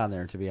putting it on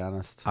there, to be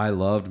honest. I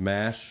loved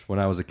MASH when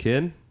I was a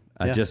kid.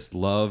 I just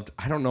loved,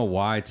 I don't know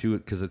why, too,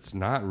 because it's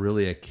not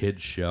really a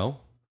kid's show.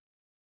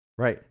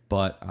 Right.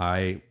 But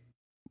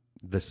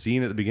the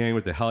scene at the beginning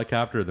with the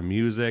helicopter, the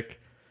music,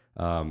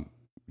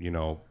 you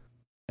know,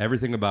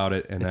 everything about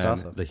it. And it's then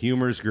awesome. The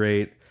humor is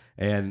great.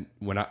 And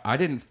when I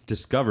didn't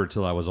discover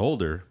till I was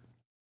older,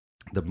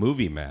 the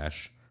movie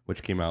MASH,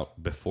 which came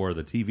out before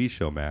the TV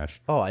show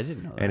MASH. Oh, I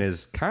didn't know that. And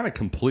is kind of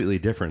completely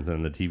different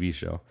than the TV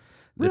show.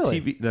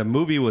 Really? The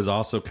movie was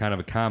also kind of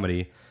a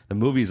comedy. The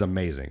movie's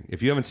amazing.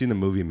 If you haven't seen the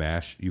movie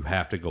MASH, you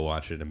have to go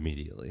watch it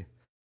immediately.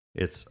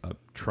 It's a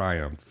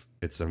triumph.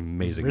 It's an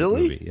amazing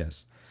movie,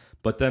 yes.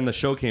 But then the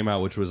show came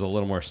out, which was a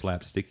little more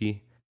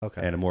slapsticky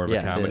and more of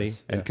a comedy.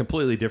 And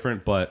completely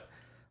different, but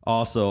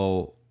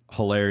also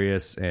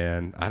hilarious.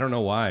 And I don't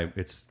know why.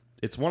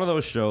 It's one of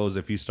those shows,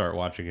 if you start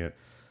watching it,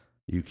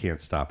 you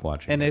can't stop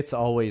watching. And it's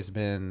always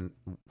been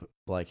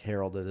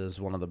heralded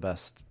as one of the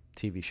best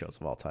TV shows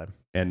of all time.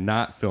 And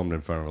not filmed in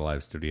front of a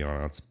live studio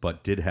audience,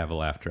 but did have a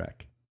laugh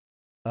track.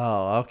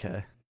 Oh,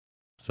 okay.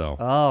 So.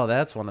 Oh,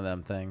 that's one of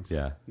them things.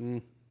 Yeah.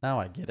 Now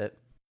I get it.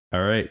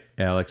 All right,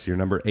 Alex, you're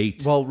number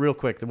 8. Well, real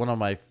quick, one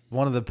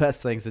of the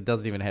best things that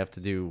doesn't even have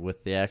to do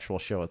with the actual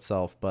show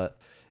itself, but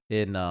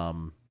in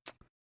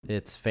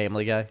it's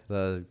Family Guy,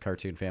 the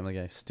cartoon Family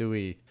Guy.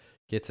 Stewie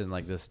gets in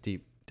this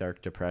deep,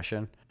 dark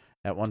depression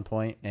at one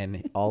point,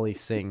 and all he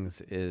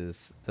sings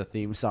is the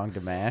theme song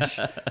to MASH,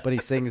 but he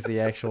sings the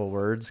actual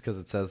words because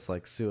it says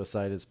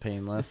suicide is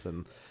painless,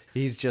 and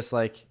he's just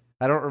I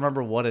don't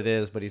remember what it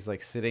is, but he's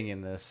sitting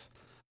in this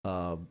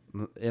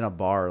in a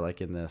bar,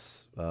 in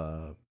this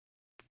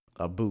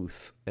a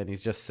booth, and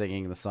he's just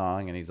singing the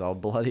song, and he's all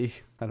bloody.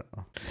 I don't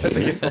know. I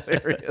think it's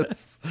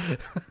hilarious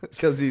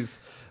because he's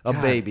a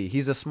baby.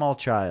 He's a small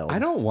child. I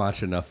don't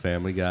watch enough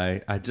Family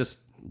Guy. I just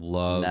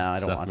love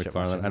Seth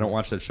MacFarlane. I don't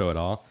watch that show at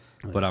all.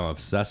 But I'm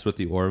obsessed with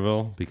the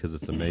Orville because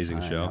it's an amazing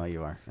show. I know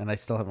you are. And I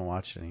still haven't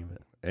watched any of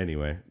it.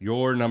 Anyway,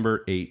 your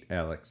number 8,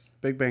 Alex.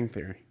 Big Bang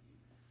Theory.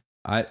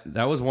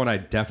 That was one I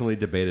definitely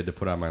debated to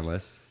put on my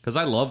list because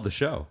I love the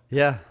show.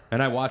 Yeah.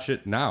 And I watch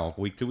it now,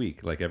 week to week.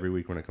 Every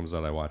week when it comes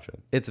out, I watch it.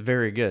 It's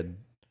very good.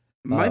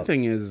 My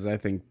thing is, I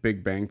think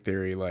Big Bang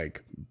Theory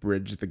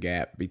bridged the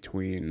gap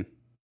between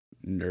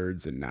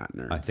nerds and not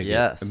nerds. I think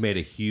it made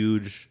a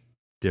huge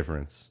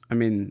difference. I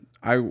mean,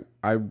 I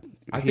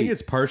think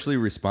it's partially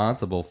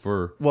responsible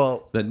for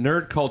the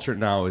nerd culture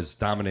now is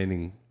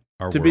dominating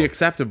our world. To be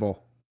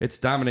acceptable. It's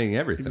dominating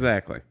everything.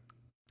 Exactly.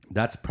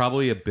 That's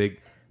probably a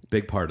big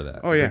Big part of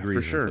that. Oh yeah, Big for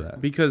reason sure.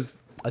 that. Because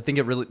I think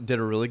it really did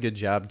a really good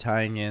job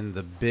tying in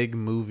the big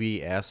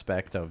movie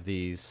aspect of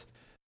these,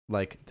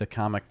 like the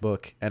comic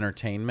book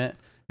entertainment,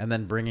 and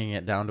then bringing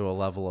it down to a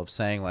level of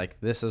saying, like,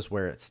 this is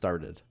where it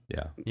started.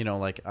 Yeah. You know,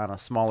 like on a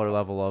smaller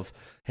level of,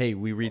 hey,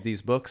 we read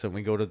these books and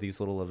we go to these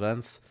little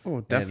events.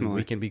 Oh, definitely. And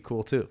we can be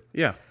cool too.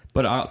 yeah,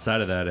 But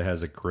outside of that, it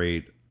has a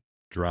great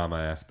drama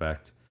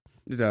aspect.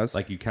 it does.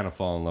 Like you kind of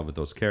fall in love with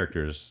those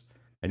characters,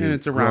 and And you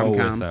it's a grow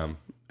rom-com. with them.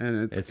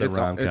 and it's a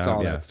rom-com, it's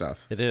all yeah. that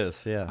stuff. It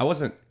is, yeah. I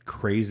wasn't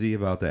crazy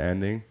about the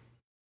ending.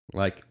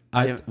 Like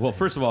Yeah. well,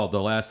 first of all,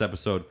 the last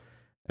episode,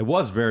 it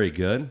was very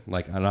good.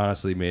 Like it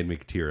honestly made me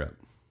tear up.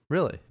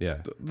 Really?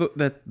 Yeah,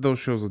 Those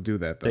shows will do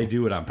that. Though. they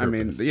do it on I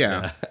mean, purpose.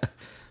 yeah.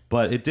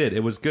 But it did.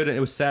 It was good. It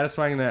was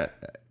satisfying.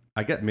 That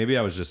I get. Maybe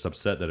I was just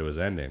upset that it was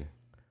ending.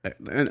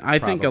 And I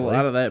think a Probably.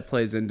 lot of that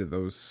plays into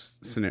those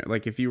scenarios.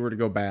 Like if you were to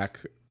go back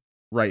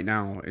right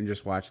now and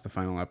just watch the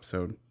final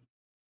episode,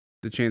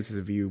 the chances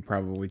of you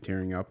probably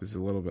tearing up is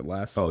a little bit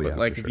less. Oh, yeah, But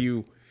like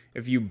for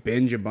if you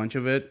binge a bunch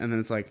of it and then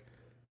it's like,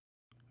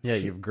 Yeah,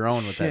 you've grown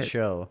with that Shit.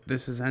 show.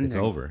 this is ending. It's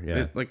over.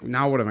 Yeah. Like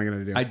now what am I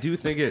gonna do? I do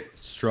think it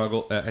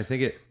struggled. I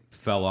think it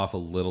fell off a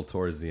little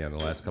towards the end, the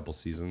last couple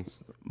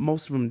seasons.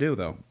 Most of them do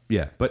though.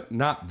 Yeah, but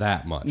not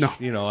that much. No.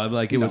 You know, I'm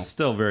like it No. was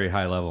still very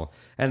high level.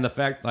 And the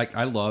fact, like,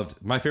 I loved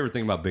my favorite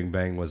thing about Big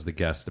Bang was the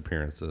guest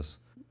appearances,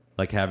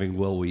 like having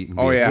Will Wheaton.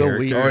 Be Oh, a yeah. Will character,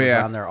 Wheaton Oh, is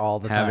yeah. on there all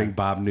the having time.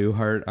 Bob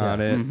Newhart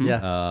on it.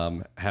 Yeah,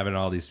 Having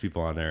all these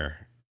people on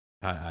there.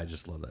 I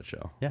just love that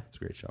show. Yeah. It's a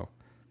great show.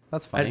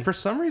 that's funny. And for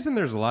some reason,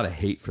 there's a lot of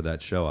hate for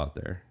that show out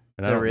there,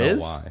 and I There don't know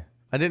is? why.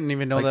 I didn't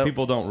even know Like that.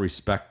 people don't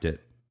respect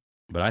it,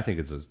 but I think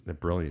it's a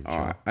brilliant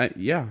show.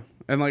 Yeah.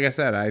 And like I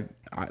said,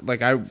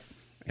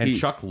 And he-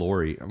 Chuck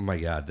Lorre, oh my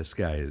God, this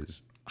guy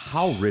is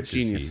how rich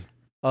Genius. is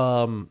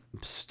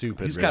Stupid.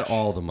 he? He's rich. got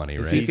all the money,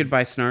 right? he could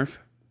buy Snarf.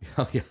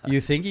 Oh, yeah.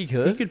 You think he He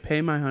could? could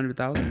pay my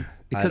 100,000.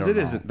 Because don't it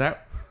know. isn't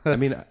that. I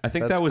mean, I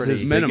think That's that was his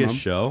pretty- biggest Minimum.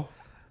 show.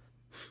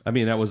 I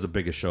mean, that was the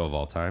biggest show of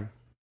all time.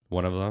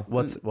 One of them,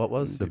 What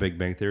was? The Big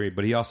Bang Theory.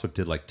 But he also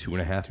did like 2.5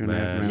 and a Half Men.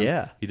 Men.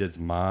 Yeah. He did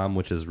Mom,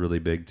 which is really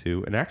big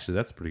too. And actually,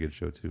 that's a pretty good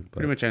show too. But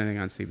Pretty much anything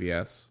on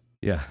CBS.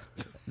 yeah,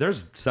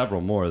 there's several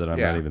more that I'm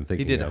Yeah. not even He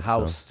thinking. did of,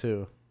 House so.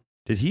 too.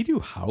 Did he do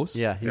House?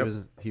 Yeah, he Yep.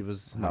 was. He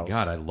was. Oh my House.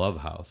 God, I love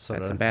House. So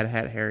That's did- a bad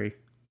hat, Harry.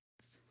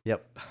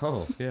 Yep.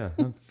 Oh yeah.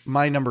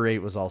 My number 8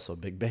 was also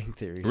Big Bang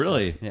Theory. so,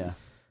 Really? yeah.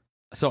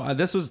 So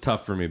this was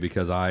tough for me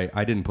because I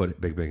didn't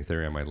put Big Bang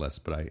Theory on my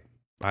list, but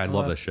I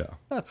love the that's- show.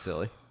 That's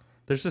silly.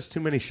 There's just too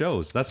many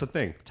shows. That's the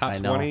thing. Top I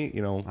know. 20,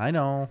 you know. I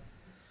know.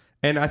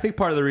 And I think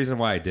part of the reason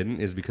why I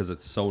didn't is because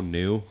it's so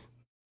new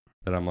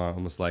that I'm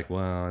almost like, well,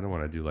 I don't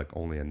want to do like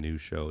only a new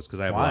shows because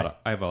I have Why?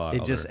 I have a lot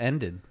It of just other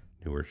ended.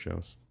 newer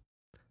shows.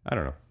 I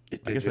don't know.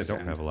 I guess I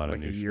don't have a lot of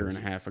like new a year shows.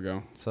 and a half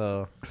ago.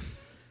 So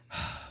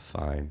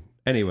Fine.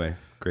 Anyway,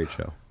 great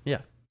show.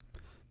 yeah.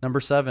 Number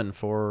 7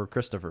 for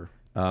Christopher.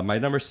 My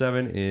number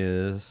 7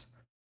 is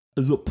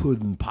The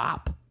Puddin'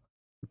 Pop.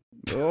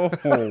 Oh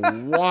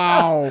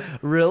wow!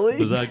 Really?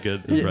 Was that a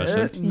good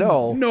impression?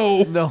 No.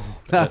 No. No,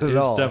 not at It's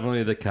all.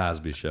 definitely The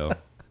Cosby Show.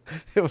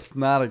 It was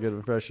not a good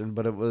impression,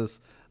 but it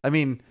was. I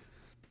mean,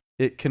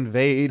 it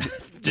conveyed.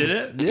 Did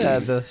it? Yeah,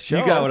 the show.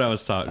 You got what I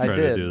was trying I to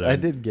did. do there. I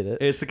did get it.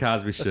 It's The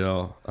Cosby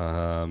Show.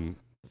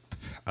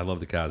 I love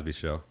The Cosby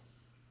Show.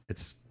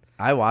 It's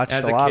I watched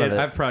as a a lot kid, of it.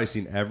 I've probably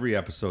seen every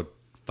episode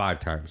 5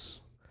 times.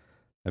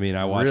 I mean,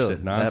 I watched Really?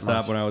 it That nonstop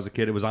much? when I was a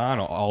kid. It was on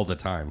all the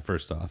time.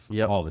 First off,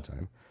 Yep. all the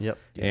time, Yep,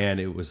 and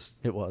it was.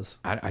 it was.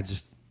 I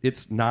just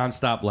it's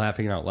nonstop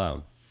laughing out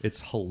loud.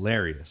 It's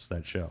hilarious,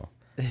 that show,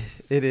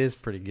 It is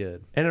pretty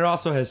good. and it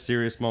also has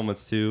serious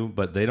moments too.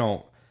 But they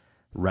don't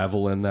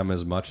revel in them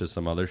as much as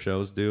some other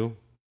shows do.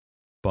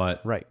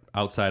 But Right.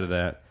 outside of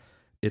that,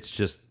 it's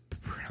just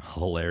a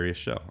hilarious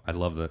show. I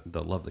love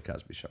the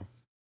Cosby Show.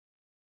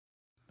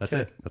 That's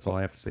Okay. it. That's all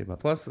I have to say about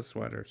that. Plus the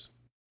sweaters.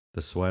 The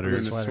The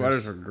sweaters.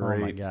 sweaters are Oh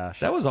my great. gosh.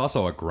 That was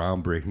also a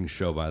groundbreaking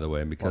show, by the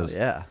way, well, because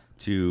yeah.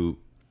 to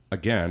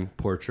again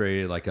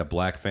portray like a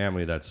black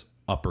family that's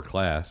upper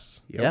class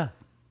Yep.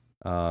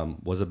 Yeah.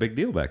 was a big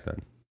deal back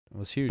then. It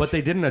was huge. But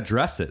they didn't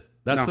address it.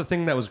 That's No. the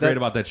thing that was great That-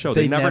 about that show.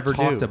 they They never never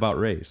talked do. about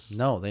race.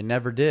 no, they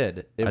never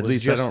did. It At was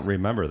least just, I don't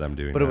remember them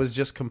doing. But that. it was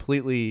just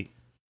completely.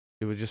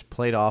 It was just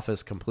played off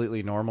as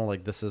completely normal.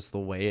 Like this is the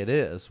way it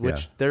is,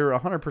 which Yeah. they're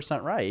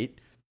 100% right.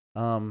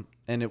 And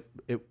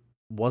it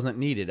wasn't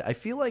needed. I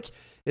feel like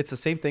it's the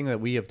same thing that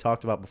we have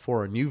talked about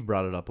before, and you've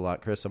brought it up a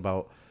lot, Chris,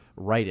 about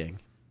writing,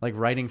 like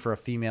writing for a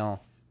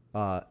female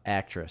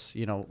actress.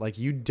 You know, like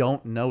you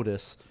don't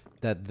notice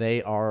that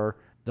they are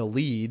the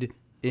lead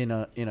in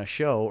a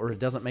show, or it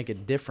doesn't make a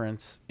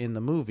difference in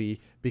the movie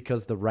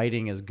because the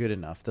writing is good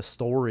enough. The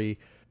story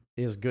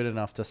is good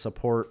enough to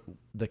support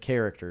the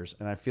characters,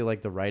 and I feel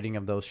like the writing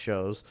of those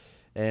shows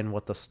and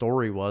what the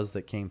story was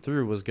that came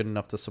through was good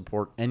enough to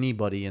support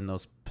anybody in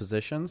those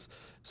positions.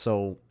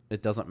 So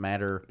it doesn't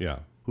matter yeah.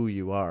 who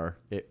you are;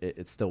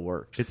 it still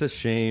works. It's a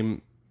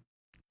shame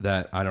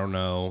that I don't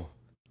know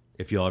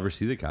if you'll ever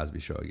see the Cosby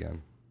Show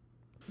again.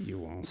 You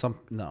won't.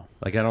 no.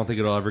 Like I don't think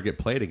it'll ever get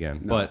played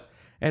again. No. But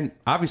And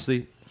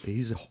obviously,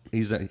 he's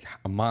a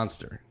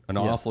monster, an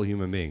awful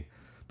human being.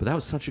 But that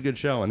was such a good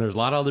show, and there's a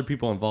lot of other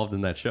people involved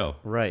in that show.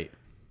 Right.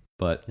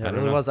 But Yeah, I it don't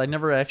really know. was. I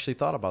never actually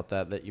thought about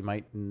that you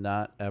might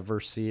not ever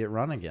see it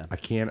run again. I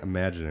can't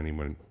imagine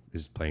anyone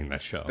is playing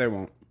that show. They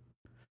won't.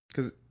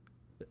 Because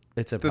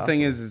It's the impossible.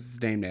 thing is,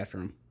 it's named after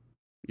him.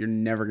 You're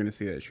never going to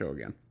see that show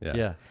again.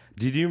 Yeah.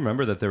 Did you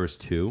remember that there was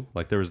two?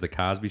 Like there was the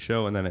Cosby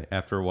Show, and then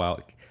after a while,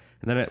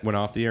 and then it went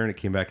off the air, and it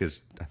came back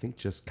as I think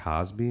just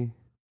Cosby.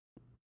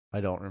 I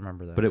don't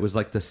remember that. But it was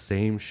like the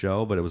same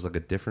show, but it was like a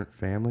different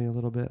family a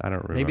little bit. I don't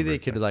remember. Maybe they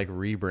could like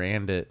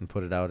rebrand it and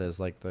put it out as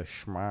like the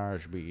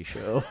Schmarsby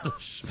Show.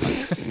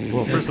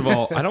 Well, first of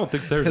all, I don't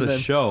think there's a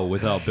show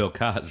without Bill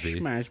Cosby.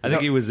 Schmash- I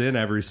think he was in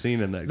every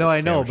scene in that. No,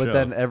 I know, damn but show.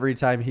 then every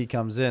time he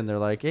comes in, they're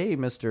like, "Hey,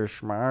 Mr.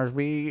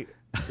 Schmarsby."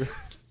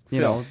 You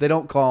know, they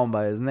don't call him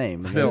by his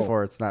name, and Phil.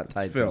 therefore it's not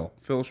tied to him.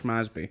 Phil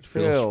Schmosby.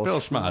 Phil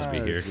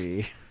Schmosby here.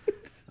 Schmarsby.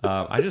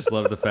 I just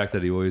love the fact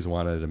that he always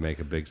wanted to make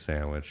a big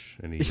sandwich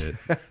and eat it.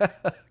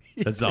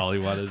 That's all he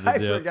wanted to I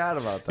do. forgot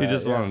about that. He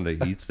just yeah. wanted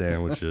to eat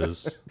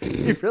sandwiches.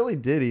 He really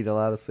did eat a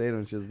lot of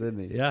sandwiches,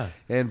 didn't he? Yeah.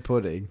 And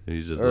pudding.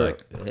 He's just Or-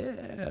 like,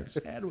 yeah,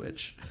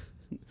 sandwich.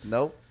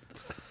 Nope.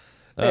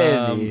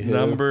 Anywho.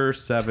 Number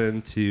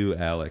 7 to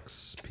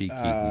Alex P.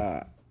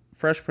 Keaton.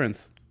 Fresh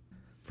Prince.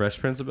 Fresh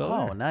Prince of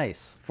Bel-Air. Oh,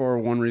 nice. For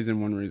one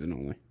reason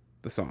only.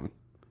 The song.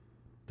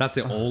 That's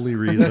the only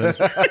reason.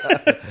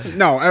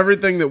 No,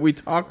 everything that we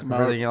talked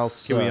about. Everything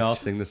else. Can we all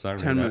sucked. sing the song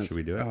 10 right now? minutes. Should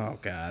we do it? Oh,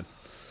 God.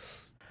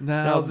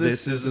 Now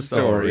this is a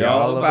story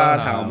all about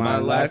how my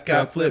life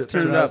got flipped,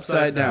 turned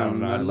upside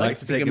down. I'd like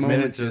to take a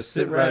minute, just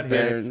sit right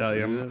there and tell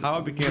you how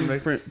I became the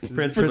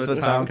prince of a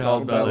town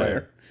called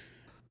Bel-Air.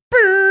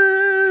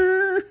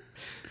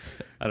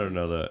 I don't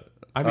know that.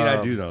 I mean,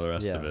 I do know the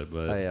rest of it,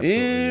 but I absolutely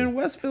In do.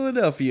 West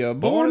Philadelphia,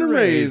 born and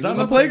raised on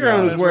the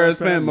playground is where I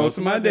spent most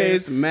of my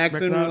days.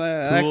 Maxing,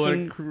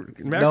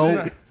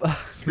 relaxing.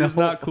 It's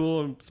not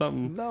cool and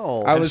something.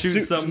 No. I was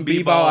shooting shooting some some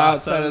b-ball b-ball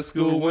outside of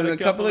school when a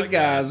couple of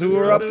guys who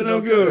were up to no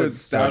good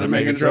started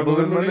making trouble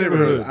in my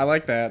neighborhood. I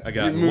like that. I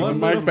got You move one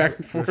the little- mic back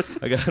and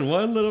forth. I got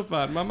one little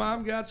fight. My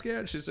mom got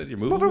scared. She said, "You're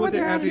moving with the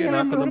auntie and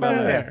I'm from the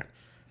Bel-Air."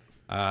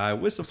 I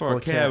whistled for a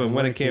cab, and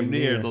when it came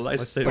near, the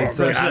lights said, play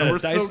fresh. We're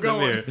still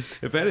going.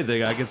 If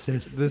anything, I could say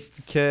This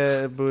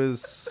cab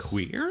was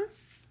queer,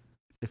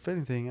 If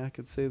anything, I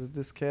could say that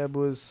this cab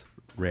was.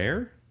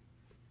 rare.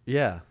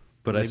 Yeah.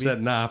 But I Maybe.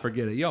 said, nah,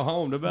 forget it. Yo,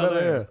 home to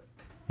Bel-Air.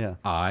 Yeah.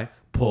 I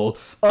pulled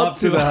up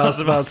to the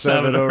house about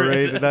 7 or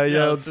 8, and I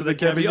yelled to the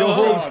cabbie, "Yo,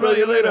 home, smell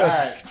you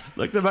later."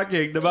 Looked at my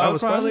kingdom, I was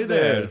finally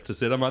there to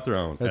sit on my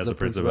throne as the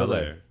Prince of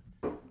Bel-Air.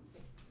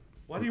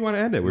 Why do you want to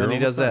end it? Then he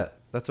does done. that.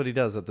 That's what he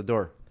does at the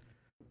door.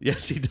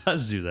 Yes, he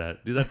does do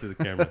that. Do that to the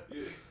camera.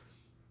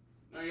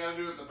 No, you gotta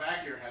do it at the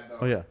back of your head, though.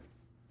 Oh, yeah.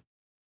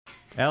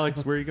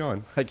 Alex, where are you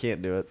going? I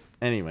can't do it.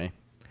 Anyway.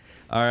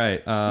 All right.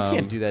 You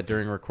can't do that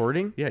during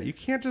recording. Yeah, you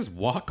can't just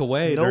walk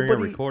away during a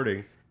Nobody-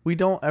 recording. We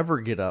don't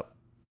ever get up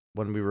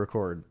when we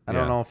record. I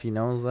don't Yeah. know if he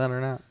knows that or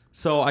not.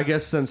 So I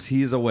guess since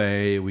he's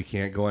away, we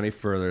can't go any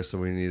further. So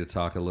we need to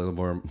talk a little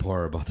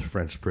more about the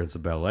French Prince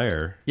of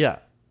Bel-Air, Yeah.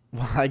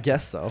 Well, I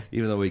guess so.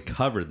 even though we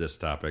covered this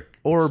topic.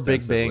 Or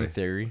Big extensively. Bang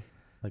Theory.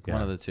 Like Yeah.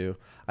 one of the two.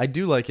 I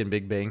do like in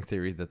Big Bang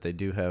Theory that they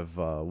do have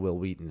Will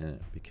Wheaton in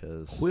it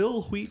because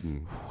Will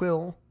Wheaton.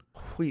 Will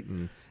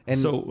Wheaton. And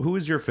So who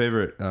is your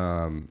favorite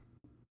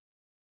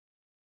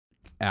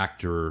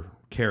actor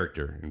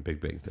character in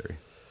Big Bang Theory?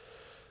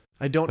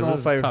 I don't This know is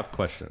if a I tough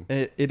question.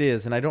 It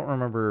is, and I don't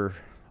remember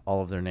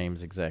all of their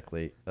names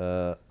exactly.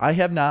 I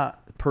have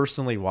not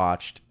personally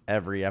watched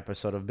every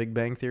episode of Big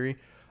Bang Theory.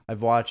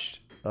 I've watched.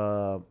 I've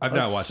a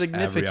not watched every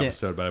significant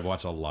episode, but I've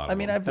watched a lot. Of I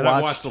mean, them. I've and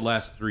I've watched- watched the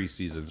last 3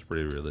 seasons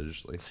pretty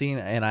religiously. scene,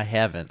 and I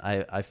haven't.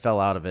 I fell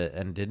out of it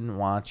and didn't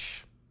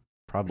watch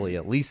probably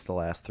at least the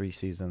last 3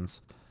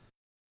 seasons.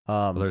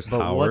 Well, there's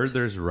but Howard, what-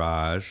 there's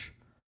Raj,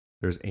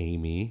 there's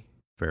Amy,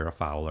 Farrah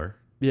Fowler,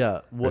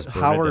 yeah, there's what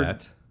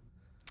Bernadette.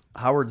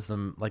 Howard's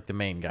the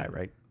main guy,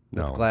 right?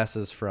 No, With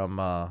glasses from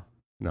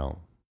no.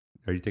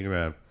 Are you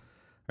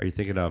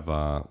thinking of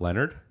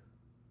Leonard,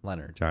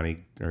 Leonard.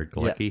 Johnny or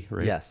Galecki?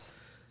 Right? Yes,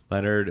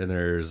 Leonard, and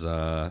there's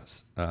I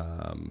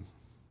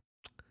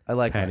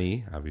like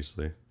Penny,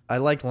 obviously, I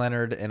like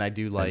Leonard, and I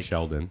do and like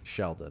Sheldon.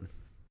 Sheldon.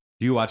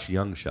 Do you watch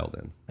Young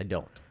Sheldon? I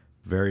don't.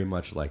 Very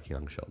much like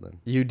Young Sheldon.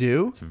 You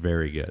do? It's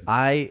very good.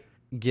 I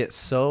get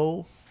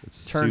so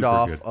It's turned super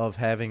off good. of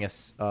having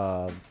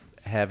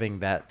having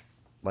that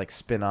like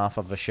spin off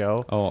of a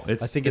show. Oh, I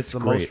think it's the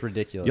great. most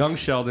ridiculous. Young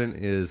Sheldon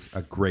is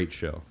a great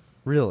show.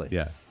 Really?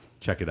 Yeah,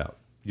 check it out.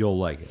 You'll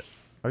like it.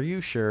 Are you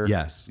sure?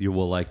 Yes, you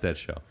will like that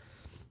show.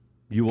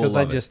 You will Because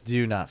love I just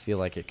do not feel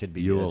like it could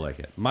be. it. You good. will like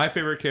it. My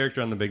favorite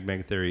character on The Big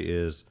Bang Theory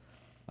is,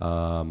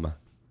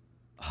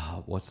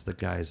 what's the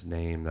guy's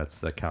name? That's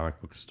the comic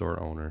book store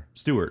owner,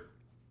 Stuart.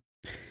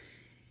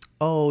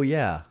 Oh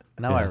yeah.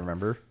 Now I Yeah.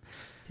 remember.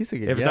 He's a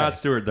good If guy. not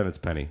Stuart, then it's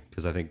Penny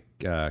because I think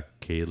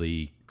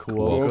Kaylee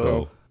Cuoco.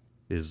 Cuoco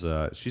is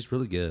she's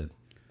really good.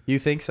 You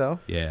think so?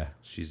 Yeah,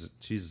 she's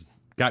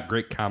got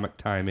great comic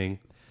timing.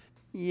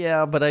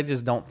 Yeah, but I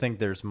just don't think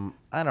there's.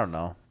 I don't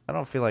know. I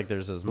don't feel like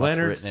there's as much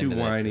Leonard's written too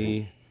into that to me.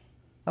 whiny.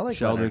 I like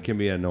Sheldon Leonard. can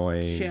be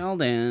annoying.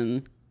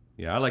 Sheldon.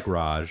 Yeah, I like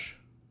Raj.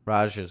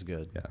 Raj is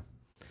good. Yeah.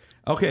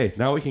 Okay,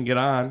 now we can get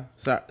on.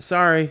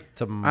 Sorry.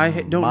 To I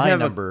don't my have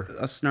number.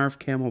 a Snarf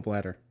camel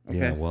bladder. Okay?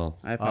 Yeah, well,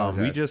 I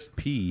apologize. we just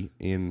pee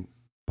in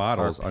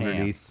bottles Our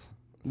underneath. pants.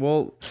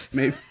 Well,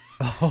 maybe.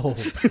 Oh,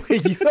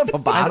 wait, you have a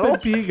I've bottle? been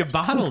peeing in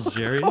bottles,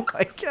 Jerry. Oh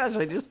my gosh,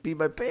 I just peed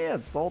my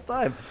pants the whole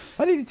time.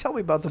 Why didn't you tell me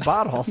about the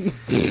bottles?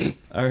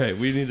 All right,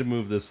 we need to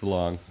move this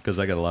along because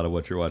I got a lot of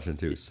what you're watching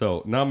too.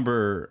 So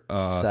number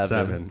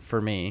 7.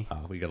 for me.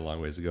 We got a long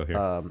ways to go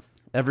here.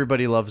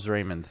 Everybody Loves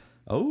Raymond.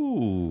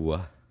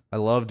 Oh, I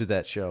loved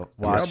that show.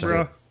 Watched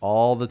bro. it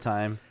all the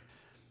time.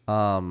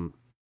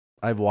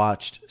 I've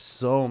watched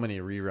so many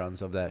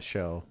reruns of that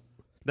show.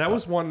 that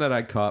was one that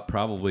I caught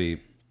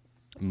probably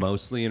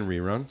mostly in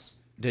reruns.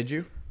 Did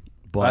you?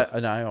 But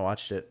I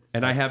watched it.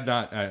 and I have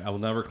not. I will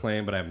never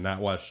claim, but I have not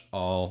watched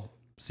all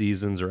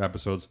seasons or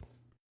episodes.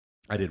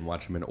 I didn't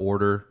watch them in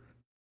order,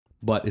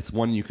 but it's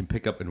one you can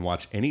pick up and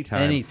watch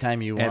anytime.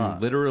 Anytime you and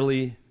want.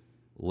 literally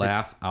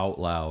laugh out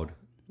loud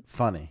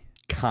Funny.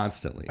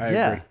 constantly I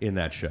Yeah. agree. in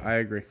that show. I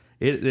agree.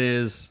 It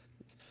is,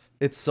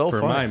 It's so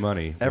for funny. my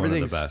money, Everything's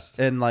one of the best.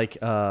 And like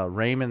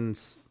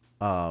Raymond's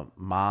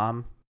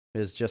mom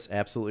is just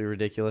absolutely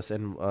ridiculous,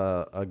 and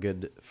a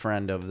good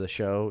friend of the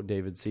show,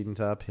 David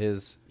Siedentop,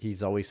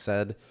 he's always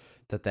said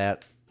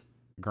that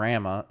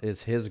grandma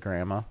is his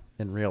grandma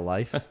in real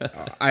life.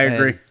 I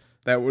agree. And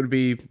That would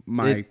be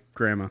my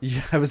grandma.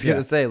 Yeah, I was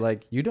gonna say,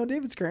 like, you know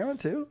David's grandma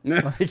too.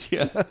 Like,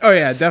 Oh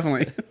yeah,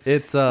 definitely.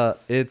 it's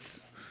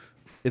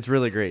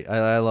really great.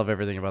 I love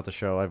everything about the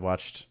show. I've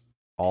watched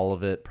all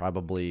of it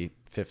probably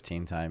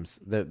 15 times.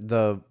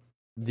 The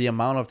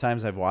amount of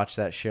times I've watched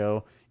that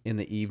show in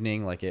the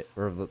evening, like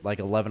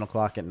 11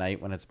 o'clock at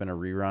night when it's been a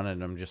rerun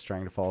and I'm just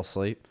trying to fall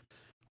asleep,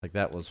 like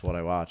that was what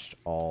I watched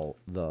all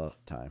the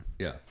time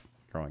Yeah,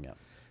 growing up.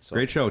 So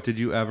great show. Did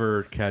you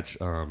ever catch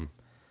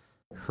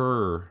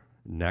her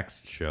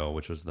next show,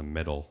 which was The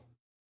Middle?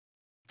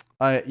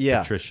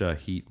 Yeah, Patricia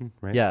Heaton,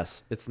 right?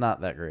 yes, it's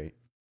not that great.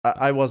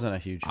 I wasn't a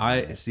huge fan of I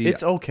it. see.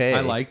 It's okay.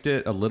 I liked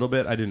it a little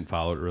bit. I didn't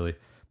follow it really,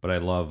 but I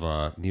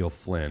love Neil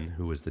Flynn,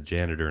 who was the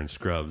janitor in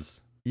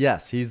Scrubs.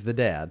 Yes, he's the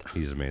dad.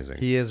 He's amazing.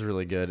 He is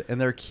really good,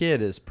 and their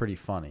kid is pretty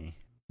funny.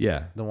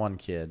 Yeah, The one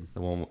kid,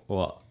 the one.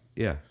 Well,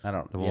 yeah, I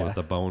don't. the one with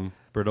the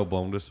brittle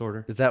bone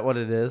disorder. Is that what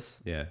it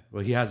is? Yeah.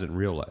 Well, he has it in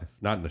real life,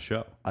 not in the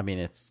show. I mean,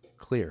 it's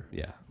clear.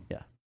 Yeah.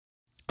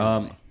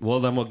 Yeah. Well,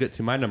 then we'll get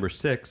to my number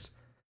 6.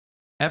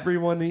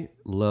 Everyone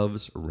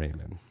loves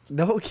Raymond.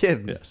 No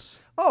kidding. Yes,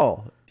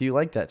 Oh, do you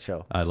like that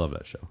show? I love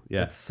that show.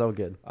 Yeah, It's so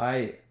good.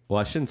 I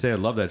shouldn't say I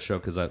love that show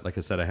because, like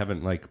I said, I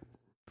haven't like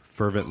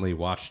fervently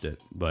watched it,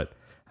 but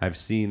I've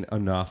seen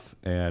enough,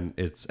 and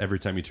it's every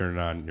time you turn it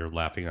on, you're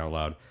laughing out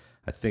loud.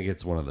 I think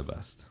it's one of the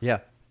best. Yeah.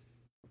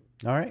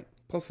 All right.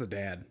 Plus the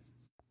dad.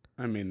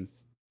 I mean,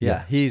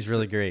 Yeah, he's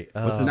really great.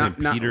 What's his Not-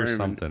 name? not Peter Raymond.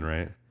 something,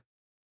 right?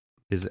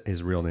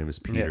 His real name is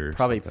Peter. Yeah,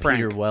 probably something.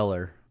 Peter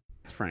Weller.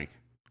 it's Frank.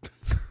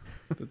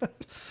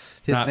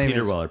 His Not name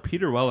Peter is Weller.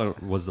 Peter Weller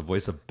was the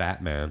voice of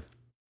Batman,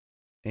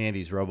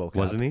 Andy's RoboCop.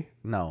 wasn't he?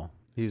 No,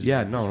 he's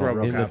Yeah, no.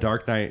 RoboCop. In the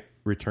Dark Knight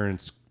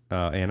Returns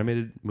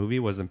animated movie,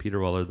 wasn't Peter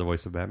Weller the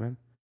voice of Batman?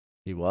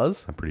 He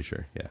was. I'm pretty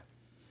sure. Yeah.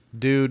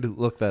 Dude,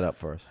 look that up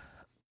for us.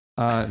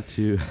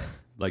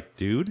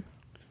 Dude's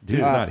Dude.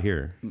 not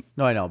here.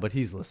 No, I know, but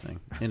he's listening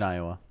in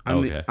Iowa. I'm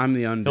Okay. the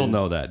undude. He'll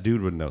know that.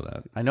 Dude would know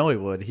that. I know he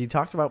would. He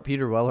talked about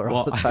Peter Weller all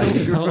Well, the time.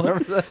 You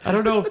remember that? I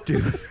don't know if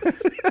dude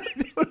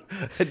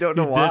I don't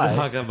know did why.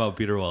 talk about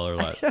Peter Weller a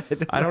lot.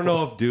 I don't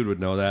know if dude would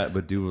know that,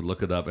 but dude would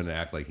look it up and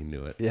act like he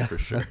knew it. Yeah, for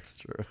sure. That's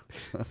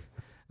true.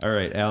 All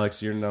right,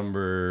 Alex, you're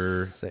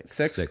number 6.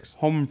 Six.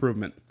 Home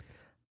Improvement.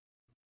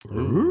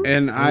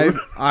 And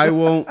I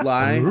won't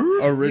lie.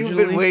 Originally,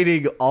 You've been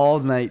waiting all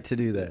night to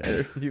do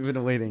that. You've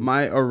been waiting.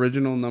 my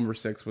original number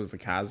 6 was the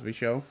Cosby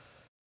Show.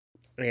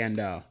 And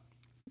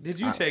Did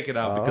you take it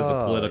out because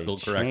of political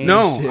he correctness?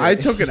 changed no, it. I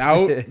took it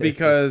out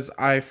because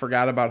I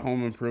forgot about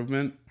Home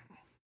Improvement.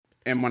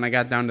 And when I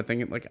got down to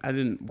thinking, like, I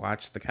didn't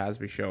watch the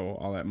Cosby Show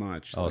all that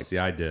much. Oh, Like, see,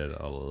 I did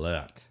a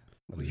lot.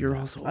 you're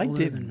also I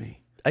older did. than me.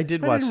 I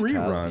did watch the Cosby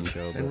reruns Show.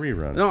 and But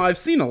reruns. No, I've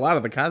seen a lot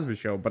of the Cosby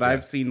Show, but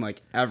I've seen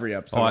like every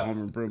episode Oh, of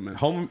Home Improvement.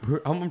 Home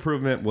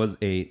Improvement was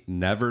a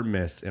never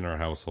miss in our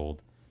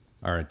household.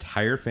 Our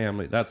entire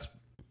family. That's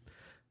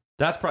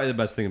probably the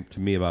best thing to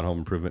me about Home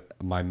Improvement.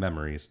 My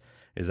memories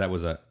is that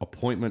was a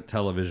appointment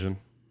television,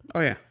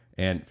 Oh yeah,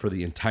 and for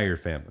the entire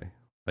family,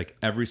 like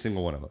every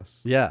single one of us.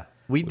 yeah,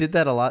 we did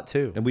that a lot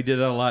too. And we did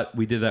that a lot.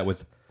 We did that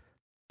with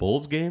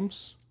Bulls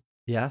games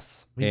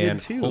Yes, we and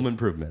did too. Home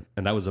Improvement,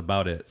 and that was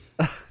about it.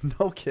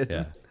 No kidding.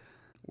 Yeah,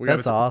 we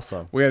That's gotta,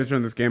 awesome. We got to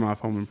turn this game off.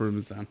 Home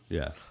Improvement's on.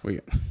 yeah. We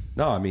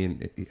No, I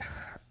mean,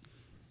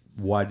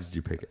 why did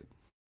you pick it?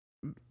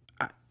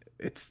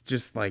 it's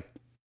just like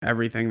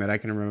everything that I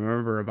can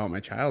remember about my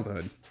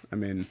childhood. I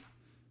mean,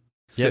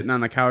 sitting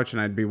on the couch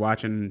and I'd be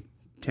watching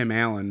Tim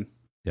Allen.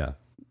 Yeah.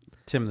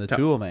 Tim the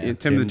Tool Man. Tim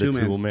Tim the the Tool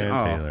Tool Man. Man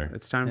Oh, Taylor.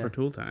 it's time for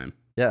Tool time.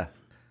 Yeah.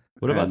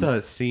 What about And-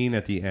 the scene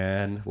at the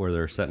end where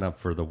they're setting up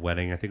for the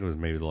wedding? I think it was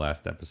maybe the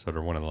last episode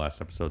or one of the last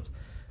episodes,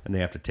 and they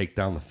have to take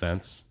down the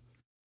fence.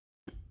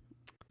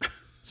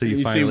 So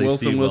you finally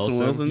see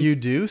Wilson. You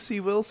do see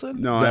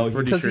Wilson? No, No, I'm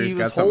pretty because sure he he's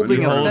was got something. holding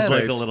He a holds fence.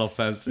 like a little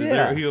fence.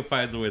 Yeah. He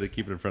finds a way to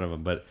keep it in front of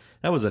him. But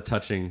that was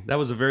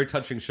a very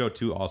touching show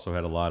too. Also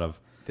had a lot of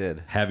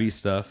Did. heavy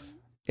stuff.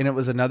 And it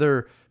was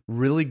another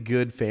really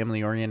good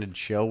family oriented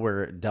show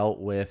where it dealt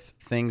with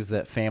things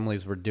that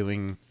families were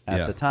doing at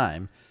Yeah. the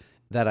time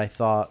that I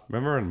thought,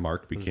 Remember when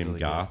Mark became really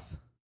good. goth?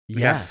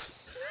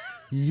 yes.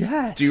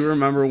 Yes. Do you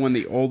remember when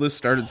the oldest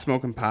started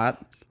smoking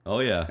pot? Oh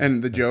yeah.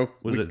 And the joke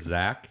Was it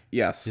Zach?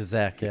 Yes.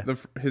 Zach, yeah.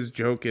 His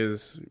joke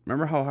is,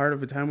 remember how hard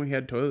of a time we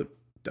had toilet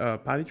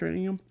potty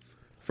training him?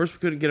 First we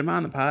couldn't get him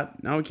on the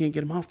pot. Now we can't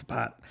get him off the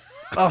pot.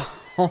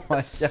 Oh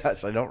my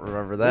gosh, I don't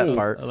remember that Ooh.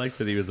 part. I like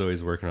that he was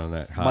always working on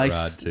that hot My,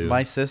 rod too.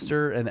 my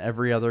sister and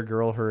every other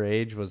girl her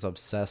age was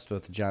obsessed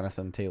with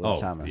Jonathan Taylor oh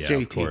Thomas. yeah,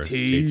 of course.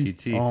 JTT.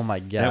 JTT. Oh my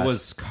gosh. That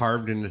was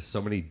carved into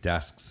so many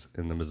desks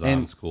in the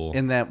Mazan school.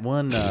 In that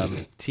one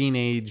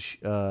teenage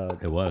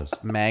It was.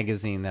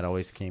 magazine that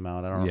always came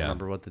out. I don't Yeah.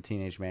 remember what the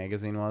teenage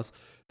magazine was.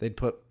 They'd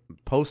put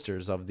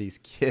posters of these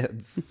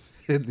kids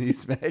in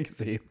these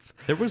magazines.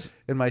 There was.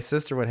 And my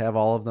sister would have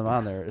all of them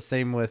on there.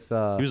 Same with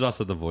He was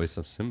also the voice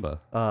of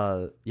Simba.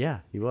 yeah,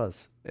 he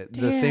was.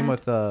 The same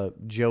with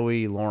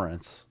Joey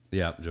Lawrence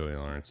Yeah, Joey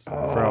Lawrence.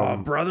 Oh,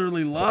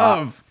 brotherly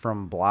love.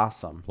 from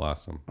Blossom.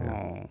 Blossom. Yeah.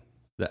 Oh.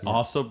 That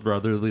also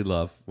brotherly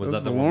love. Was That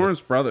was that the one that-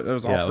 Lawrence brother. That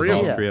was all Yeah, it was three of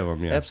all them. three of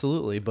them, yeah.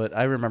 Absolutely, but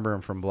I remember him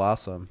from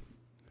Blossom.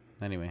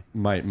 Anyway,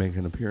 Might make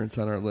an appearance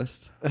on our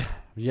list.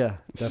 yeah,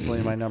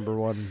 definitely my number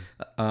one.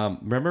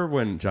 Remember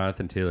when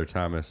Jonathan Taylor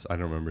Thomas, I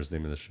don't remember his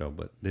name in the show,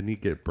 but didn't he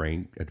get a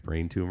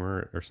brain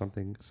tumor or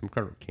something? Some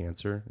kind of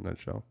cancer in that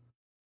show?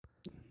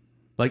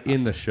 Like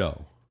in the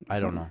show. I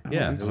don't know.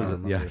 Yeah, think it was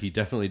so. yeah, he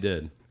definitely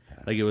did.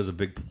 Like it was a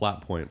big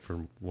plot point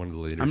for one of the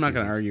later I'm not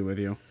going to seasons. argue with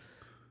you.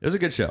 It was a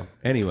good show.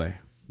 Anyway,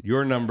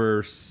 your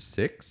number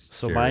 6.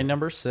 So Jared. my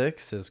number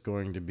 6 is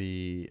going to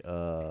be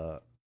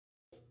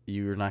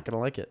you're not going to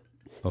like it.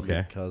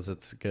 Okay. Because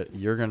it's good.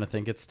 You're going to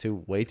think it's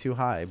way too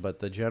high, but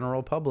the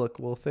general public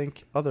will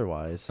think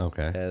otherwise.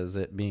 Okay. As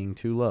it being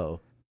too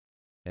low.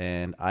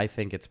 And I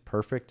think it's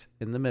perfect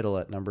in the middle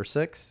at number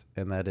 6,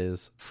 and that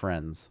is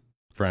Friends.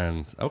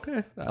 Friends.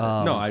 Okay.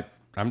 Um, no,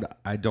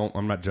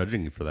 I'm not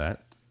judging you for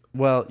that.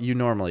 Well, you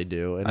normally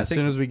do, and I as think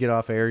soon as we get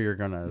off air, you're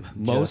gonna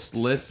Most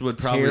lists would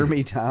tear probably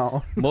me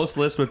down. most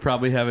lists would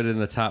probably have it in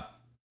the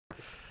top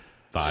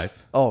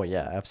 5. Oh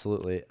yeah,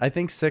 absolutely. I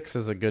think 6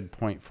 is a good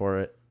point for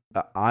it.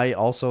 I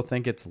also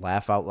think it's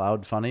laugh out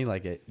loud funny.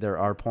 Like there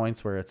are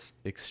points where it's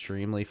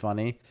extremely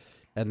funny,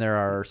 and there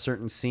are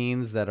certain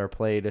scenes that are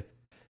played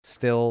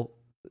still.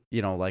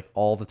 You know, like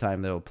all the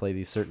time they'll play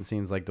these certain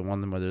scenes, like the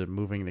one where they're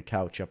moving the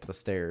couch up the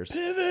stairs.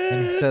 Pivot!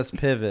 And he says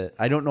pivot.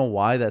 I don't know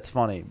why that's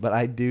funny, but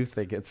I do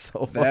think it's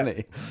so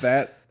funny.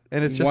 That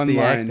And it's just one the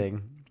line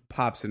acting.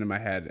 pops into my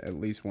head at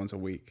least once a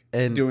week.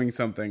 And- doing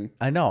something.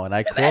 I know, and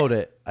I quote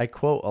it. I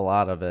quote a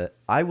lot of it.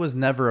 I was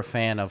never a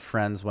fan of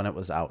Friends when it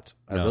was out.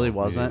 I No, really me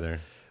wasn't. neither.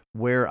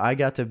 Where I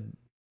got to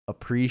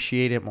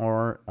appreciate it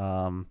more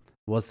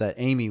was that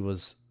Amy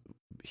was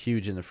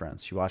huge into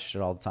Friends. She watched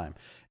it all the time,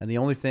 and the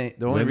only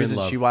Women reason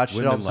love- she watched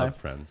it all women the time, love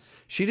Friends.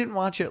 she didn't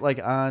watch it like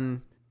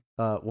on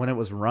when it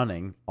was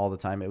running all the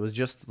time. It was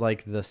just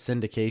like the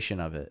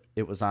syndication of it.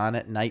 It was on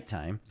at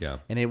nighttime, Yeah.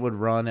 and it would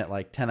run at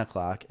like 10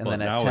 o'clock, and But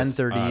then at now it's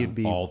 10:30 on you'd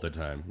be all the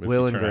time. If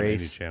Will you and turn on any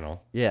Grace.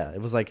 channel. Yeah, it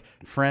was like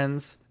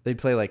Friends. They'd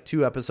play like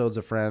 2 episodes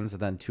of Friends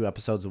and then 2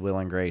 episodes of Will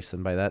and Grace,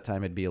 and by that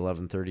time it'd be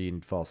 11:30 and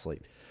you'd fall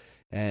asleep.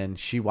 And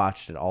she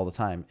watched it all the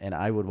time, and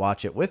I would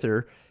watch it with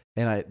her,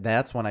 and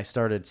that's when I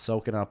started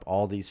soaking up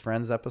all these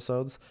Friends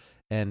episodes,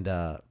 and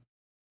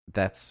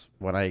that's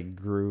when I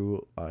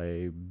grew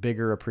a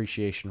bigger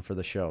appreciation for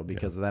the show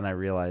because then I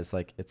realized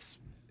like it's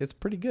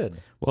pretty good.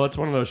 Well, it's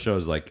one of those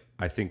shows. Like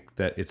I think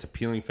that its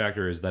appealing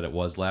factor is that it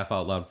was laugh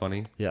out loud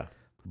funny, Yeah.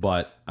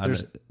 but on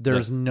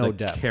There's no the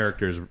depth.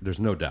 Characters, there's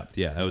no depth.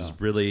 Yeah, it was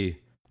really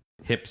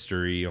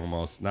hipstery,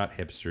 almost not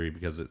hipstery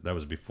because that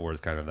was before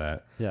kind of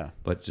that. Yeah.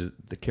 But just,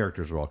 the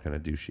characters were all kind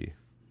of douchey.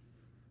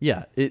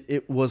 Yeah,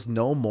 it was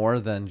no more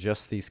than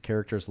just these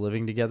characters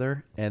living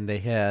together, and they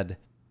had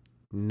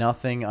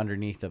nothing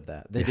underneath of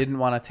that. They didn't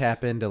want to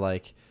tap into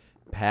like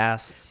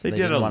pasts. They did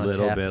didn't a wanna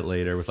little tap- bit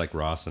later with like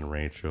Ross and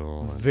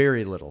Rachel. And,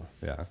 Very little,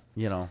 yeah.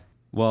 you know.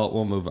 Well,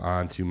 we'll move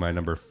on to my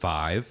number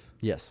 5,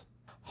 Yes.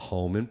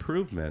 Home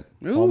Improvement.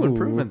 Home Ooh.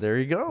 Improvement. There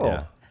you go.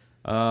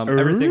 Yeah.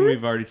 Everything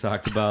we've already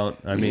talked about.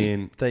 I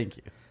mean, Thank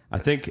you. I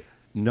think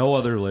no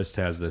other list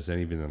has this, and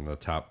even in the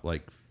top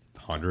like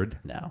 100.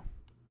 No.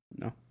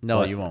 No. No,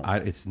 But you won't.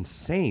 It's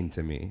insane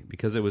to me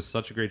because it was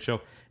such a great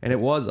show, and it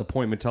was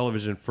appointment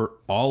television for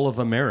all of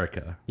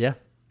America. Yeah.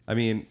 I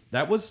mean,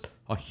 that was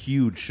a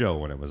huge show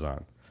when it was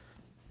on.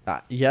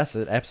 Yes,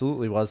 it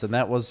absolutely was, and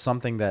that was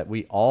something that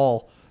we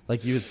all,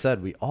 like you had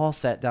said, we all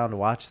sat down to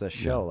watch this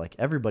show. Like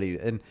everybody,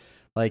 and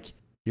like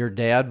Your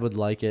dad would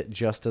like it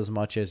just as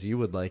much as you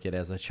would like it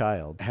as a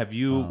child. Have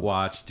you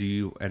watched?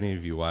 Any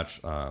of you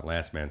watch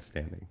Last Man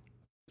Standing?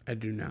 I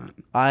do not.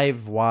 I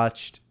have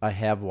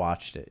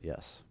watched it,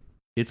 yes.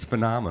 It's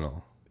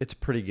phenomenal. It's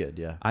pretty good,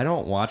 yeah. I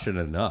don't watch it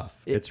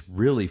enough. It's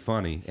really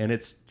funny, and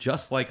it's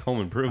just like Home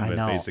Improvement,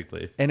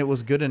 basically. And it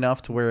was good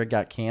enough to where it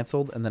got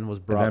canceled and then was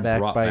brought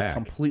back by a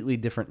completely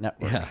different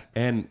network. Yeah,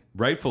 and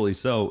rightfully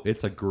so.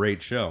 It's a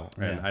great show,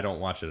 and I don't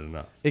watch it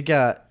enough. It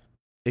got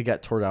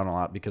tore down a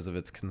lot because of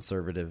its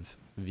conservative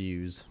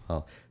views.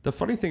 Oh, the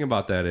funny thing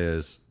about that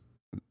is,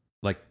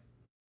 like,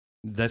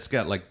 that's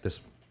got like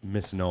this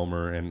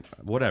misnomer and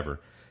whatever.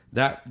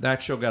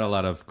 That show got a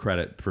lot of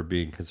credit for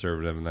being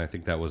conservative, and I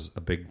think that was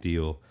a big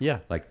deal. Yeah.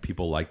 Like,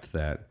 people liked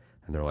that,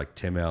 and they're like,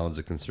 Tim Allen's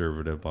a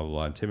conservative, blah, blah,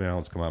 blah. And Tim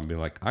Allen's come out and be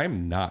like,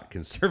 I'm not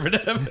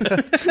conservative.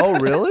 Oh,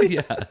 really?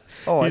 Yeah.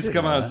 Oh, he's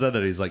come out and said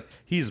that. He's like,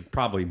 he's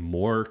probably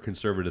more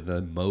conservative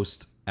than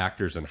most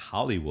actors in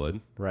Hollywood,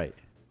 Right.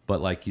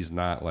 but like, he's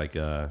not like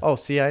a... Oh,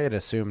 see, I had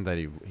assumed that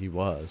he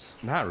was.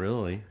 Not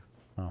really.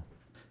 Oh.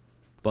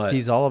 But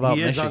he's all about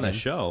he is on Michigan. the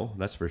show,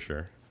 that's for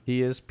sure.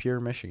 He is pure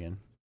Michigan.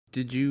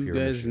 Did you Pure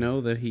guys Michigan.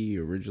 know that he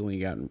originally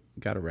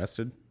got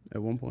arrested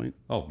at one point?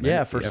 Oh, man.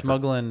 Yeah, for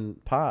smuggling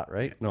pot,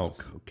 right? No,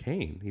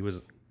 cocaine. He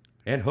was...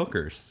 And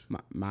hookers.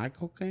 My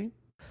cocaine?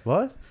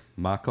 What?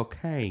 Ma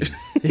cocaine.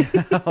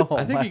 Oh,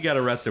 I think he got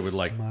arrested with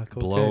like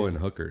blow and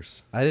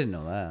hookers. I didn't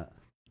know that.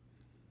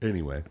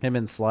 Anyway, Him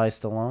and Sly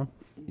Stallone.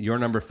 your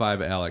number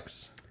 5,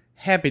 Alex.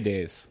 Happy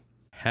Days.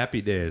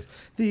 Happy days.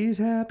 These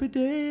happy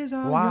days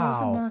are Wow. yours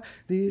and mine.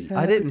 These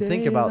I didn't happy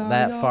think days about are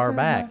that yours far and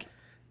back, mine.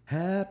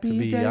 Happy to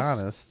be days.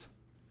 honest.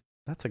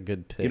 That's a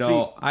good pick. You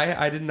know,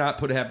 I did not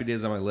put Happy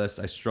Days on my list.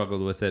 I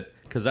struggled with it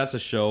because that's a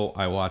show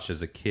I watched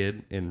as a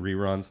kid in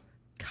reruns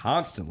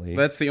constantly.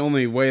 That's the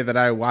only way that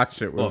I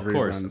watched it was Well, of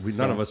course, reruns,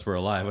 none so- of us were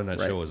alive when that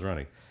show was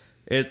running.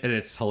 And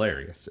it's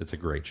hilarious. It's a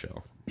great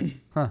show. I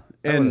would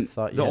and have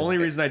thought The only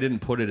reason I didn't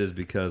put it is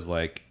because,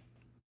 like,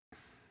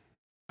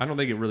 I don't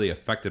think it really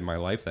affected my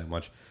life that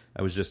much.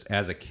 I was just,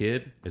 as a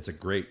kid, it's a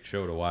great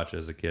show to watch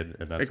as a kid,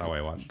 and that's how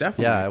I watched it.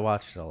 Definitely. Yeah, I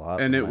watched it a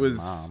lot. And with it my was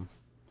mom.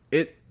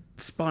 it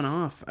spun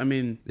off. I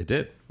mean, It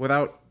did.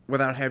 without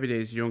Happy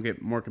Days, you don't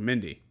get Mork and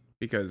Mindy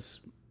because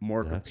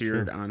Mork That's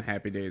appeared true. on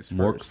Happy Days first.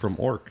 Mork from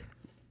Ork.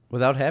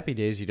 Without Happy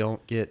Days, you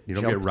don't get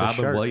Jump the Robin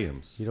Shark.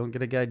 Williams. You don't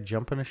get a guy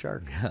jumping a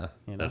shark. Yeah,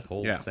 You know? that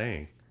whole Yeah.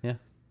 saying. Yeah.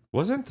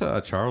 Wasn't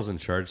Charles in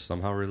Charge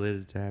somehow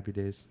related to Happy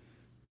Days?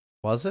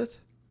 Was it?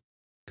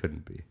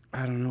 Couldn't be.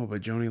 I don't know,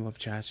 but Joni loved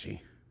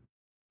Chachi.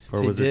 Or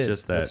They was it did.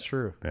 just that? That's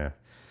true. Yeah.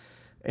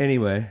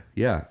 Anyway,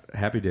 yeah,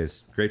 Happy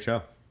Days. Great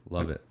show.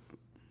 Love it.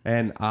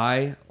 And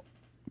I've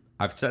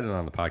said it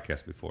on the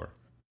podcast before.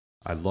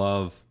 I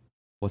love,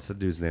 what's the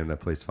dude's name that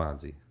plays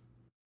Fonzie?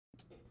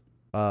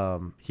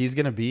 He's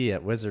gonna be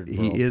at Wizard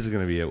World. He is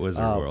going to be at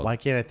Wizard World. Why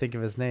can't I think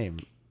of his name?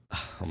 Oh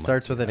my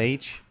Starts with an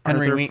H.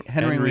 Henry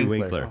Henry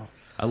Winkler.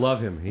 I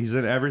love him. He's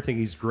in everything.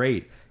 He's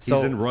great. He's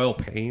So- in Royal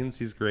Pains.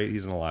 He's great.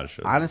 He's in a lot of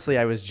shows. Honestly,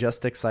 I was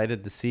just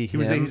excited to see him.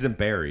 He's in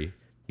Barry.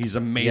 He's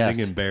amazing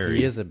in Barry.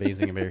 He is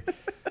amazing in Barry.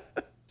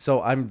 So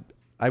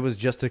I was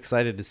just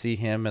excited to see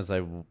him as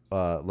I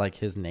like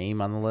his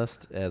name on the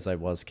list as I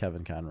was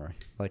Kevin Conroy.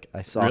 Like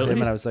I saw Really?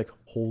 him and I was like,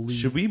 holy.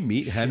 Should we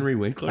meet Henry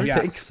Winkler? I Yes.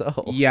 think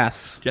so.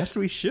 Yes. Yes,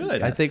 we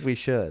should. I think we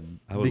should.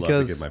 I would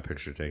because love to get my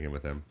picture taken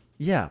with him.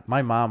 yeah,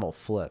 my mom will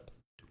flip.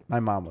 My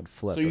mom would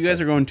flip. So you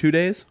guys are going 2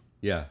 days?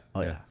 Yeah.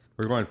 Oh yeah.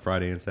 We're going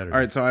Friday and Saturday. All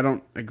right, so I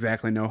don't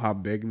exactly know how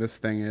big this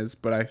thing is,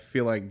 but I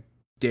feel like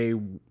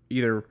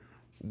either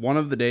one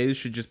of the days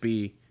should just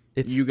be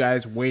you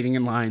guys waiting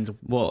in lines,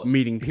 Well,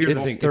 meeting here's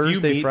people. the thing. Thursday,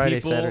 if you meet Friday,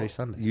 people, Saturday,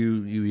 Sunday.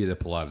 You eat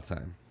up a lot of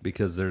time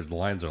because the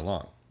lines are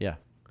long. Yeah.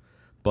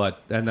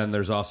 And then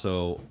there's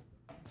also,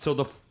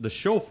 so the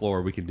show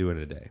floor we can do in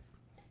a day.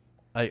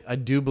 I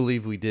do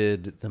believe we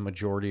did the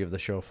majority of the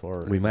show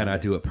floor. We might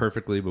not do it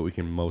perfectly, but we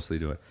can mostly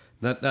do it.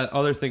 That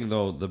other thing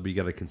though that we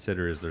got to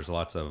consider is there's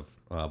lots of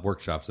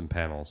workshops and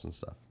panels and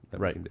stuff that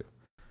Right. we can do.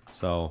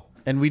 So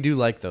And we do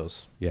like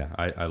those. yeah,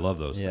 I love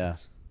those Yeah.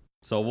 things.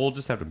 So we'll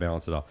just have to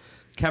balance it all.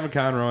 Kevin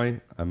Conroy,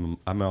 I'm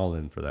all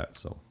in for that.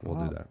 So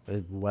we'll do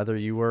that. Whether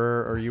you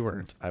were or you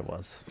weren't, I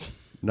was.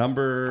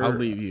 Number I'll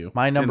leave you.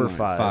 My number in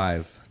line.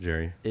 5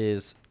 Jerry.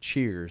 is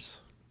Cheers.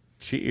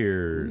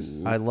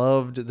 Cheers. I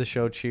loved the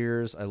show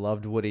Cheers. I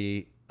loved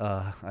Woody.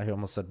 I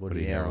almost said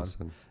Woody Allen.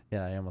 Harrelson.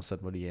 Yeah, I almost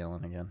said Woody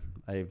Allen again.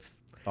 I've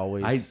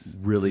always. I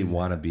really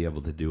want to be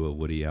able to do a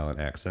Woody Allen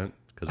accent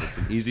because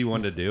it's an easy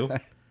one to do.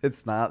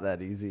 It's not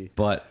that easy.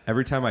 But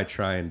every time I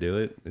try and do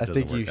it, it I doesn't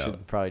think work you should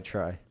out. probably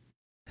try.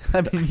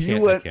 I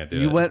mean, I can't do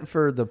you it. went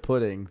for the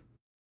pudding,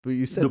 but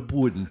you said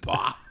pudding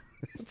pop.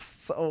 it's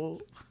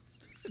so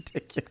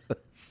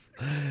ridiculous.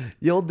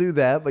 You'll do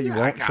that, but you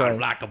won't try.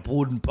 like a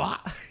pudding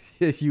pop.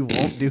 You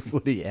won't do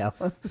Woody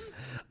Allen.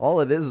 All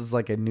it is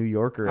like a New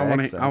Yorker I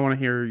want accent. to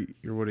hear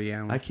your Woody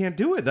Allen. I can't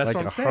do it. That's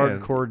like what a I'm saying.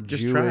 hardcore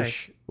Just try.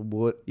 Jewish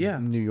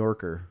New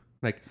Yorker.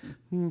 Like,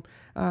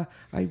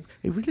 I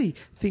really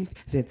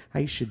think that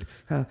I should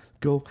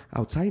go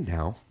outside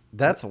now.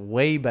 That's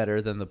way better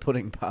than the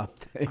pudding pop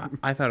thing.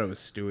 I thought it was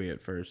Stewie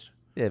at first.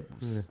 It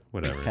was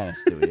Whatever. kind of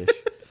Stewie-ish.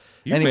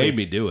 You Anyway. made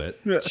me do it.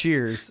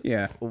 Cheers.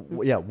 Yeah.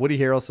 Yeah, Woody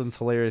Harrelson's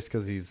hilarious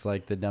because he's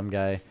like the dumb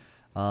guy.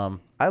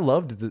 I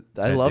loved the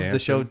Danson?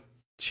 show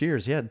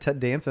Cheers. Yeah, Ted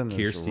Danson was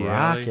Kirstie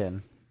Alley.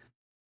 rocking.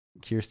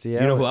 Kirstie You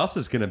know who Alley. else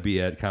is going to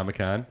be at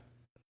Comic-Con?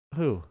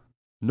 Who?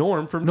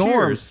 Norm from Norm.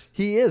 Cheers.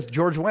 He is.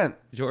 George Wendt.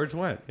 George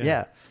Wendt.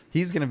 Yeah.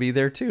 He's going to be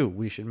there too.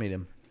 We should meet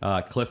him.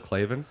 Cliff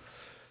Clavin.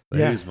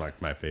 Yeah. He's like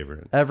my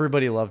favorite.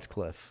 Everybody loved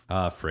Cliff.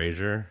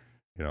 Frasier.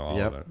 You know, all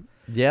Yep. of it.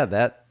 Yeah,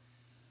 that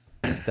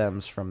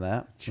stems from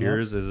that.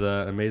 Cheers is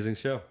an amazing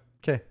show.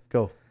 Okay,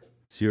 go.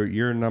 So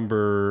your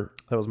number,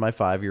 That was my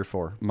 5, your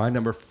 4. my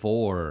number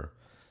 4.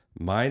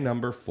 My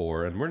number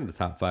 4, and we're in the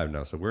top 5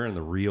 now, so we're in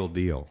the real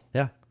deal.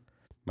 Yeah.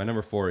 My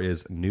number 4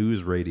 is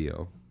News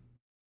Radio.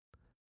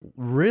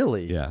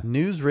 Really? Yeah.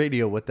 News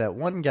radio with that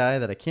one guy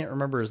that I can't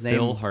remember his name.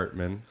 Phil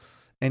Hartman.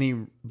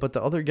 But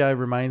the other guy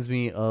reminds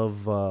me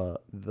of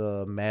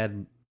the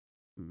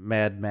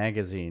Mad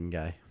Magazine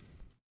guy.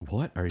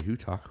 What are you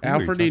talking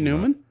about? Alfred E.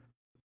 Newman?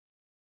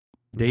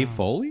 Dave No.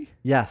 Foley?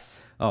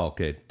 Yes. Oh,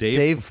 okay.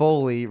 Dave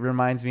Foley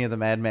reminds me of the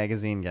Mad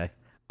Magazine guy.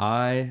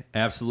 I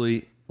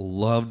absolutely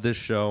loved this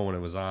show when it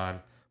was on.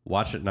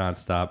 Watched it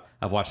nonstop.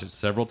 I've watched it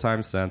several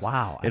times since.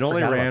 Wow, I It only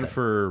forgot about ran that.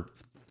 for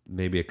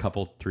maybe a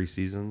couple, 3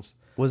 seasons.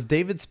 Was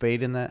David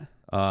Spade in that?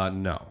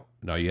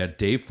 No. You had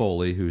Dave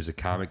Foley, who's a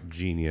comic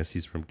genius.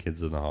 He's from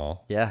Kids in the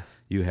Hall. Yeah.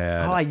 You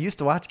had Oh, I used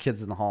to watch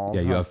Kids in the Hall.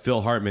 you have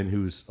Phil Hartman,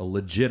 who's a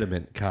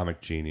legitimate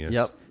comic genius.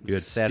 Yep. You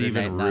had Saturday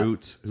Stephen Night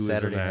Root, who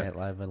Saturday was in Night it.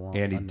 Live along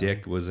Andy Unknown.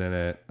 Dick was in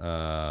it.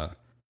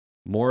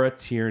 Maura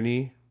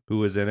Tierney, who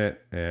was in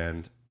it,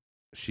 and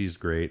she's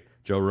great.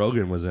 Joe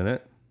Rogan was in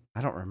it.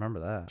 I don't remember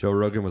that. Joe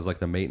Rogan was like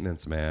the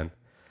maintenance man.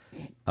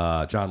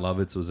 John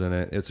Lovitz was in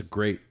it. It's a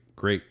great,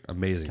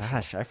 amazing show.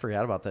 Gosh, I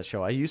forgot about that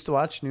show. I used to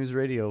watch news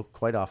radio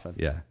quite often.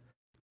 Yeah.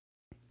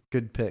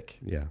 Good pick.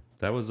 Yeah.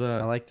 That was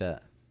I like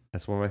that.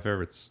 that's one of my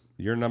favorites.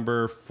 Your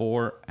number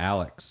 4,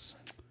 Alex.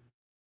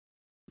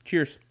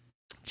 Cheers.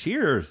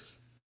 Cheers.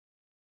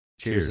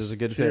 Cheers is a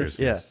good Cheers,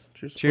 pick. Yeah.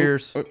 Chris.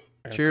 Cheers. Cheers.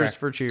 Oh, Cheers crack.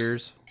 for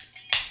cheers.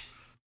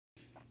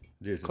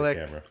 Cheers to the Click.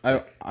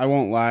 camera. I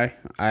won't lie.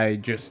 I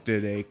just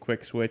did a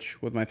quick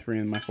switch with my 3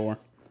 and my 4.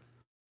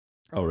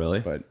 Oh, really?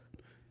 But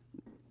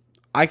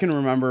I can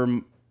remember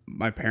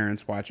my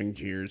parents watching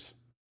Cheers.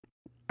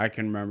 I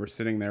can remember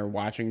sitting there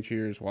watching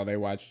Cheers while they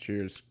watched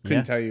Cheers. Couldn't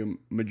Yeah. tell you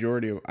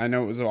majority of. I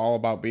know it was all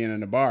about being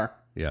in a bar,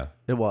 Yeah.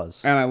 It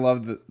was. and I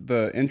loved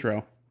the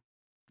intro.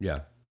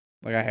 Yeah.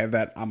 Like I have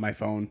that on my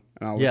phone,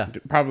 and I'll Yeah.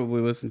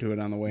 probably listen to it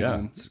on the way Yeah.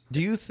 home.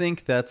 Do you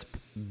think that's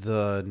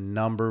the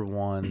number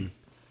one,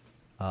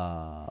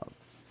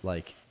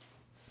 like,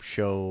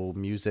 show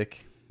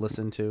music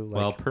listen to? Like,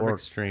 Well, Perfect or-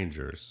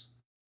 Strangers.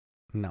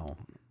 no.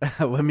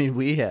 I mean,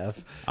 we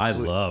have. I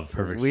love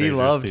Perfect Strangers. We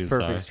loved theme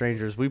Perfect song.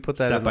 Strangers. We put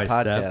that Step in the by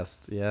Step. podcast.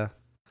 Yeah.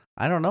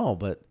 I don't know,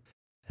 but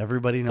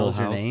everybody Full knows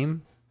your House.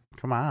 name.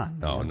 Come on.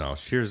 No, man. no.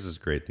 Cheers is a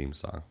great theme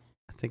song.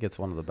 I think it's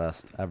one of the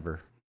best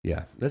ever.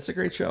 Yeah. That's a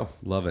great show.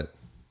 Love it.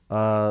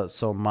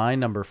 So my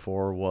number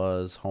 4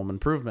 was Home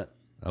Improvement.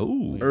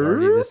 Oh. We've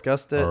already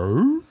discussed it.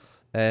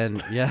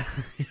 And yeah.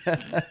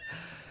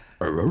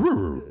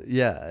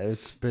 Yeah,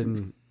 it's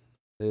been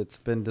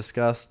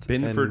discussed.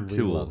 Binford and we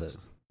love Tools.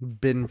 it.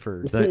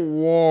 Binford.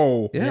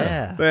 Whoa,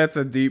 yeah. that's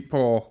a deep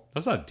pull.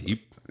 That's not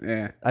deep.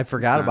 Yeah, I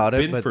forgot about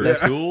it, but Binford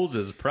that's, Tools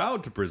is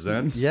proud to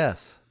present.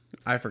 yes.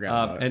 I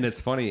forgot about it. And it's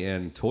funny,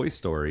 in Toy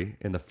Story,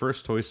 in the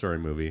first Toy Story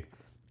movie,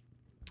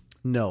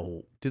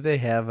 No. Do they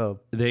have a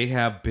they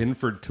have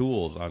Binford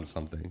Tools on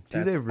something. do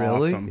That's they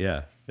really? awesome.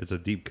 Yeah. It's a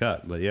deep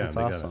cut, but yeah. That's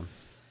they got awesome.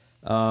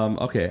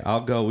 it. Okay,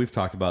 I'll go. We've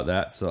talked about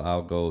that, so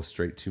I'll go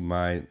straight to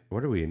my.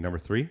 What are we? Number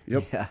 3?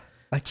 Yep. Yeah.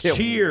 I can't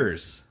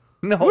Cheers.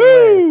 No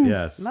way.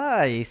 Yes.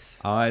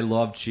 Nice. I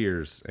love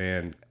Cheers,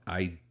 and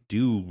I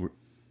do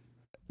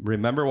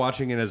remember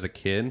watching it as a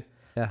kid,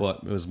 Yeah. but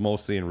it was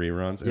mostly in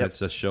reruns. And Yep.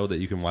 it's a show that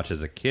you can watch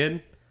as a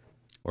kid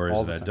or as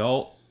All an the time.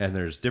 adult, and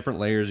there's different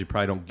layers. You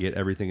probably don't get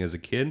everything as a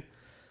kid,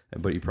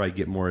 but you probably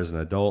get more as an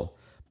adult.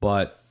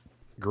 But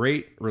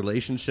great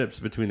relationships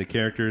between the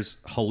characters.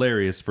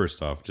 Hilarious,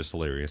 first off, just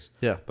hilarious.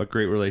 Yeah. But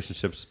great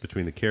relationships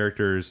between the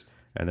characters,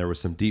 and there was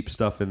some deep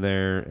stuff in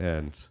there,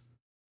 and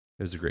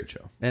it was a great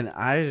show. And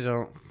I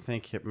don't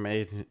think it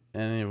made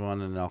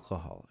anyone an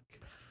alcoholic.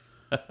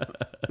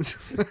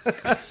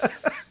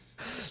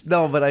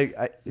 No, but I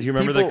Do you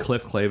remember the people-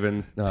 Cliff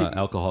Clavin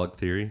alcoholic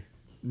theory?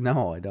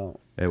 No, I don't.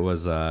 It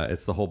was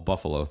it's the whole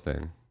buffalo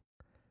thing.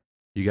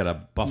 You got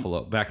a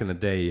buffalo back in the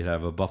day. You'd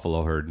have a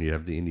buffalo herd, and you'd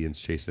have the Indians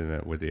chasing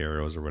it with the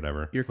arrows or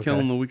whatever. You're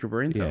killing the weaker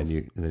brain Yeah, cells.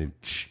 and then you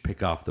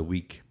pick off the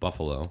weak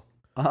buffalo,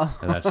 Oh,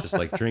 and that's just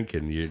like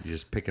drinking. You're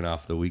just picking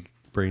off the weak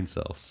brain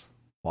cells.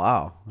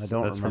 wow. I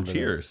don't That's from remember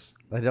Cheers.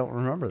 that. I don't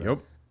remember that. Yep.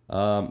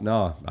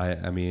 No,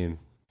 I mean,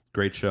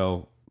 great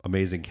show,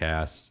 amazing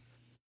cast,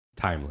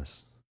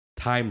 timeless.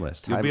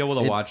 You'll be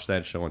able to watch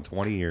that show in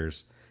 20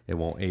 years. It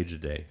won't age a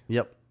day,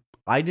 Yep.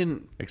 I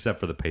didn't except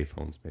for the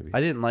payphones, maybe.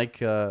 like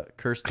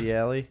Kirstie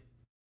Alley.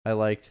 I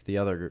liked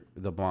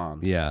the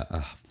blonde.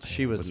 Yeah,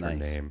 She was what's her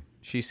nice. name?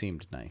 She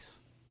seemed nice.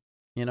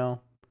 You know?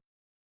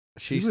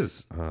 She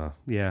was,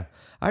 yeah,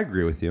 I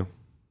agree with you.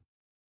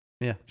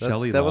 Yeah,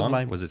 Shelley that Long? was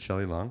my. Was it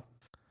Shelley Long?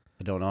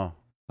 I don't know.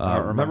 I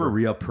don't Remember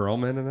Rhea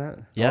Perlman in that?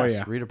 Yes,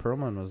 yeah. Rita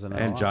Perlman was in it. a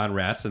And lot. John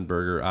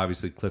Ratzenberger,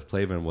 obviously Cliff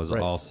Clavin was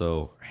Right.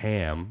 also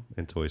Ham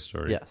in Toy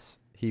Story. Yes,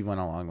 he went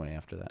a long way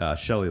after that.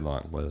 Shelley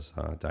Long was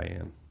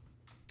Diane.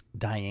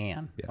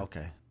 Diane. Yeah.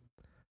 Okay.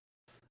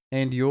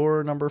 And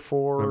your number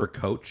 4. Remember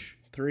Coach?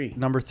 3.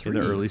 Number 3.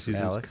 In the early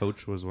seasons, Alex.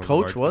 Coach was one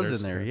Coach of our was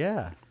players. in there.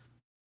 Yeah.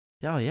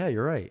 Yeah.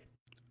 You're right.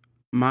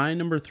 My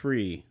number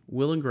 3,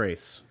 Will and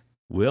Grace,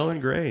 Will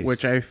and Grace.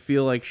 which I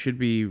feel like should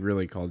be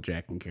really called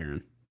Jack and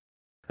Karen.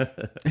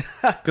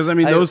 Because, I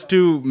mean, those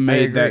two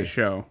made agree. that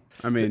show.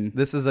 I mean,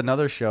 This is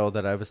another show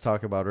that I was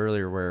talking about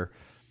earlier where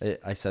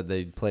I said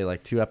they'd play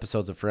like 2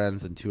 episodes of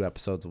Friends and 2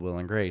 episodes of Will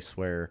and Grace,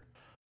 where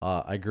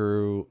I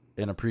grew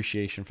an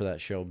appreciation for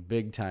that show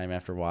big time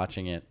after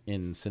watching it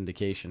in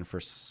syndication for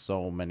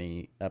so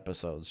many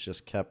episodes.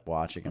 Just kept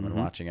watching them and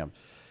watching them.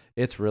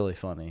 It's really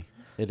funny.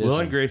 It is. Will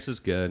and Grace is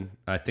good.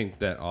 I think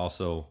that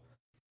also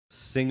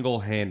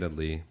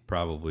single-handedly,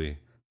 probably,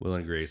 Will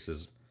and Grace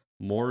is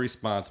more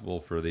responsible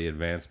for the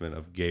advancement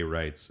of gay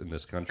rights in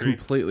this country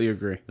completely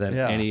agree. than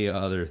Yeah. any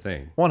other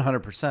thing.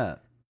 100%.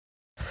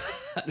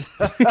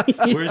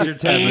 Where's your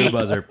taboo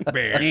buzzer?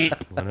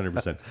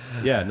 100%.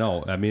 Yeah,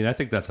 no, I mean, I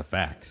think that's a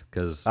fact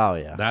because Oh,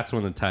 yeah. that's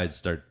when the tides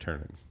start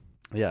turning.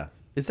 Yeah.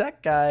 Is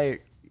that guy,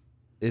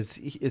 is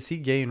he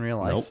gay in real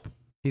life? Nope.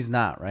 He's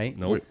not, right?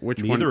 Nope.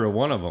 Which Neither are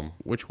one of them.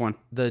 Which one?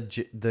 The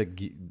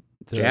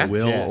Jack?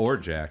 Will Jack. or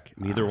Jack.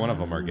 Neither one of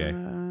them are gay.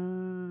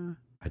 Uh,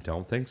 I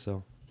don't think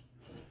so.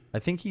 I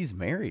think he's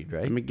married,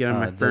 right? Let me get on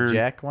my the phone.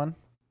 Jack one.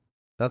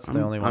 That's the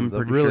I'm- only one. I'm The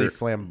pretty really sure-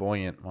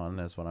 flamboyant one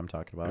is what I'm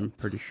talking about. I'm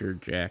pretty sure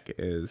Jack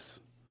is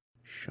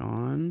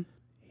Sean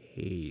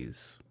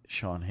Hayes.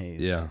 Sean Hayes.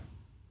 Yeah.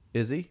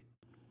 Is he?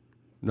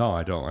 No,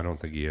 I don't. I don't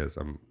think he is.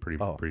 I'm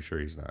pretty sure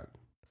he's not.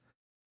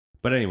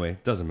 But anyway,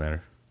 doesn't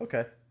matter.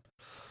 Okay.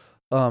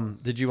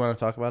 Did you want to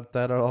talk about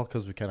that at all?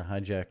 Because we kind of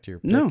hijacked your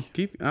pick. No,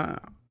 keep.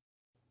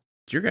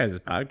 It's your guys'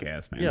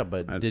 podcast, man. Yeah,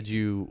 but did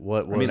you?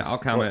 What was? I mean, I'll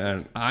comment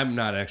on. I'm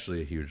not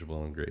actually a huge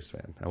Will and Grace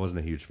fan. I wasn't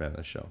a huge fan of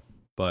the show,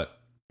 but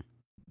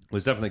it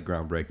was definitely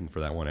groundbreaking for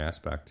that one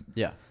aspect.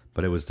 Yeah.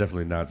 But it was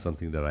definitely not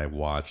something that I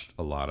watched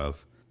a lot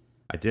of.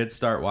 I did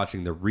start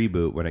watching the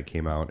reboot when it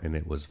came out, and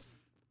it was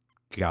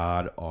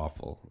god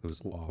awful. It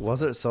was awful.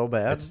 Was it so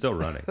bad? It's still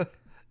running.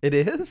 It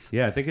is.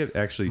 Yeah, I think it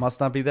actually. Must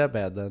not be that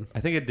bad then.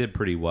 I think it did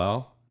pretty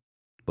well,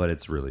 but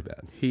it's really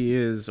bad. He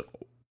is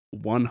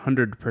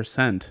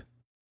 100%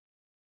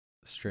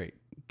 Straight.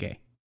 gay.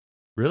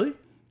 Really?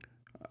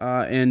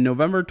 In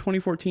November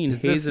 2014,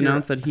 Is Hayes this your-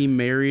 announced that he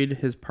married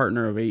his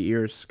partner of 8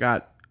 years,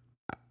 Scott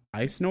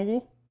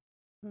Eisnogel?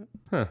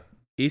 Huh.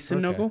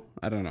 Eisnogel?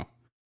 I don't know.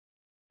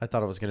 I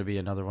thought it was going to be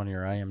another one of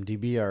your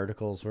IMDb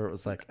articles where it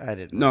was like, I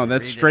didn't. No, really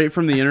that's read it. straight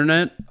from the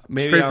internet.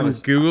 Maybe straight I from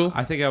was- Google.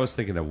 I think I was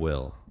thinking of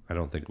Will. I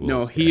don't think Will.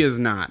 No, he is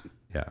not.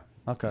 Yeah.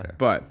 Okay.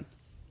 But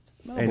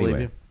I'll Anyway.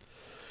 believe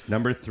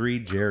Number 3,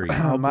 Jerry.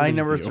 you. My believe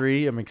number you.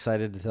 3, I'm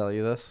excited to tell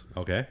you this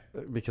Okay.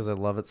 because I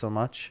love it so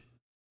much.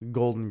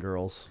 Golden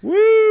Girls.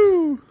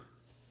 woo,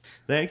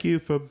 Thank you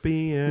for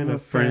being a a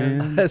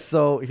friend.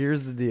 So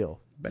here's the deal.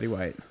 Betty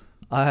White.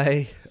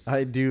 I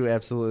do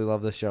absolutely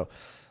love this show.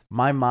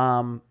 My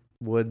mom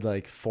would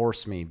like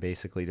force me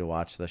basically to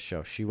watch this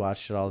show. She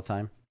watched it all the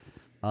time.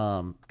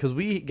 Because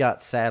we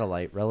got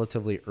satellite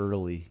relatively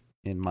early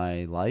in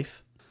my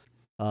life.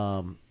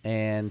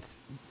 And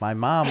my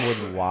mom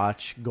would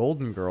watch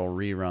Golden Girl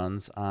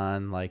reruns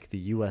on like the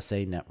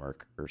USA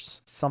Network or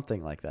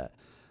something like that.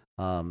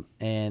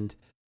 And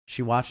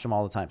she watched them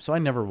all the time. So I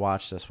never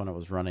watched this when it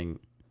was running,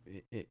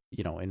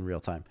 in real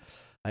time.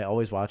 I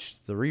always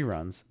watched the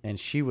reruns, and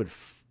she would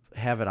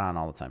have it on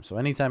all the time. So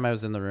anytime I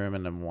was in the room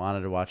and I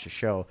wanted to watch a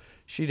show,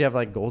 she'd have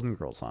like Golden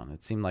Girls on.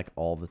 It seemed like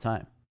all the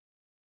time.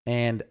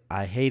 And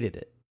I hated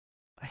it.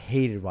 I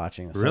hated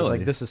watching this. I was Really?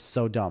 like, this is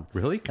so dumb.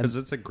 Really? Because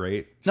it's a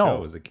great No.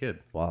 show as a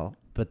kid. Well,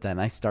 but then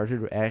I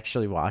started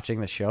actually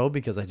watching the show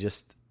because I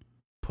just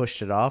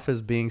pushed it off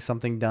as being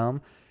something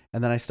dumb.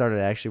 And then I started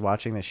actually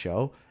watching the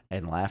show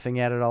and laughing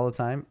at it all the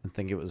time and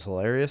think it was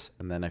hilarious.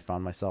 And then I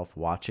found myself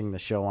watching the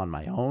show on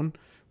my own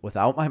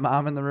without my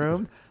mom in the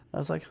room. I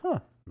was like,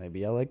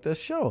 maybe I like this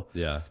show.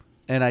 Yeah.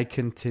 And I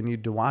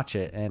continued to watch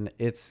it, and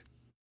it's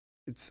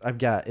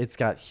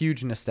got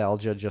huge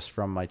nostalgia just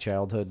from my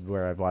childhood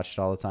where I've watched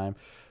it all the time,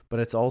 but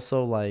it's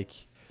also like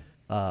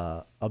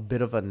a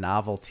bit of a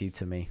novelty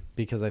to me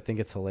because I think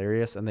it's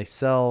hilarious, and they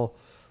sell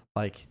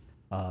like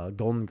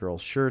Golden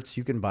Girls shirts.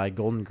 You can buy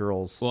Golden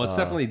Girls. Well, it's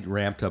definitely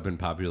ramped up in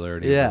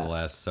popularity yeah. over the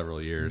last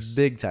several years.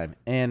 Big time.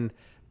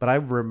 But I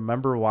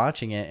remember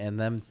watching it and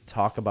them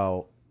talk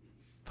about,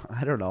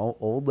 I don't know,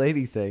 old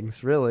lady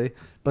things, really,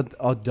 but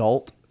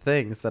adult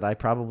things that I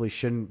probably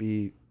shouldn't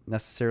be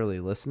necessarily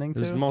listening It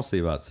was to. mostly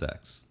about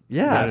sex.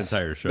 Yeah, That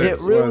entire show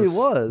it really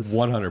was.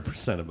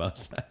 100% about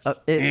sex.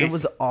 It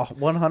was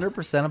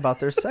 100% about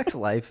their sex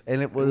life,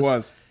 and it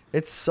was.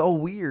 It's so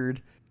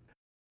weird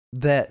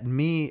that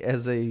me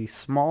as a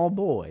small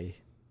boy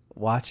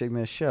watching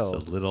this show,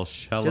 It's a little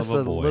shell just of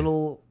a a boy.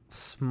 little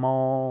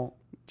small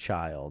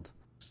child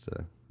Just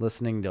a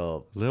listening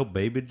to little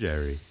baby Jerry.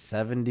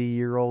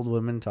 70-year-old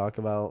women talk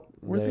about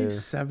Were they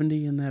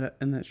 70 in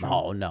that show?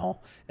 Oh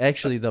no!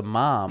 Actually, the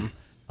mom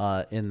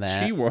in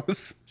that She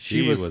was.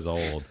 She was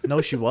old.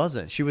 No, she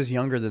wasn't. She was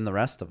younger than the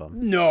rest of them.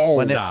 No.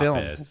 when it Stop filmed.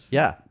 it.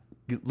 Yeah,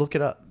 look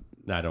it up.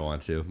 I don't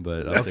want to,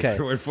 but I'll take Okay.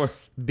 your word for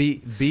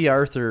it. B.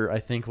 Arthur, I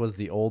think, was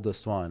the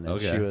oldest one, and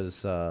Okay. she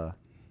was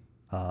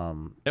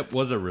It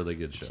was a really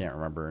good show. can't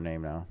remember her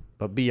name now.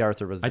 But B.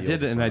 Arthur was. The I did,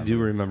 oldest and one I of do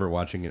them. remember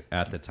watching it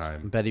at the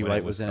time. Betty when White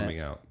it was in coming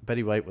it. out.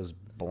 Betty White was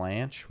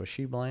Blanche. Was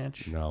she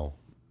Blanche? No,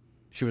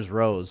 She was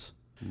Rose.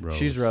 Rose.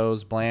 She's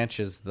Rose. Blanche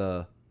is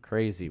the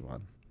crazy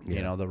one. You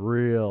Yeah. know, the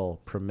real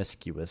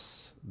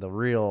promiscuous, the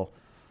real,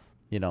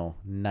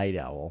 night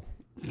owl,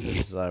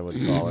 as I would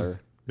call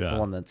her. Yeah. The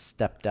one that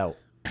stepped out,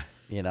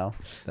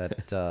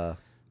 that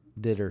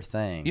did her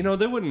thing.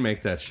 They wouldn't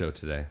make that show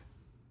today.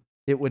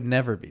 It would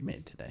never be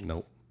made today.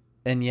 Nope.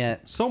 And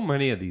yet, So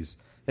many of these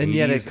And 80s,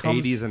 yet it comes-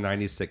 80s and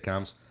 90s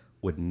sitcoms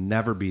would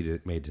never be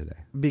made today.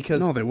 because,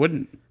 No, they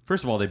wouldn't.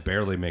 First of all, they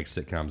barely make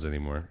sitcoms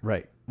anymore.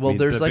 right. Well, I mean,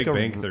 there's the like Big a.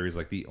 Bang Theory is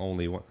like the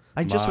only one.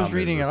 I just was Mom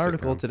reading is an a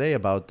article sitcom. today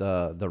about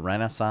the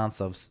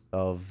renaissance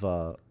of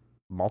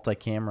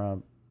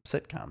multi-camera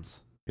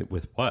sitcoms.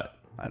 With what?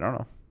 I don't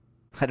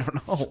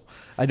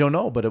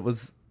know. But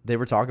they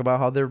were talking about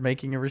how they're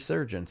making a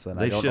resurgence, and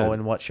I They don't know should.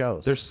 in what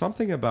shows. There's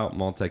something about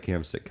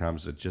multicam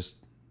sitcoms that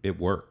it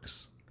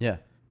works. Yeah.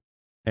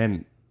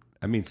 And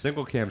I mean,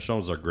 single cam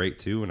shows are great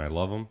too, and I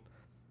love them.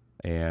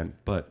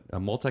 But a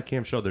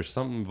multicam show, there's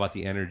something about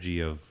the energy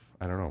of,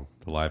 I don't know,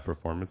 the live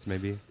performance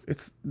maybe.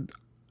 It's,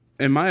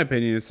 in my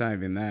opinion, it's not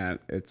even that.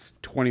 It's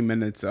 20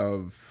 minutes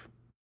of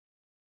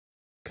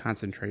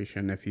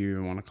concentration, if you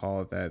even want to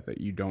call it that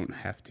you don't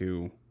have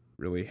to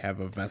really have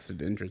a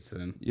vested interest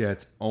in. Yeah,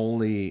 it's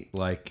only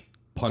like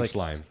like-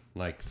 punchline,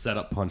 like set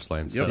up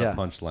punchline, set Yep. up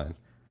punchline.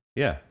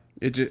 Yeah.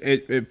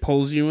 It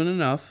pulls you in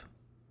enough.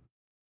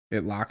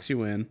 It locks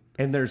you in.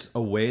 And there's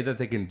a way that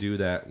they can do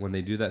that. When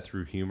they do that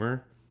through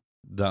humor,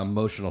 the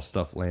emotional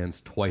stuff lands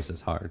twice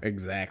as hard.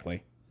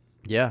 Exactly.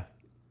 Yeah.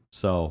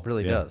 So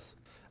Really yeah. does.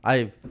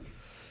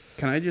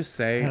 Can I just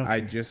say don't I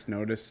care. just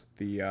noticed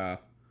the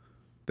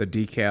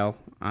decal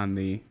on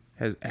the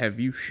have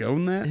you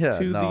shown that Yeah,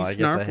 to no, the I guess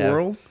I Snarf have.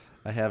 world?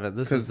 I haven't.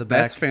 This is Because the back.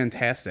 that's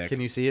fantastic.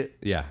 Can you see it?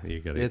 Yeah, you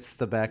got it. It's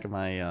the back of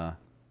my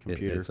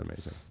computer. It's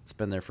amazing. It's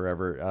been there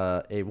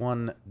forever.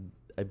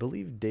 I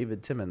believe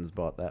David Timmons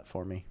bought that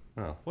for me.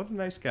 Oh, what a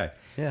nice guy.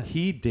 Yeah.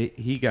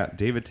 He got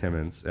David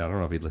Timmons. I don't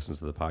know if he listens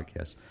to the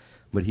podcast,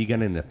 but he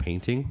got into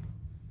painting,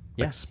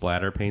 Yeah. like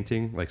splatter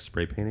painting, like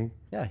spray painting,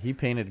 Yeah, he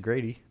painted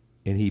Grady.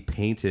 and he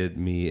painted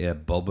me a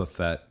Boba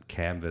Fett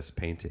canvas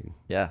painting.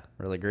 Yeah,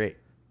 really great.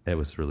 It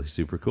was really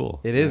super cool.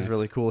 It is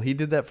really cool. He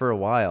did that for a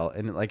while,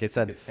 and like I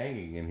said, It's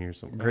hanging in here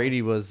somewhere.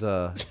 Grady was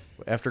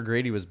after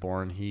Grady was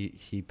born,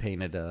 he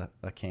painted a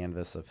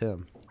canvas of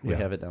him. We Yeah.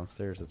 have it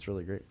downstairs. It's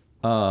really great.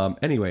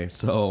 Anyway,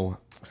 so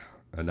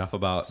enough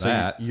about So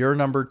that. you're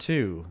number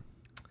 2.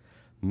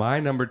 My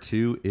number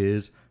 2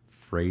 is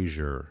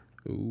Frasier.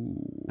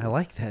 I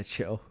like that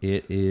show.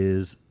 It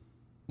is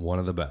one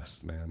of the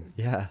best, man.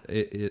 Yeah.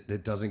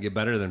 It doesn't get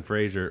better than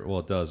Frasier. Well,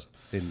 it does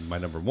in my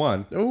number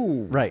 1.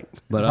 Oh, Right.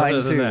 But Mine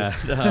other than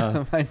too.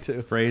 that, Mine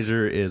too.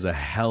 Frasier is a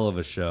hell of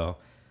a show.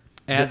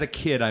 As a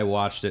kid, I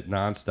watched it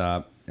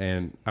nonstop,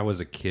 and I was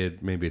a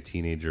kid, maybe a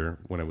teenager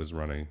when it was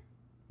running,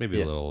 maybe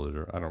Yeah. a little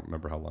older. I don't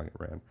remember how long it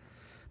ran,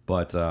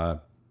 but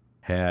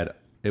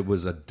it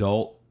was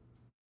adult.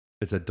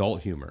 It's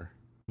adult humor,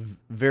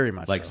 Very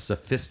much like so.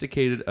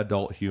 sophisticated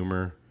adult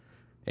humor,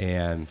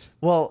 and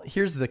Well,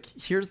 here's the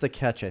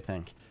catch, I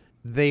think.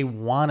 They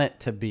want it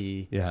to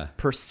be yeah,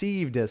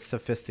 perceived as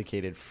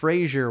sophisticated.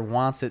 Frasier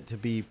wants it to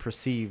be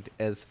perceived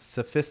as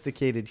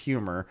sophisticated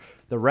humor.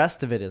 The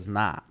rest of it is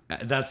not.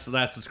 that's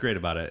what's great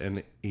about it.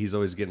 And he's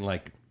always getting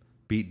like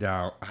beat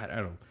down. I don't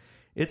know.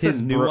 It's His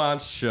a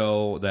nuanced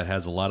show that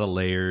has a lot of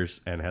layers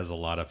and has a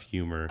lot of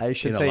humor I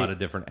should in say- a lot of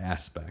different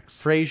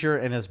aspects.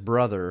 Frasier and his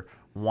brother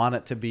want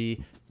it to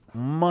be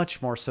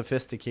much more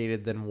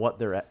sophisticated than what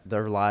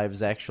their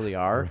lives actually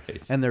are.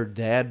 Right. And their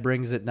dad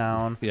brings it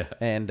down. Yeah.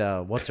 And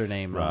what's her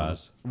name?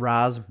 Roz.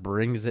 Roz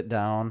brings it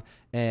down.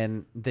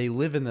 And they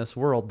live in this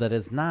world that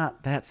is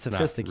not that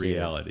sophisticated.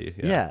 reality,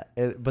 Yeah.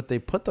 But they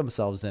put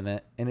themselves in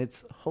it, and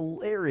it's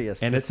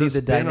hilarious And to it's see a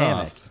the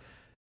dynamic. spin-off.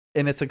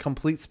 And it's a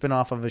complete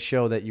spin-off of a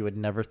show that you would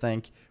never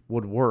think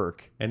would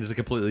work. And it's a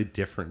completely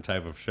different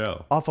type of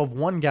show. Off of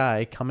one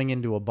guy coming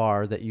into a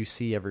bar that you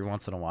see every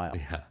once in a while.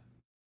 Yeah.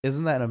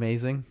 Isn't that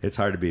amazing? It's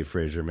hard to beat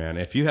Frasier, man.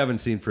 If you haven't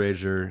seen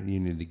Frasier, you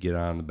need to get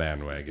on the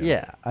bandwagon.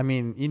 Yeah. I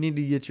mean, you need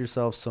to get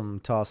yourself some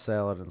tossed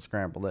salad and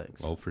scrambled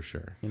eggs. Oh, for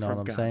sure. You know for what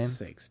I'm God's saying?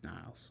 sakes,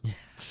 Niles.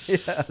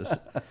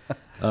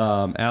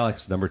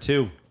 Alex, number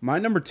 2. My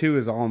number 2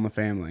 is All in the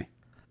Family.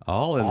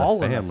 All in All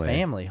the in family. the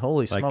family.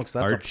 Holy Like smokes,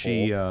 that's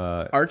Archie, a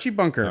poll. Archie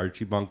Bunker.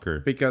 Archie Bunker.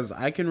 Because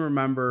I can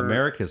remember.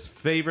 America's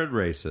favorite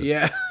racist.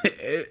 Yeah.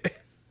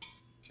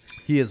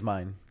 He is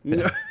mine.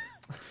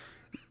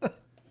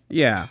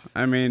 Yeah,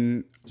 I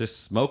mean,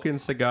 Just smoking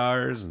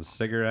cigars and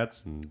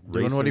cigarettes and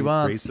Doing what he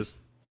wants. Racist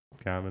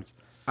comments.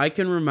 I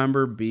can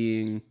remember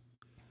being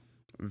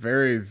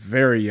very,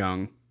 very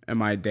young and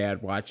my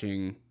dad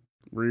watching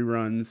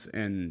reruns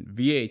and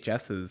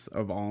VHSs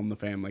of All in the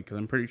Family, because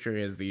I'm pretty sure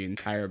he has the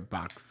entire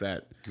box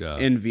set Yeah.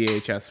 in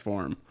VHS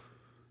form.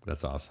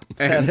 That's awesome.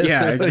 And, That is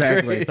yeah, really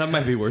exactly. great. That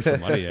might be worth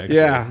some money, actually.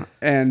 Yeah,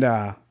 and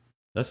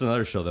That's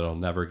another show that'll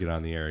never get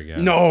on the air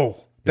again.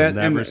 no, that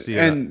never and, see it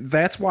and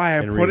that's why I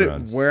in put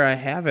reruns. it where I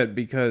have it,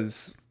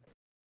 because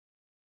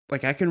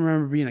like I can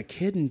remember being a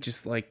kid and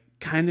just like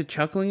kind of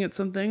chuckling at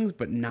some things,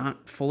 but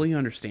not fully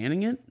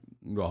understanding it.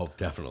 Oh,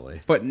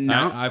 definitely. But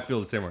now, I feel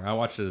the same way. I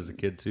watched it as a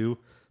kid, too.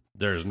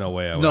 There's no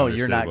way I would No,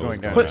 you're understand not what was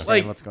going to on. But, understand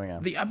like, what's going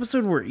on. the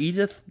episode where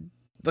Edith,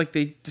 like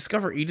they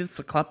discover Edith's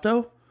a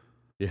klepto.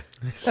 Yeah.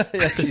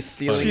 Yeah, she's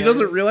stealing. She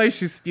doesn't realize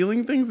she's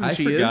stealing things, and I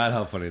she forgot is.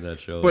 how funny that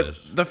show But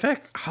is. the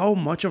fact how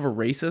much of a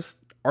racist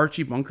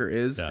Archie Bunker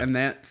is, Yeah. and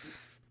that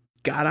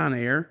got on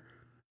air,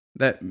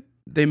 that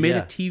they made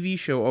Yeah. a TV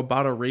show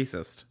about a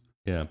racist.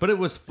 Yeah, but it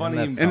was funny.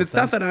 that's- And it's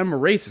not that I'm a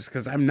racist,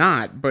 because I'm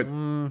not, but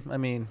I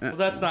mean, Well,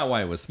 that's not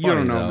why it was You funny,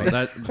 don't know though. me.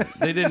 That,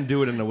 they didn't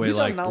do it in a way You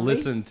don't like, know me.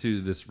 listen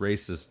to this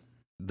racist.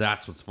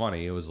 That's what's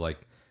funny. It was like,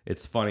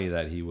 it's funny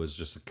that he was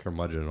just a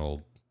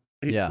curmudgeonal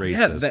yeah.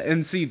 racist.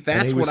 and see, And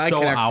that's he was what I so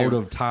connect out to.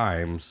 of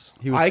times.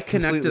 He was I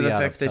connect to completely the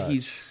out fact of that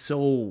he's touch.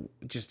 so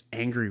just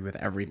angry with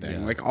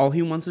everything. Yeah. Like all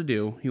he wants to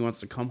do, he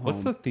wants to come home.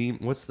 What's the theme?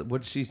 What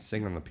did she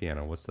sing on the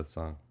piano? What's that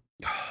song?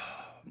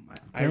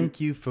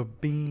 Thank you for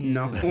being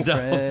No. a No, it's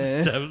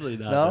friend. definitely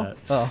not No?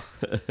 Oh.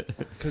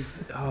 Because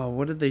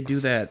what did they do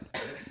that? I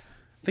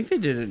think they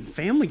did it in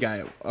Family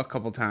Guy a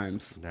couple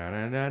times. Na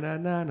na na na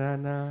na na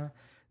na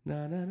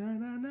na na na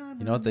na na.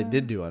 You know what they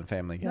did do on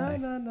Family Guy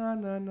Na na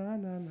na na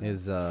na na.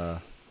 is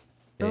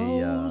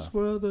Those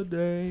were the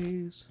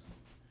days.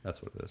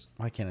 That's what it is.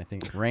 why can't I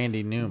think?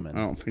 Randy Newman.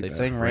 I don't think they that-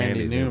 sang Randy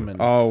Randy Newman.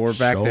 Oh, we're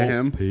back to Show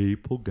him.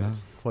 People got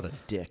What a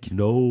dick.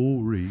 no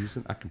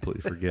reason. I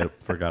completely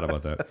forgot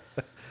about that.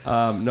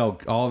 No,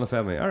 All in the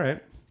Family. All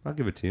right, I'll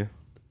give it to you.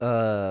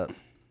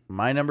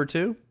 My number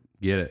 2,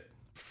 Get it,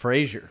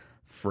 Frasier.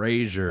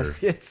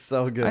 Frasier. It's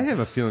so good. I have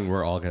a feeling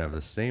we're all gonna have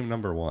the same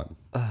number one.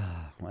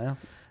 Well,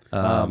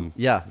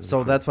 yeah.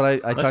 So that's what I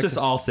Let's talked. just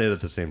all say it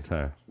at the same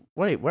time.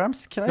 Wait, where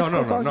can I No, still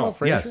no, no, talk no. about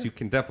Frasier? Yes, you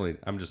can definitely.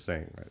 I'm just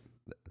saying. Right?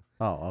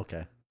 Oh,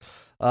 okay.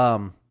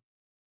 What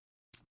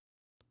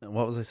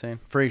was I saying?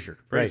 Frasier.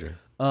 Right.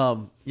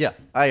 Frasier. Yeah,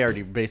 I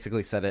already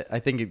basically said it. I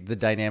think the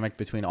dynamic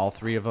between all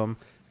three of them,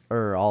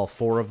 or all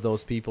four of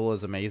those people,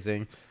 is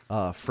amazing.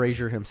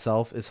 Frasier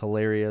himself is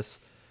hilarious.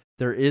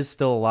 There is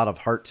still a lot of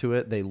heart to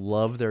it. They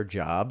love their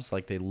jobs.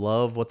 Like, they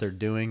love what they're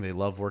doing. They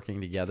love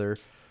working together.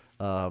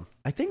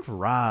 I think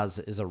Roz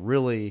is a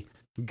really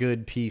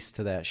good piece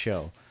to that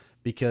show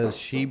because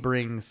she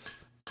brings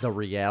the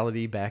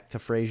reality back to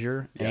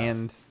Frasier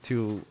and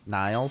to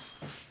Niles.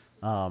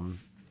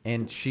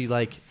 And she,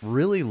 like,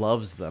 really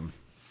loves them.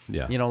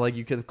 Yeah. You know, like,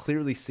 you can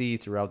clearly see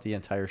throughout the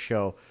entire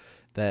show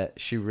that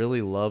she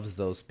really loves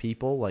those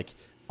people, like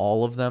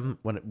all of them,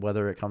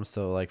 whether it comes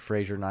to like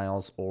Frasier,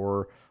 Niles,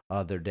 or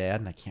their dad,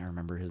 and I can't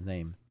remember his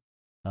name.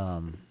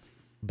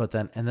 But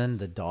then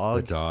the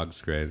dog. The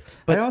dog's great.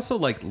 But- I also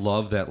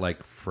love that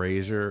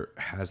Frasier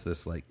has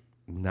this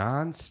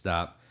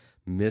nonstop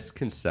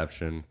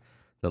misconception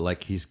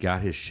that he's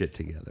got his shit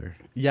together.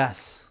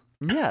 Yes.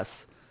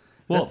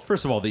 Well,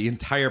 first of all, the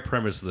entire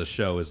premise of the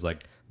show is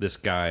this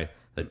guy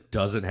that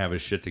doesn't have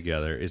his shit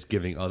together is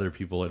giving other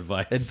people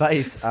advice.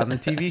 On the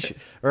TV show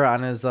or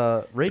on his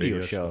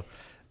radio show.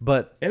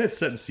 But And it's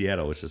set in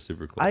Seattle, which is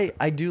super cool.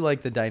 I do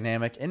like the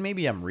dynamic, and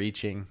maybe I'm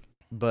reaching,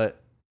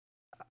 but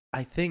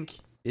I think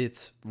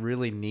it's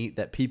really neat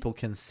that people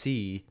can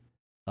see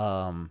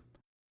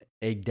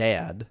a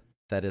dad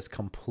that is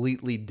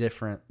completely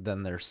different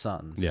than their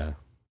sons. Yeah.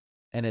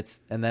 And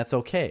that's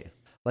okay.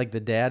 Like, the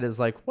dad is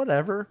like,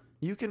 whatever,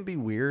 you can be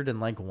weird and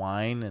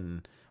whine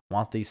and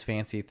want these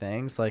fancy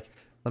things. Like,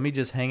 let me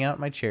just hang out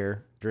in my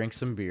chair, drink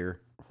some beer,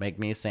 make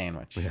me a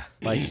sandwich. Yeah.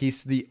 Like,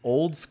 he's the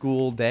old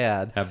school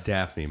dad. Have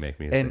Daphne make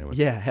me a And sandwich.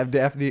 yeah, have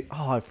Daphne.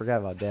 Oh, I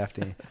forgot about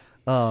Daphne.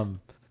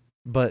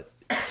 But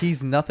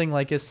he's nothing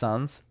like his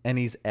sons, and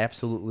he's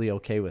absolutely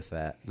okay with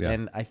that. Yeah.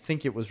 And I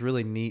think it was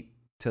really neat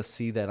to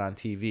see that on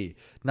TV.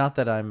 Not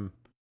that I'm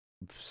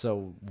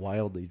so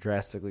wildly,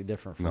 drastically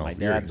different from No, my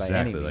you're dad by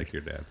any exactly means. like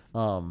your dad.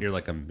 You're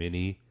like a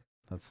mini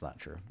That's not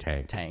true.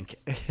 tank.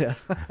 Yeah.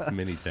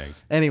 Mini tank.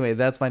 Anyway,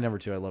 that's my number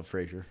 2. I love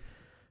Frasier.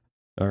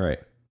 All right.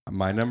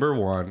 My number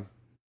 1.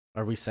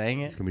 Are we saying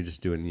it? Can we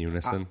just do it in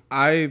unison?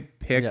 I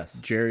picked Yes.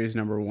 Jerry's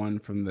number 1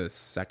 from the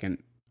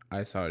second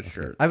I saw his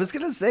shirt. I was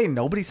gonna say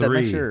nobody said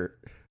my 3. shirt.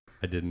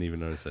 I didn't even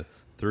notice it.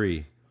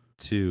 3,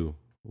 2,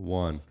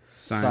 1.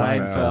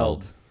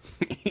 Seinfeld.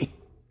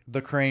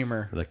 The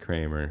Kramer. The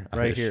Kramer on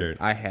Right his here. shirt.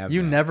 I have.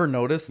 You that. never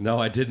noticed No,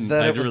 I didn't.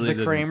 that I it was really the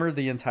didn't. Kramer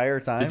the entire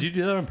time? Did you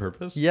do that on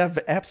purpose? Yeah,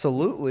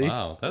 absolutely.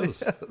 Wow, that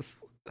was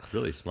Yes.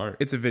 really smart.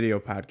 It's a video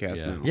podcast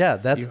Yeah. now. Yeah,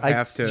 that's You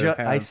have to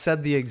I have-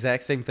 said the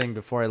exact same thing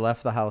before I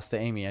left the house to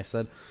Amy. I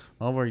said,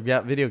 "Well, we've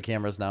got video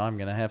cameras now. I'm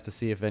gonna have to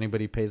see if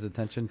anybody pays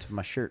attention to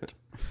my shirt."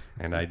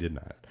 And I did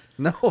not.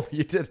 No,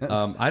 you didn't.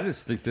 I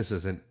just think this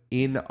is an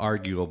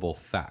inarguable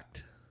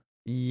fact.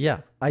 Yeah,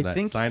 I that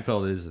think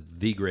Seinfeld is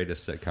the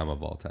greatest sitcom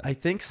of all time. I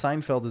think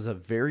Seinfeld is a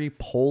very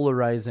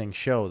polarizing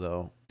show,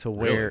 though, to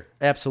where Really?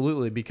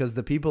 absolutely, because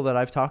the people that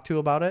I've talked to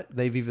about it,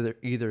 they've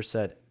either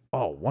said,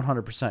 "Oh,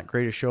 100%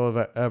 greatest show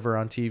ever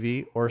on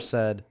TV," or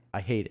said,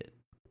 "I hate it."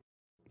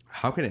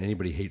 How can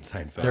anybody hate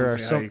Seinfeld? There are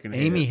see how some. you can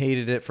hate Amy it.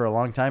 hated it for a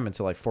long time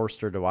until I forced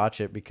her to watch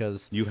it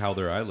because You held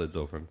their eyelids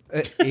open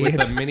with and-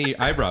 the mini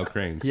eyebrow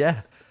cranes.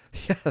 yeah,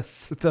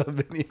 yes, the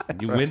mini.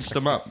 You winched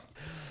them up.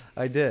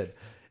 I did,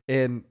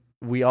 and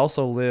we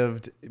also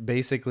lived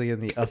basically in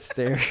the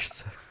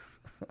upstairs.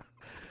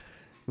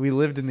 We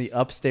lived in the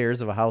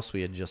upstairs of a house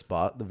we had just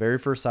bought, the very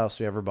first house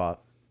we ever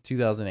bought,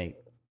 2008,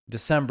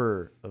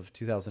 December of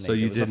 2008. So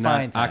you It was did a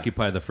fine not time.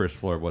 occupy the first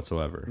floor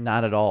whatsoever.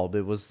 Not at all.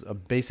 It was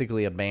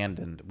basically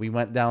abandoned. We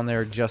went down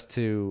there just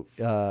to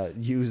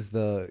use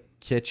the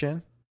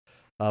kitchen,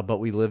 but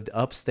we lived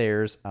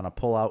upstairs on a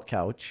pull-out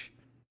couch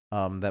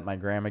that my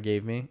grandma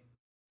gave me,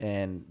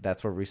 and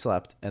that's where we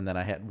slept. And then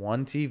I had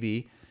one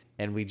TV,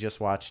 and we just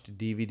watched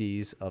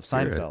DVDs of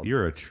Seinfeld.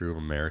 You're a true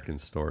American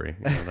story.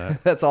 You know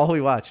that? That's all we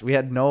watched. We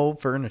had no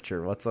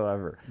furniture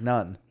whatsoever,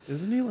 none.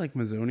 Isn't he like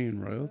Mazonian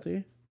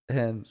royalty?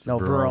 And no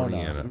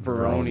Verona.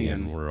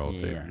 Veronian royalty.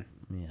 Yeah,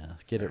 yeah.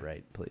 Get it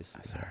right, please.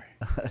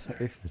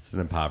 Sorry. It's an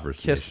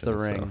impoverished Kiss the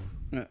nation,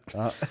 ring.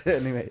 so-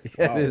 Anyway,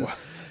 Wow.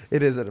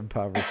 it is an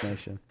impoverished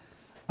nation.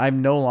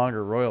 I'm no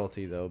longer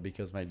royalty though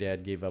because my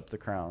dad gave up the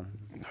crown.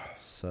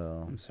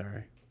 So I'm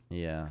sorry.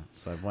 yeah,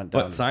 so I went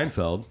down. But to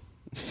Seinfeld,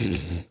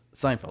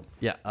 Seinfeld.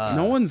 Yeah.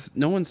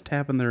 no one's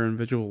tapping their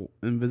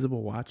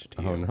invisible watch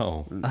to you. oh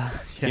no, Yeah.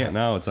 can't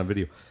now. It's on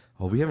video.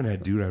 Oh, we haven't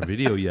had dude on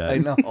video yet. I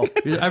know.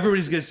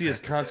 Everybody's gonna see his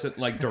constant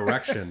like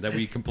direction that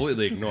we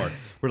completely ignore.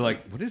 We're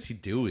like, what is he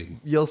doing?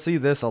 You'll see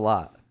this a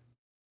lot.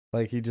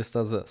 Like he just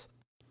does this.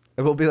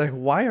 And we'll be like,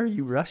 "Why are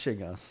you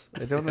rushing us?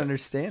 I don't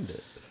understand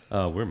it."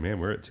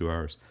 We're at 2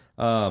 hours.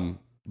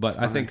 But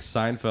I think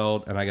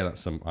Seinfeld, and I got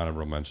some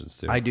honorable mentions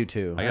too. I do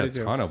too. I got a do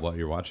too. ton of what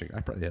you're watching.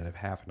 I probably have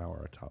half an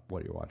hour of top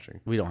what you're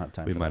watching. We don't have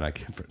time. We for might that.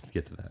 not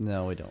get to that.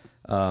 No, we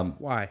don't.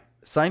 Why?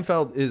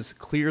 Seinfeld is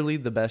clearly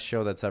the best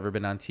show that's ever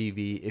been on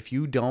TV. If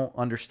you don't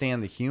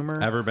understand the humor,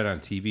 Ever been on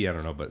TV? I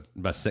don't know, but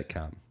best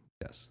sitcom.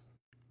 Yes,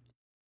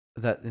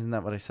 that isn't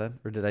that what I said,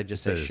 or did I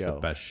just Said say it's show?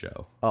 the best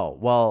show. Oh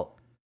well,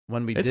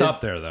 when we It's did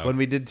up there though. when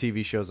we did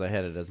TV shows, I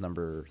had it as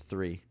number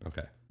 3,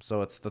 Okay,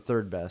 so it's the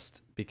third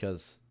best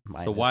because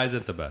mine so is- why is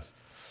it the best?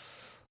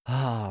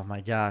 Oh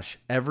my gosh,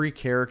 every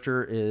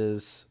character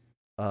is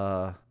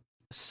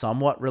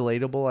somewhat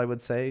relatable, I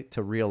would say,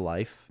 to real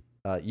life.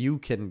 You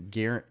can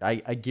I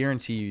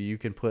guarantee you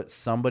can put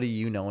somebody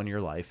you know in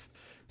your life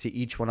to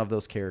each one of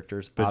those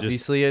characters. But just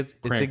Obviously, it's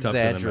cranked up to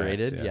the max,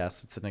 exaggerated. yeah.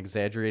 Yes, it's an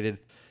exaggerated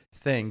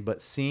thing,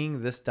 but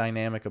seeing this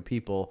dynamic of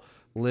people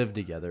live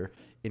together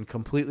in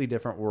completely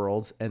different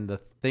worlds and the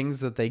things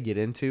that they get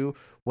into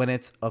when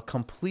it's a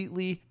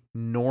completely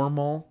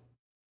normal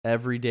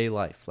everyday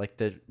life, like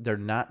they're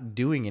not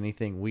doing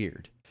anything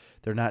weird,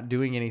 they're not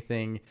doing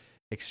anything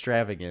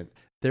extravagant,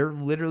 they're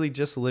literally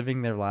just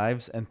living their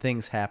lives and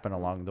things happen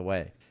along the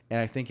way. And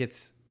I think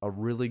it's a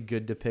really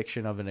good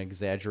depiction of an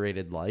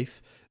exaggerated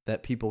life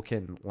that people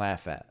can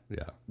laugh at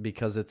Yeah,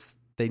 because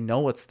they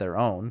know it's their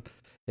own,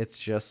 it's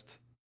just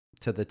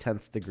to the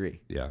 10th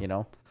degree. Yeah. You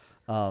know,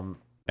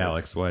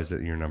 Alex, it's- why is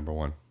it your number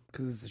one?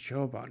 Because it's a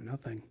show about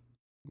nothing.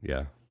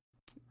 Yeah,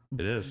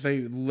 it is. They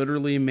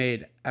literally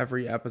made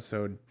every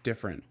episode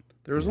different.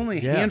 There was only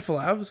a Yeah. handful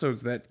of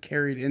episodes that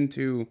carried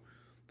into,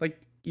 like,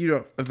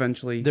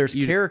 eventually. There's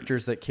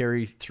characters that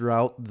carry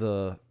throughout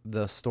the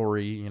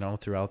story, you know,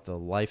 throughout the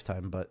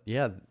lifetime. But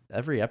yeah,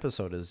 every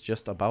episode is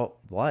just about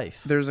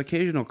life. There's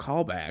occasional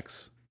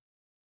callbacks,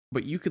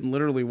 but you can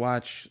literally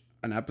watch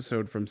an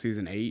episode from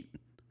season 8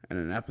 and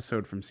an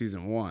episode from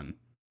season 1,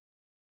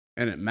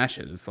 and it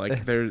meshes.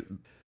 Like,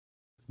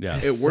 Yeah,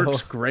 it So-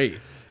 works great.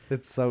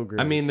 It's so great.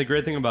 I mean, the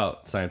great thing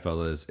about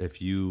Seinfeld is if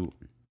you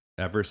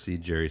ever see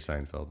Jerry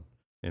Seinfeld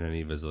in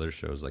any of his other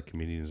shows, like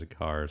Comedians in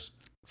Cars,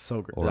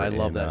 so great. or I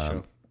love in, that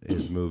show.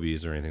 his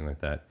movies or anything like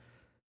that,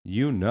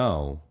 you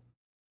know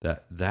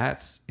that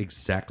that's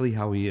exactly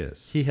how he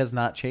is. He has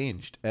not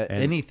changed at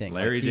And anything.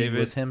 Larry Like, he David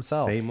was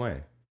himself. same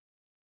way,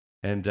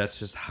 and that's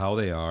just how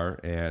they are.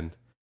 And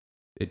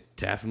it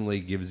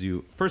definitely gives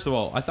you. First of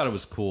all, I thought it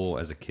was cool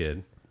as a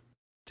kid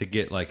to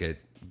get like a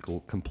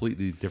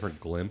completely different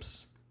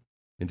glimpse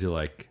into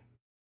like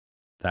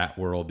that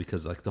world,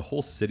 because like the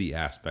whole city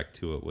aspect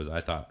to it was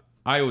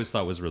I always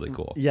thought was really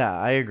cool. Yeah,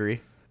 I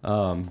agree.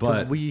 Because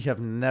But we have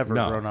never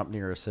No. grown up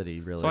near a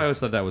city, really. so I always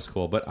thought that was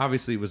cool. But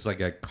obviously, it was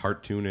like a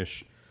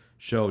cartoonish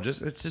show.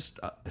 It's just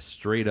a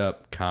straight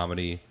up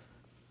comedy.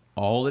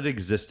 all it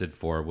existed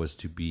for was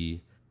to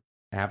be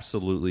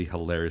absolutely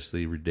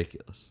hilariously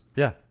ridiculous.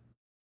 Yeah.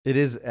 It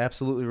is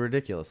absolutely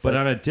ridiculous. But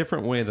Like, on a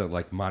different way that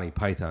like Monty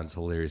Python's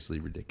hilariously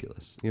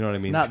ridiculous. You know what I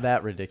mean? not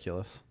that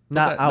ridiculous.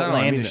 Not No, I mean,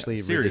 outlandishly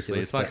seriously,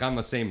 ridiculous. it's like on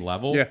the same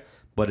level. Yeah.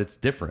 But it's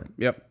different.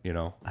 Yep. You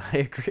know? I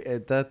agree.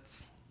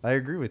 I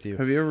agree with you.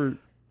 Have you ever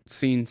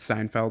seen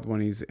Seinfeld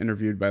when he's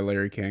interviewed by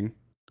Larry King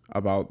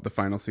about the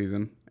final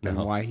season and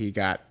No. why he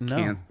got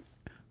No.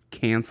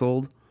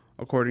 canceled,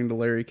 according to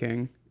Larry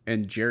King?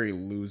 And Jerry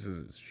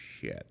loses his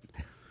shit.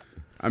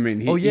 I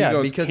mean, he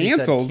goes, because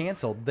canceled. he said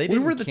canceled. They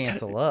didn't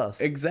cancel us.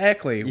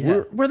 Exactly.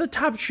 Yeah. We're the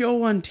top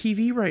show on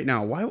TV right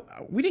now. Why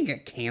we didn't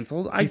get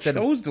canceled? I said-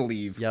 chose to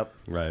leave. Yep.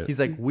 Right. He's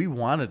like, we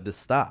wanted to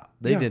stop.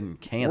 They Yeah.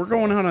 didn't cancel. We're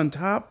going us. out on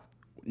top.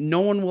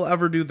 No one will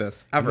ever do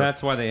this And ever.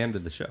 that's why they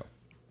ended the show.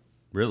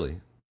 Really.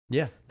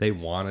 Yeah. They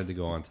wanted to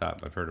go on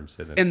top. I've heard him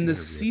say that. in And the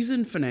interviews.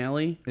 season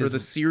finale or the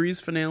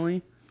series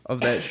finale of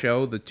that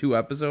show, the 2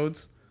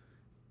 episodes,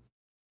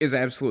 is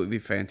absolutely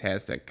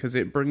fantastic because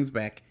it brings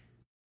back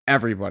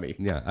everybody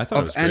Yeah, I thought it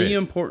of was any great.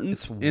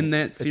 importance in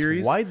that series.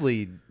 It's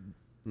widely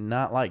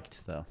not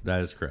liked, though. That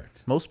is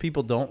correct. Most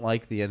people don't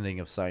like the ending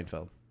of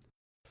Seinfeld.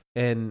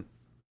 And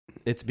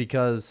it's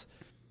because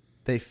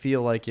they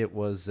feel like it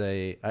was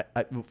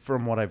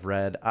from what I've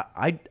read,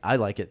 I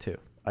like it too.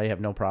 I have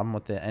no problem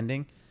with the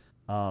ending.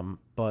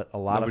 But a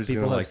lot Nobody's of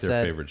people gonna have like their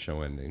said, favorite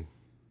show ending.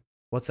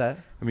 what's that?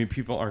 I mean,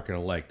 people aren't going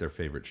to like their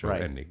favorite show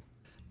Right. ending.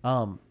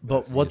 But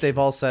That's the what they've issue.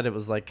 all said, it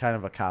was like kind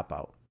of a cop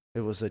out.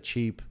 It was a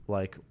cheap,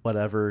 like,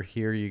 whatever,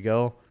 here you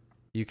go.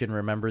 You can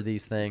remember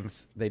these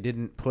things. They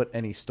didn't put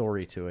any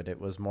story to it. It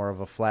was more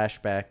of a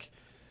flashback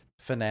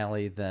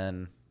finale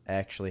than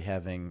actually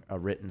having a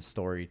written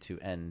story to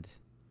end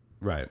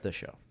Right. the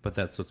show. But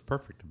that's what's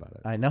perfect about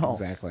it. I know.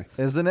 Exactly.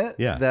 Isn't it?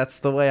 Yeah. That's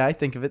the way I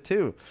think of it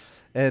too.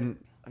 And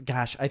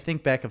gosh, I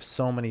think back of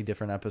so many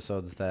different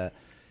episodes that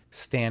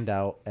stand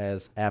out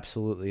as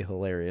absolutely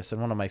hilarious.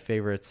 And one of my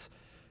favorites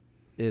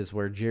is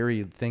where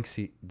Jerry thinks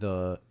he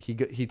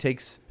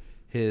takes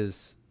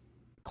his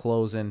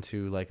clothes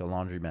into like a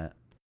laundromat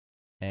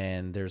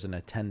and there's an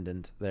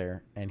attendant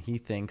there and he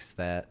thinks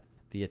that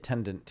the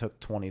attendant took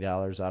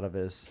 $20 out of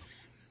his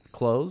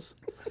clothes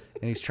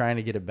and he's trying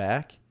to get it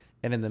back.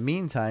 And in the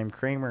meantime,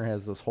 Kramer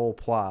has this whole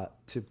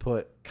plot to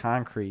put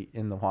concrete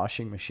in the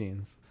washing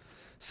machines.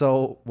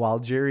 So while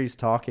Jerry's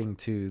talking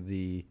to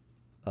the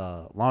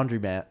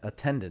laundromat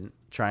attendant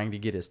trying to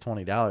get his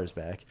 $20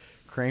 back,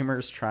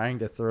 Kramer's trying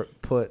to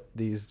put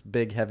these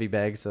big heavy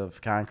bags of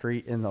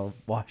concrete in the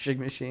washing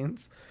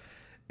machines.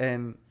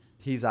 And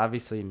he's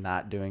obviously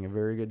not doing a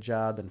very good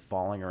job and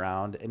falling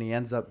around. And he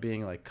ends up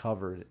being like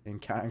covered in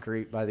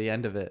concrete by the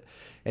end of it.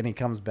 And he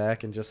comes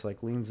back and just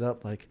like leans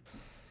up like,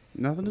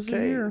 Nothing to say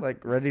okay, here.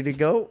 like ready to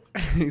go.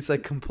 He's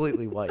like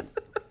completely white.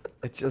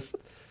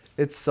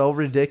 It's so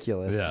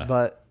ridiculous, Yeah.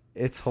 but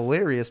it's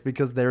hilarious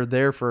because they're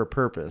there for a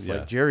purpose. Yeah.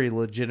 Like Jerry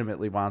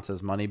legitimately wants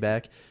his money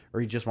back, or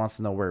he just wants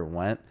to know where it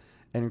went.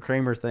 And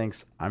Kramer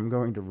thinks, I'm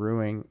going to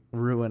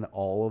ruin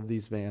all of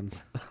these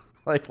man's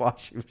like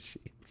washing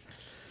machines.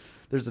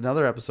 There's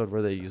another episode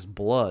where they use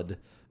blood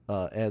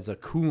as a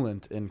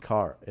coolant in a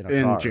car.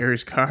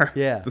 Jerry's car.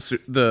 Yeah. What was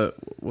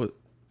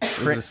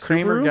it,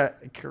 Kramer Subaru?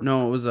 got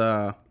No, it was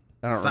I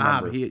don't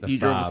Saab. remember. He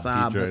drove a Saab.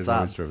 Saab. He always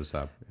Saab. drove a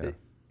Saab. Yeah.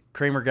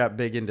 Kramer got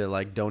big into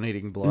like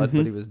donating blood,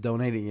 but he was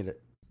donating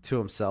it to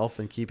himself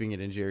and keeping it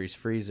in Jerry's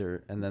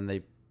freezer. And then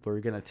they were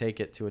going to take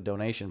it to a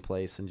donation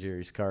place, and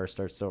Jerry's car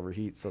starts to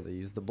overheat, so they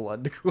use the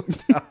blood to cool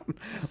it down.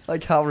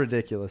 Like, how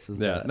ridiculous is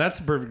Yeah, that? that's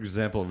a perfect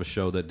example of a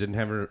show that didn't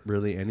have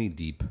really any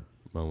deep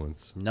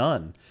moments.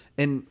 None.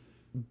 And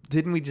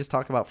didn't we just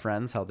talk about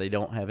Friends, how they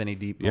don't have any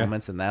deep Yeah.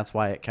 moments, and that's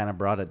why it kind of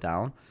brought it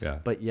down? Yeah.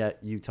 But yet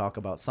you talk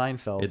about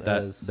Seinfeld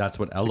as... That's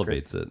what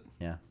elevates it.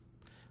 Yeah. It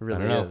really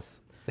don't know.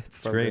 is. It's It's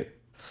so great. good.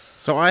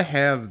 So I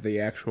have the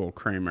actual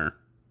Kramer.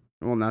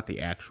 Well, not the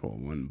actual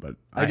one, but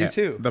I do have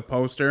too. The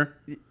poster.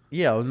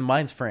 Yeah, well,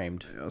 mine's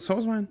framed. So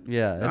is mine.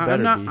 Yeah, it I'm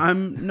better not. be.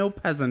 I'm no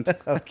peasant.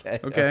 Okay.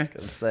 Okay. I was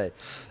going to say.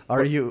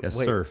 Are you... Yeah,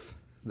 wait, surf.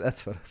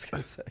 That's what I was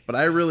going to say. But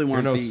I really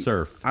want no the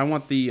surf. I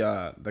want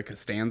the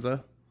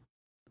Costanza,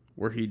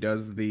 where he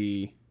does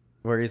the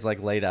Where he's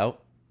like laid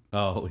out.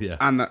 Oh yeah.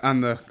 on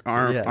the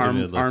Yeah.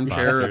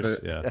 armchair boxers,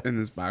 yeah. in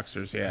his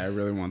boxers. Yeah, I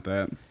really want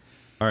that.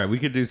 All right, we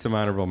could do some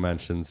honorable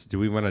mentions. Do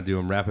we want to do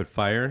them rapid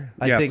fire?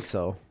 I Yes. think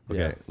so. Okay,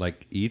 Yeah.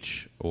 like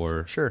each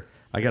or Sure.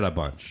 I got a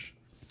bunch.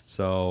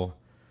 So,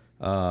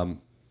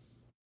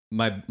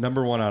 my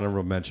number one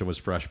honorable mention was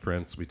Fresh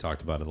Prince. We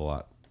talked about it a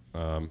lot.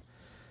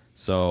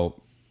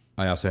 So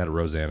I also had a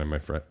Roseanne in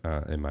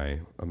my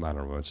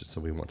honorable mention,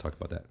 so we won't talk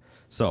about that.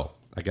 So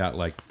I got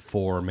like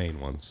 4 main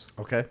ones.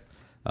 Okay.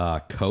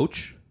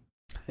 Coach,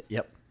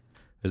 Yep.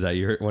 is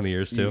that one of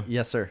yours too?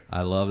 Yes, sir.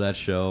 I love that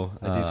show.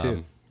 I do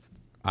too.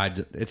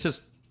 It's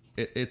just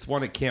it's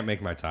one that can't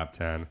make my top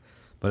 10,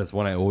 but it's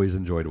one I always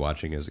enjoyed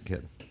watching as a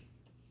kid.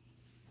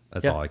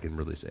 That's Yeah. all I can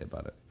really say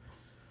about it.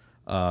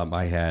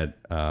 I had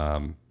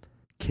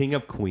King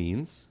of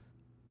Queens.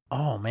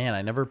 Oh man,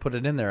 I never put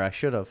it in there. I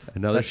should have.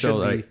 Another That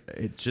show should that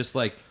it just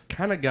like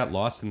kind of got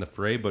lost in the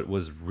fray, but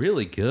was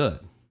really good.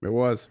 It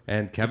was.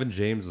 And Kevin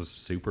James was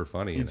super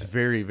funny. It's in it.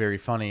 very, very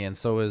funny, and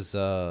so is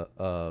the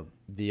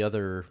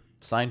other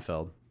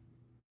Seinfeld,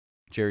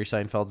 Jerry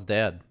Seinfeld's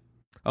dad.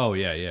 Oh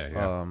yeah.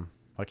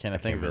 Why can't I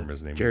Can't think of remember it?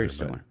 his name. Jerry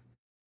either, but- Stiller.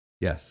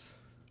 Yes.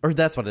 Or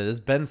that's what it is.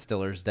 Ben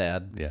Stiller's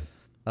dad. Yeah.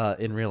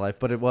 In real life,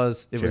 but it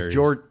was Jerry's-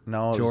 George.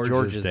 No, it was George's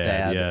George's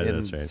dad. dad, Yeah,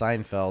 in that's right.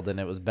 Seinfeld, and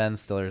it was Ben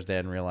Stiller's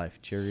dad in real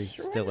life, Jerry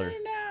Stiller.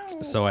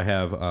 So I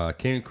have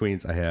King of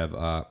Queens. I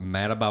have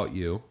Mad About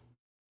You.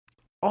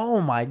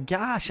 Oh my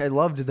gosh, I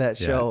loved that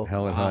show.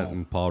 Helen Hunt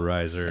and Paul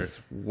Reiser.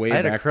 Way I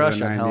had a back to crush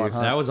the on Helen 90s.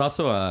 Hunt. That was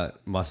also a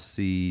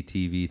must-see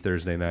TV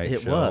Thursday night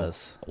It show.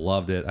 was.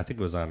 Loved it. I think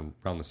it was on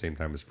around the same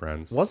time as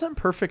Friends. Wasn't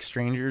Perfect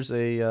Strangers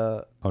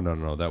a? Oh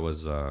no, that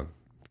was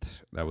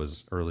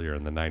earlier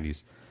in the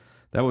 90s.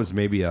 That was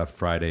maybe a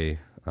Friday.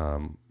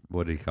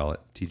 What do you call it?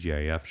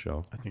 TGIF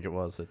show. I think it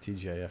was a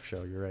TGIF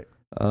show. You're right.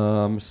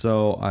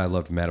 So I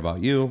loved Mad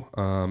About You.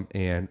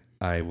 And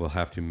I will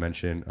have to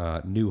mention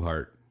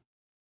Newhart,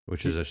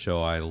 which is a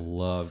show I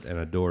loved and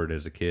adored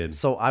as a kid.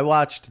 So I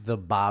watched the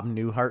Bob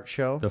Newhart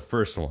show. The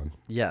first one.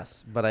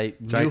 Yes, but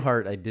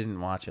Newhart I didn't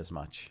watch as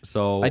much.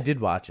 So I did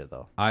watch it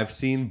though. I've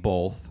seen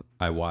both.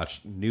 I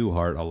watched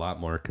Newhart a lot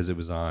more because it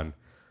was on,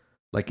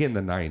 like in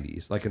the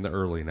 90s, like in the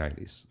early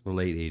 90s, the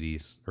late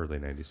 80s, early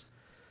 90s.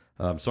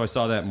 So I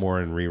saw that more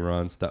in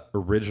reruns. The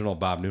original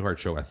Bob Newhart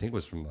show, I think,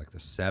 was from like the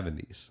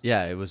 70s.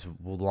 Yeah, it was a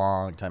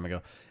long time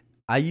ago.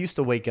 I used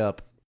to wake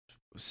up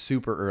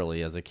super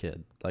early as a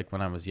kid, like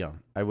when I was young.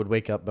 I would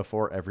wake up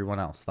before everyone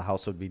else. The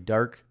house would be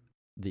dark.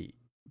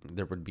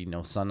 There would be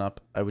no sun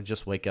up. I would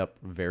just wake up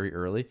very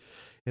early,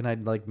 and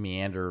I'd like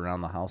meander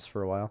around the house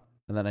for a while,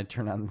 and then I'd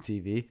turn on the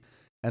TV,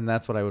 and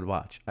that's what I would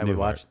watch. I would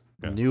watch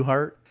yeah.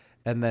 Newhart,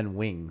 and then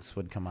Wings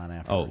would come on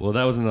after. Oh, well,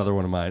 that was another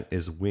one of mine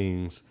is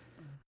Wings,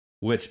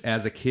 which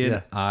as a kid,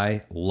 Yeah.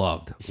 I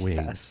loved Wings.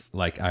 Yes.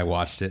 Like I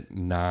watched it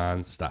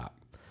nonstop.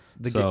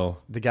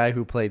 The guy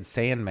who played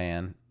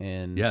Sandman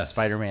in Yes.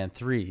 Spider-Man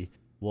 3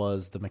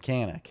 was the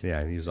mechanic. Yeah,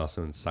 and he was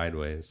also in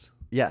Sideways.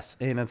 Yes,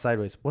 and in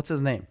Sideways. What's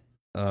his name?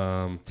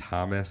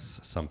 Thomas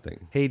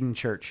something. Hayden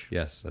Church.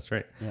 Yes, that's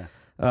right. Yeah.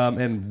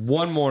 And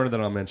one more that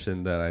I'll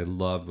mention that I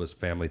loved was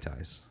Family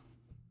Ties.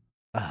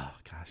 Oh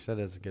gosh, that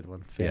is a good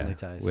one. Family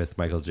Ties. With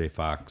Michael J.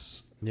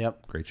 Fox.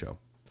 Yep. Great show.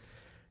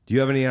 Do you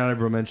have any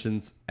honorable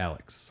mentions,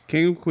 Alex?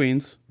 King of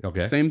Queens.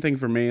 Okay. Same thing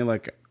for me.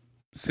 Like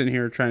sitting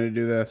here trying to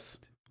do this,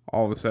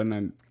 all of a sudden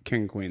I'm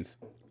King of Queens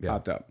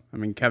popped up. I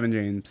mean Kevin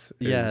James.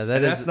 Yeah, is-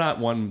 that That's is not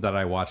one that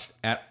I watched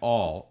at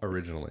all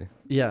originally.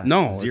 yeah.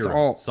 no, Zero. it's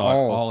all Saw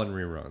it all in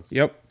reruns.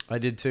 Yep. I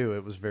did too.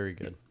 It was very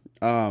good.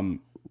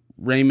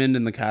 Raymond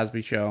and the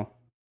Cosby Show.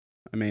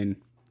 I mean,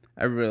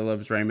 everybody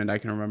loves Raymond. I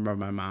can remember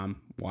my mom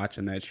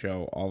watching that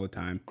show all the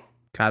time.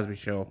 Cosby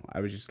Show. I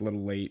was just a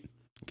little late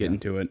getting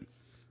to it.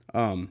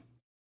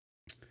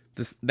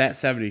 That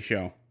 70s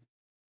show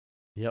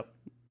Yep.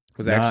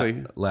 was Not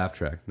actually laugh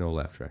track. No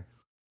laugh track.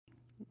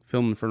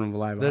 filmed in front of a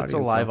live audience. That's a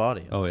live so-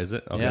 audience. Oh, is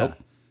it? Okay. Yeah.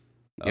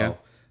 Yeah. Oh,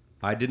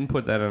 I didn't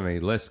put that on a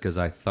list because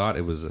I thought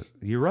it was.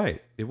 You're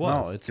right. It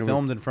was. No, it's It was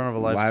filmed in front of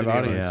a live studio.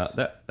 audience.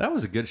 Yeah, that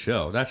was a good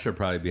show. That should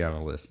probably be on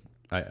a list.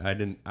 I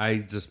didn't. I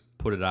just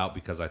put it out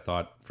because I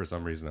thought for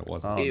some reason it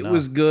wasn't. Oh, It no.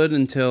 was good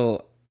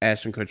until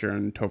Ashton Kutcher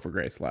and Topher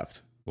Grace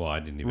left. Well, I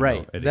didn't even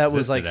Right. know it That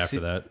was like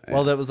existed after that.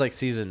 Well, that was like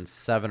season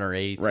 7 or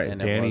 8. Right. And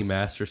Danny it was,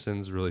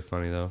 Masterson's really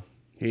funny though.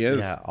 He is.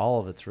 Yeah, all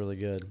of it's really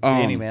good. Um,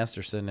 Danny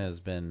Masterson has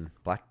been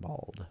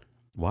blackballed.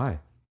 Why?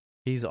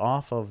 He's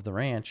off of the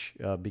ranch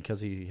because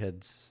he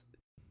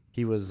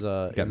was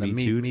in the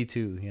Me Too'd? Me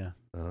Too. Yeah.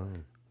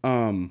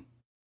 Oh.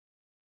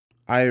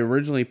 I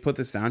originally put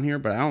this down here,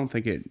 but I don't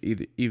think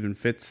it even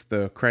fits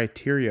the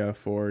criteria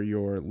for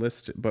your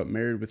list. But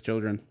Married with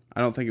Children, I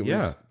don't think it was.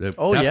 Yeah. It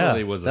Oh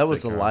definitely yeah, was a that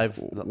was a sitcom. live.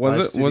 Was live it?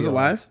 Was studio it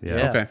live? audience.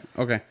 Yeah.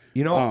 Okay.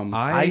 You know,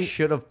 I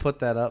should have put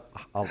that up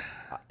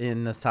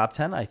in the top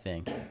 10. I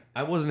think.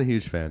 I wasn't a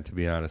huge fan, to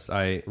be honest.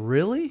 I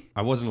Really?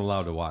 wasn't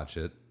allowed to watch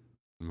it.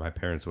 My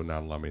parents would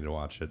not allow me to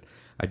watch it.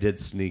 I did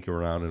sneak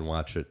around and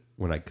watch it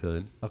when I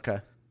could Okay.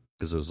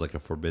 because it was like a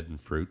forbidden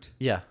fruit.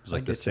 Yeah. It was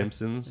like The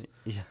Simpsons.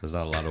 Yeah. I was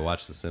not allowed to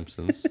watch The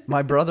Simpsons.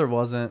 My brother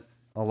wasn't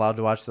allowed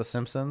to watch The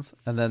Simpsons,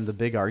 and then the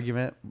big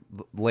argument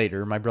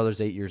later. My brother's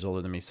 8 years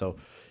older than me, so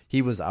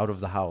he was out of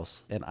the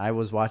house, and I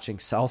was watching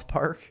South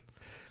Park,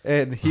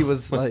 and he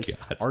was like,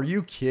 God. "Are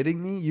you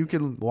kidding me? You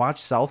can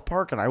watch South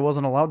Park, and I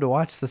wasn't allowed to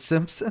watch The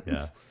Simpsons."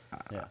 Yeah.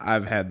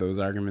 I've had those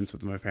arguments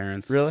with my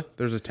parents. Really?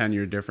 There's a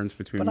 10-year difference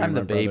between But me I'm and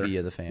the my brother. baby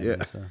of the family,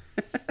 Yeah. so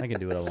I can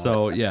do what I want.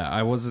 So yeah,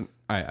 I wasn't.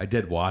 I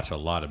did watch a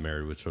lot of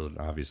Married with Children,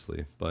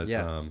 obviously, but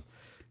Yeah.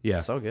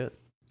 yeah, so good.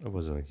 I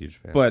wasn't a huge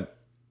fan. But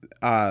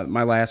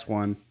my last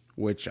one,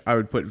 which I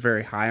would put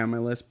very high on my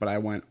list, but I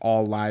went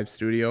all live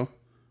studio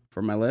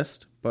for my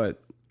list.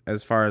 But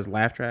as far as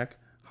laugh track,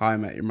 How I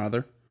Met Your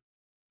Mother.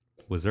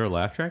 Was there a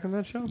laugh track in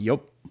that show?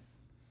 Yep.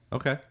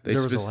 Okay.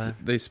 There was a laugh.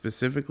 They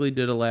specifically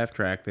did a laugh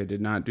track. They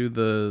did not do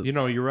the. You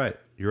know, you're right.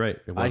 You're right.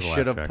 It was I a should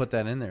laugh have track. put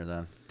that in there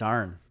then.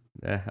 Darn.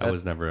 I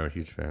was never a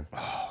huge fan.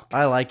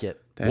 I like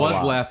it.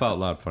 Was laugh out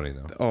loud funny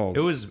though? Oh, It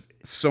was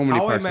so many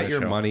How I parts Met of the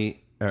Your show.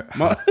 Money. How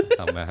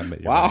I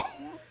Met Your Wow. Mother.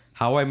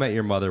 How I Met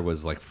Your Mother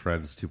was like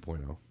Friends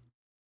 2.0.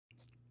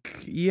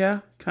 Yeah,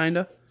 kind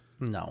of.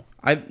 No.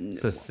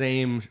 It's the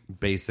same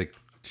basic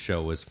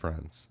show as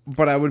Friends.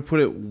 But I would put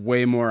it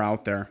way more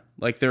out there.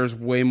 Like there's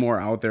way more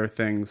out there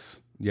things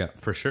Yeah,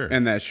 for sure.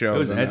 in that show. It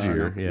was than,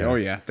 edgier. Yeah. Oh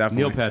yeah, definitely.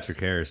 Neil Patrick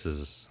Harris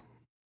is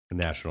a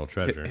national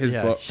treasure. His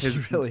Yeah, book, he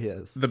his really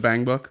is. the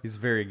Bang Book He's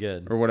very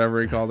good. or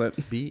whatever he called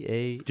it.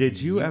 B.A. Did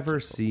you ever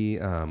see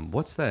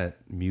what's that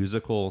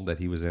musical that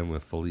he was in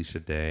with Felicia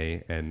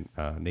Day and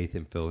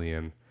Nathan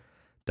Fillion?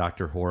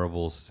 Dr.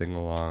 Horrible's sing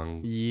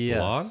along blog?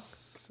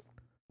 Yes.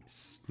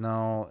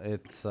 No,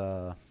 it's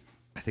I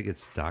think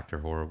it's Dr.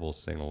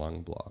 Horrible's sing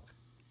along blog.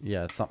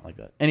 yeah, it's something like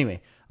that. Anyway,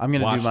 I'm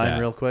gonna Watch do mine that.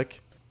 real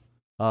quick.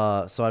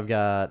 So I've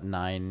got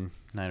nine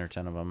or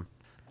 10 of them.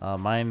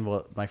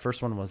 My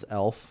first one was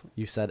Elf.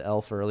 You said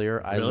Elf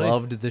earlier. I Really?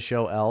 loved the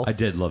show Elf. I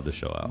did love the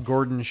show Alf.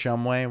 Gordon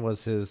Shumway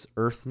was his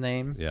Earth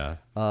name. Yeah.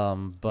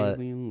 But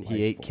Alien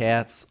he ate life form.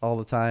 cats all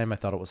the time. I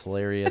thought it was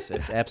hilarious.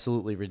 It's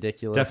absolutely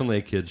ridiculous. Definitely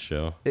a kid's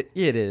show. It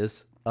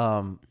is.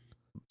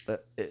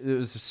 But it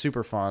was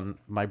super fun.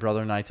 My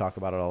brother and I talk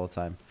about it all the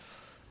time.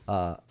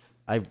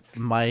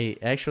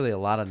 Actually a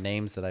lot of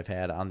names that I've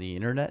had on the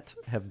internet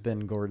have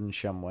been Gordon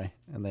Shumway,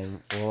 and they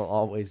will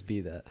always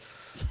be that.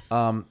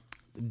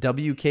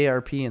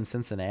 WKRP in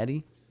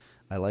Cincinnati.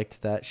 I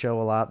liked that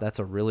show a lot. That's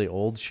a really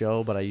old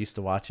show, but I used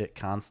to watch it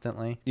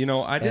constantly. You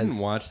know, I didn't As-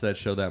 watch that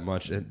show that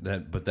much,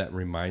 but that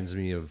reminds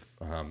me of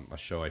a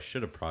show I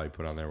should have probably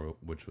put on there,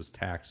 which was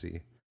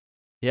Taxi.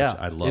 Yeah,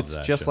 I love it's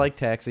that just show. like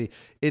Taxi.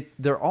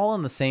 They're all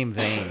in the same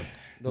vein.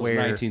 Those where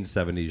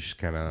 1970s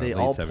kind of they late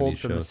all 70s pulled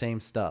from the shows. same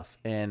stuff,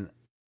 and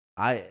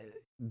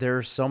there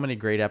are so many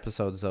great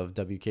episodes of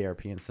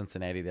WKRP in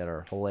Cincinnati that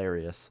are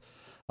hilarious.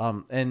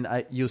 And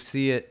you'll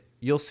see it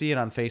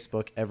on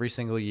Facebook every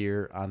single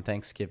year on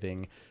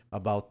Thanksgiving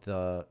about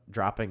the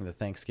dropping the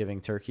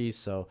Thanksgiving turkeys.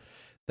 So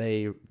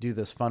they do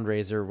this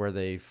fundraiser where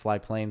they fly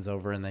planes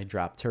over and they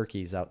drop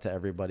turkeys out to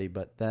everybody.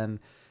 But then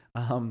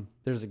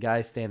there's a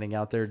guy standing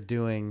out there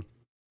doing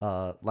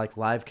like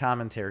live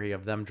commentary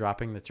of them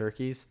dropping the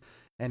turkeys,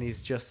 and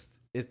it's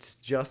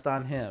just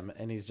on him,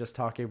 and he's just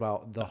talking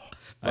about the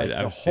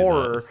I've seen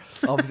horror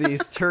of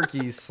these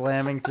turkeys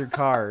slamming through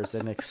cars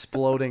and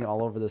exploding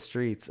all over the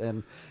streets,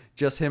 and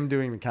just him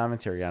doing the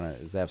commentary on it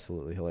is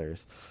absolutely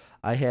hilarious.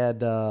 I had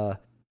That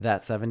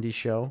 70s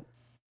Show,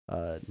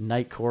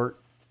 Night Court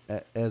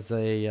as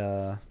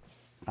a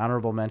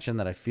honorable mention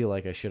that I feel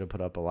like I should have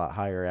put up a lot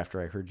higher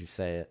after I heard you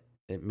say it.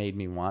 It made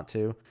me want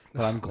to,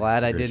 but I'm glad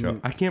It's a I great show.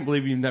 didn't. I can't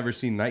believe you've never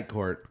seen Night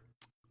Court.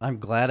 I'm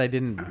glad I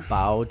didn't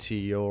bow to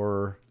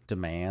your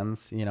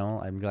demands. You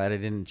know, I'm glad I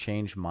didn't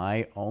change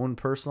my own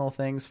personal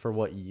things for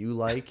what you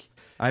like.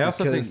 I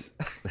also think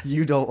because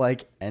you don't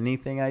like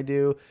anything I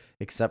do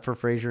except for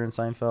Frasier and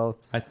Seinfeld.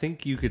 I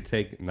think you could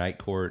take Night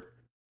Court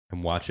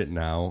and watch it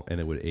now, and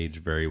it would age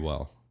very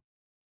well.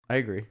 I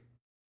agree.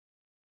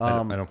 I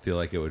don't feel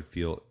like it would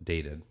feel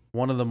dated.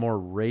 One of the more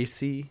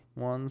racy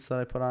ones that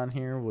I put on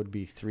here would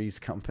be Three's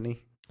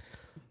Company.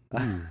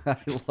 I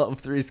love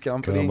Three's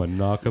Company. Come and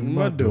knock on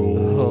my door.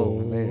 Oh,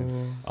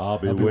 man. I'll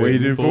be,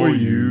 Waiting for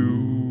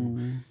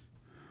you.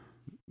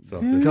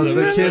 Because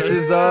the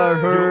kisses are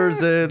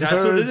hers and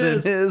That's what it hers and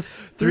is. his.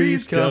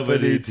 Three's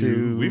Company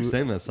too. We've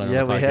sang that song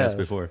Yeah, on the we podcast have.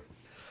 before.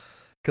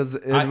 Because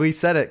I- we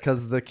said it,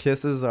 because the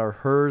kisses are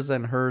hers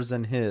and hers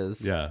and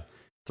his. Yeah.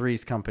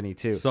 Three's Company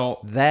too. So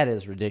that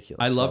is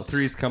ridiculous. I loved folks.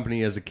 Three's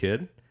Company as a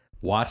kid.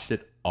 Watched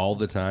it all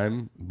the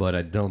time, but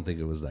I don't think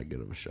it was that good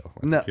of a show.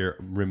 I No. think you're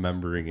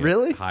remembering it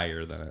Really?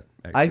 higher than it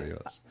actually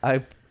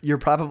was. You're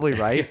probably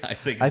right. I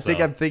think I think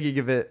so. I'm thinking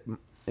of it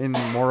in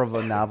more of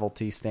a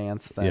novelty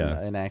stance than Yeah.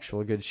 an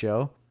actual good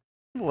show.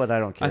 What I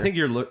don't care. I think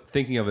you're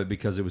thinking of it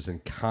because it was in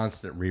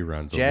constant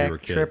reruns when we were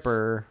kids.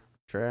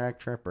 Jack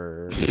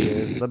Tripper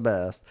is the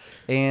best.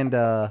 And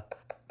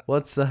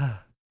what's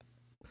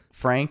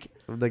Frank,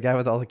 the guy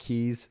with all the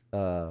keys?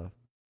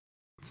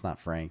 It's not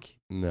Frank.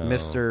 No,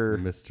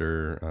 Mr. what's his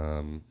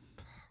name?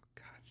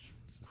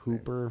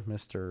 Hooper,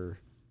 Mr.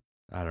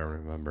 I don't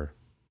remember.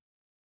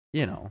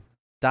 You know,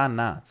 Don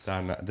Knotts.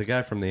 The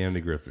guy from the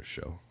Andy Griffith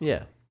Show.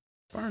 Yeah.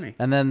 Barney.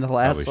 And then the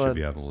last Probably should one.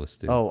 be on the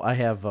list too. Oh, I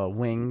have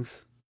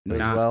Wings as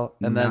Not- well.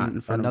 And not then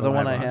in front of another a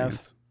one live I have.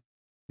 audience.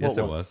 yes,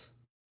 what it was.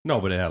 No,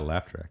 but it had a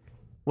laugh track.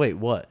 Wait,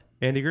 what?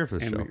 Andy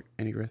Griffith Show.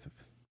 Andy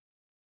Griffith.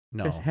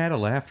 No. It had a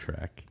laugh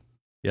track.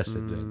 Yes,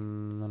 it did.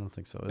 I don't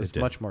think so. It It's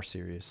did. much more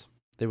serious.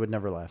 They would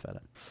never laugh at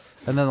it.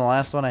 And then the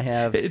last one I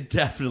have. It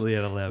definitely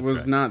had a laugh It was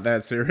track. not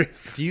that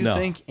serious. Do you No.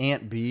 think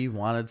Aunt B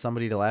wanted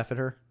somebody to laugh at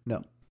her?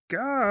 No.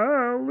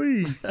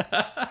 Golly.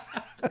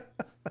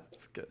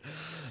 That's good.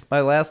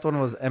 My last one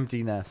was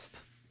Empty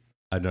Nest.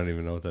 I don't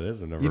even know what that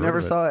is. I've never You heard never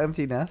of it. saw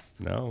Empty Nest?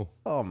 No.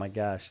 Oh my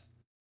gosh.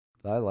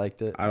 I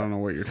liked it. I don't know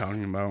what you're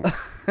talking about.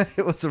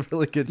 It was a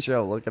really good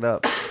show. Look it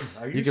up.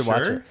 Are You can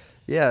watch it.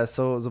 Yeah,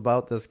 so it was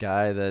about this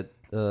guy that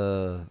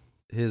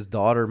his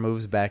daughter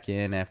moves back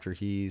in after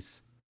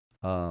he's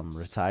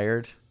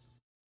retired,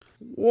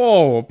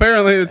 Whoa!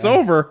 Apparently it's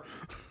over.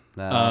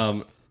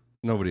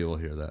 Nobody will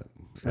hear that,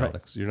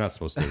 Alex. You're not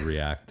supposed to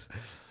react.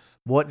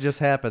 What just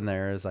happened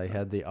there is I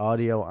had the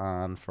audio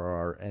on for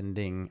our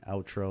ending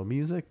outro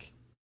music.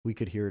 We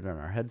could hear it on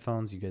our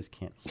headphones. You guys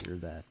can't hear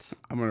that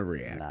I'm gonna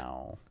react.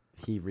 now.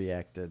 He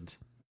reacted.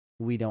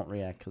 We don't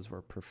react because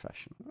we're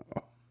professional.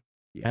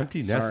 Yeah, Empty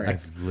Nest.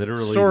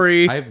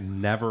 sorry. I've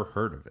never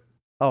heard of it.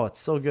 Oh, it's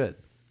so good.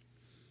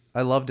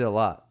 I loved it a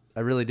lot. I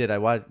really did. I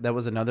watched. That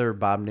was another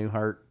Bob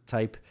Newhart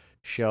type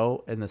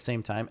show. In the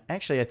same time,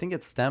 actually, I think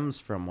it stems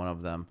from one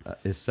of them.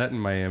 Is set in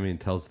Miami and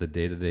tells the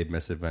day-to-day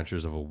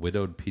misadventures of a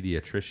widowed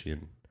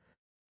pediatrician,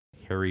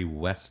 Harry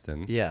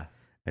Weston. Yeah,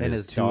 and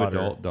his two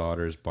adult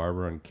daughters,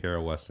 Barbara and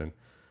Kara Weston,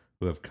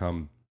 who have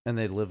come. and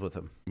they live with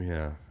him.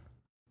 Yeah.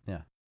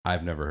 Yeah.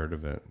 I've never heard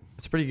of it.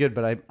 It's pretty good,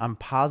 but I'm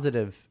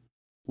positive.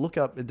 Look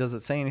up. Does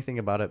it say anything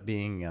about it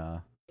being,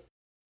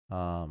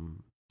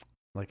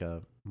 like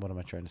a, what am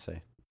I trying to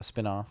say? A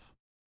spinoff?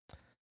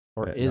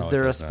 Or No, is it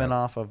there a does not.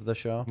 spinoff of the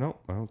show? No,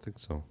 I don't think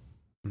so.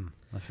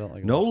 I felt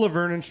like it No was.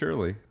 Laverne and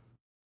Shirley.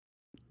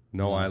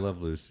 No, No. I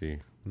Love Lucy.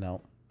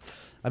 No.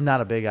 I'm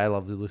not a big I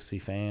Love Lucy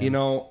fan. You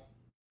know,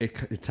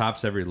 it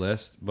tops every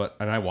list,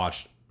 and I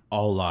watched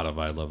a lot of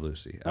I Love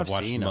Lucy. I've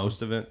watched seen 'em.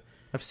 most of it.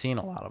 I've seen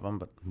a lot of them,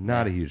 but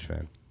Not a huge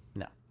fan.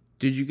 no.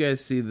 Did you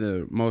guys see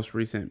the most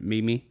recent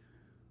Mimi?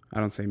 I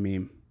don't say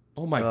meme.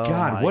 Oh my Oh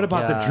God! my What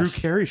about the Drew gosh.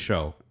 Carey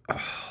show?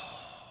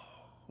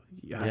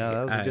 Yeah,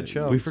 that was a good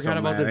show. We I'm forgot so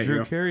about mad the at Drew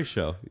you. Carey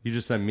show. You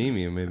just said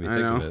Mimi and made me I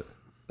think of know. it.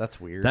 That's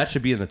weird. That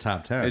should be in the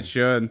top 10. It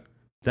should.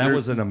 That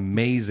was an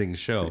amazing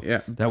show.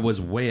 Yeah. That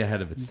was way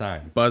ahead of its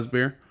time.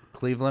 Buzzbeer.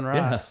 Cleveland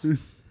Rocks.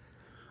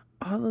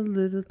 All the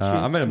little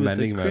I'm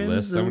amending my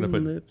list. I'm going to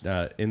lips.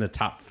 put in the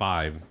top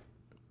 5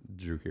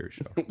 Drew Carey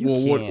show.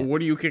 Well, can't.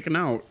 what are you kicking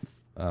out?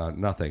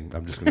 Nothing.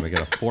 I'm just going to make it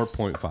a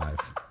 4.5.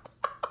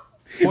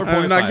 4.5.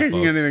 I'm not kicking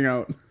folks. anything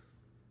out.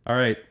 All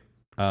right.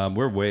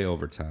 We're way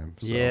over time.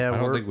 So Yeah, I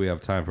don't we're- think we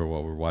have time for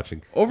what we're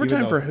watching. Overtime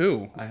Even for though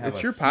who? I have It's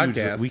a your huge-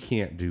 podcast. We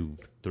can't do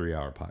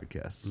 3-hour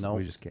podcasts. Nope.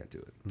 We just can't do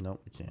it.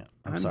 Nope, you can't.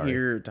 I'm I'm sorry.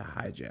 here to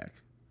hijack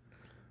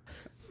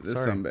this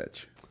Sorry.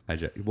 sumbitch.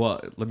 Well,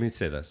 let me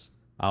say this.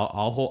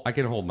 I'll hold. I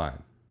can hold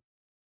mine.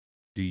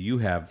 Do you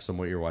have some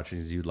what you're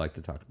watching you'd like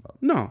to talk about?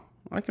 No,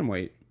 I can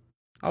wait.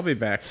 I'll be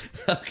back.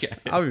 Okay.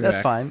 I'll be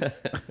That's back. fine.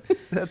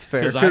 That's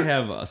fair. Because I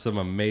have some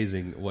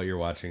amazing what you're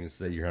watching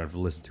that you're going to have to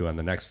listen to on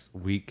the next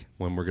week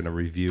when we're going to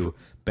review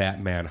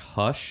Batman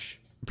Hush.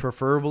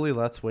 Preferably,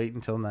 let's wait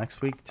until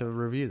next week to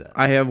review that.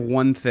 I have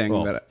one thing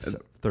Well, that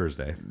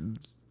Thursday.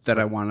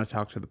 I want to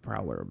talk to the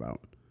Prowler about.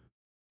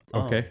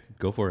 Okay,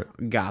 go for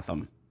it.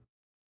 Gotham.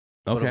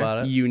 Okay. What about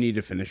it? You need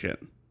to finish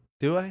it.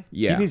 Do I?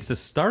 Yeah. He needs to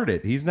start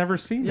it. He's never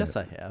seen Yes,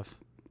 it. I have.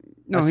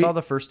 No, I he- saw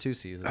the first 2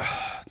 seasons.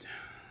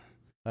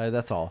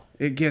 That's all.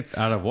 It gets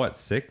Out of what?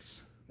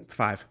 6?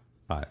 5.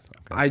 5.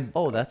 Okay.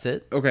 Oh, that's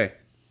it? Okay.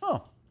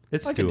 Oh,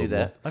 It's I can do doable.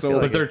 that. I So, feel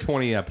like, But they're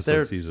 20 episode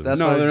they're- seasons. that's-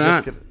 No, I they're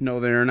just not. gonna- No,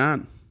 they're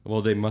not.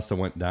 Well, they must have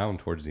went down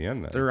towards the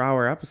end then. They're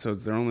hour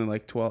episodes. They're only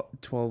like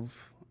 12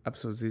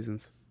 episode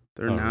seasons.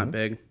 They're Oh, not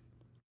really? big.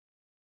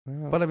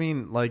 But I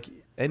mean, like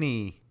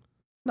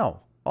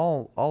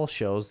all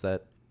shows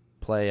that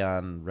play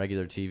on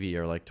regular TV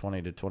are like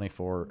 20 to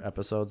 24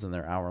 episodes, and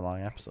they're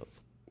hour-long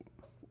episodes.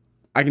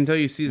 I can tell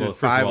you season Well,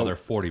 first 5 of all, they're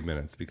 40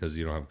 minutes because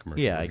you don't have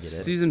commercials. Yeah, I get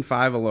it. season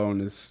 5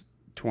 alone is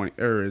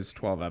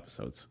 12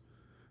 episodes.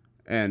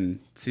 And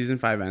season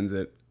 5 ends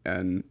it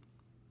and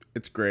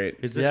it's great.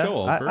 Is the yeah,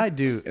 show over? I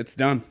do. It's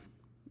done.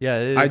 Yeah,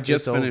 it is, I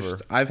just it's finished.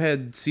 over. I've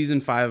had season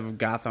 5 of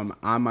Gotham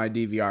on my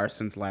DVR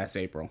since last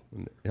April.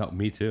 Yeah,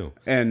 me too.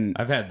 And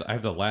I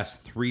have the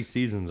last 3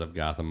 seasons of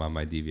Gotham on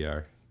my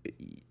DVR.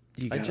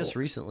 you I gotta, just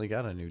recently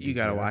got a new. you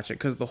got to DVR. watch it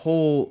cuz the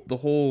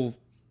whole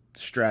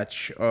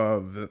stretch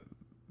of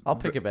I'll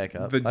pick it back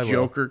up. the I will.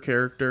 Joker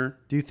character.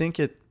 Do you think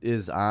it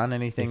is on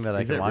anything that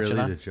I Is can it watch really it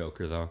on? the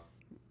Joker though?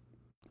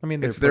 I mean,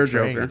 they're It's their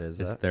portraying Joker. It as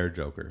It's that. their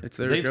Joker. It's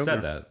their They've Joker.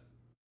 said that.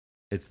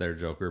 It's their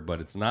Joker, but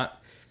it's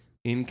not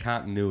in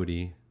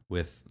continuity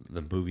with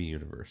the movie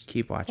universe.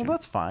 Keep Well, watching.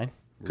 that's fine.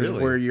 Cuz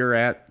Really? where you're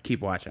at, keep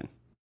watching.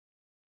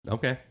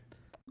 Okay.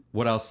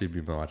 What else have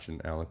you been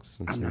watching, Alex?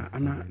 since I'm you're-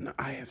 not no,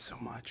 I have so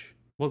much.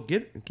 Well,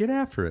 get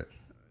after it.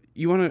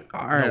 You want to?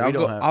 All right, we I'll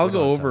don't go. have- I'll we go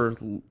don't over.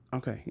 have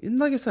Okay, and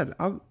like I said,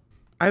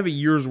 I have a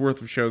year's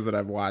worth of shows that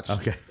I've watched.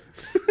 Okay.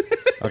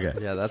 Okay.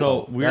 Yeah, that's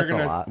so a- that's a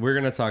lot. we're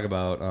gonna talk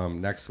about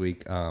next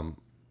week.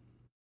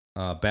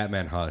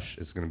 Batman Hush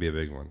is gonna be a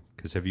big one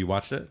because have you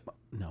watched it?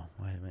 No,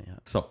 I haven't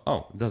yet. So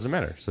it doesn't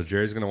matter. So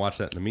Jerry's gonna watch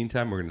that in the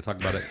meantime. We're gonna talk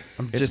about it.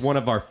 It's just- one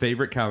of our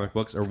favorite comic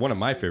books, or one of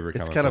my favorite.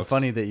 It's comic kind of books.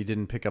 funny that you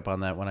didn't pick up on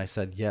that when I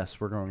said yes.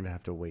 We're going to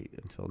have to wait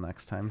until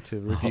next time to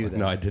review that.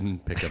 No, I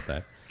didn't pick up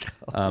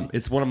that.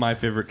 It's one of my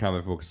favorite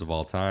comic books of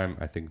all time.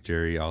 I think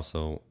Jerry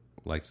also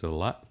likes it a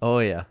lot. Oh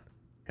yeah.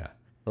 Yeah.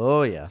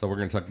 Oh yeah. So we're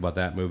going to talk about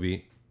that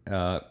movie.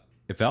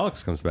 If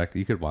Alex comes back,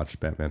 you could watch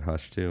Batman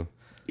Hush too.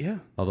 Yeah.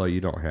 Although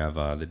you don't have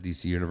the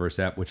DC Universe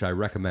app, which I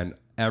recommend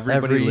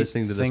everybody Every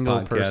listening to this single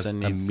podcast person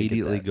needs to get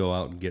immediately that. go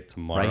out and get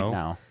tomorrow. Right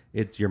now.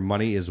 Your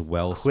money is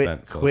well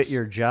spent. Quit folks.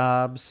 your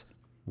jobs.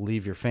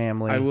 leave your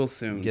family. I will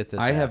soon. Get this.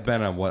 I have app.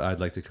 been on what I'd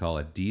like to call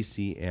a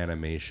DC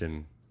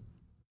animation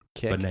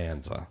Kick.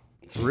 bonanza,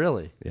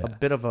 Really, Yeah. a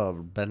bit of a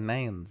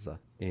bonanza.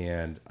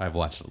 and I've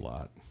watched a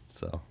lot.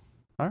 So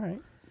All right.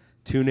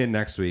 tune in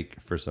next week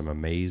for some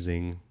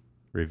amazing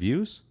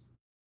reviews,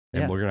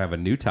 and Yeah. we're gonna have a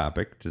new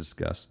topic to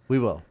discuss. We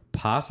will.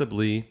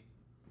 Possibly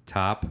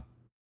top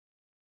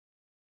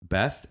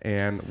best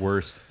and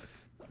worst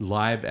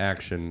live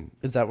action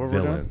Is that what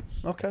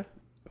villains. we're doing? Okay.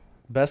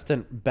 Best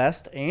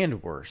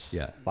and worst.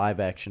 Yeah. Live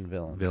action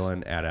villains.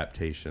 Villain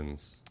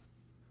adaptations.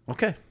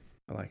 Okay.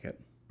 I like it.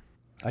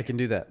 I can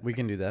do that. We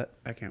can do that.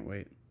 I can't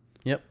wait.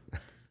 Yep.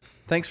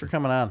 Thanks for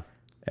coming on.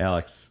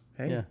 Alex,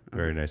 Hey, Yeah.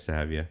 very nice to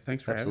have you.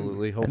 thanks for having me.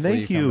 Absolutely. Hopefully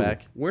thank you come you.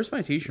 back. Where's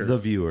my T-shirt? The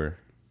viewer,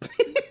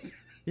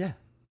 Yeah.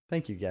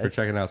 Thank you guys. for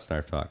checking out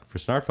Snarf Talk. For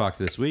Snarf Talk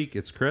this week,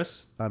 it's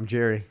Chris. I'm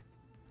Jerry.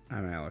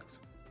 I'm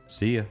Alex.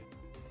 See ya.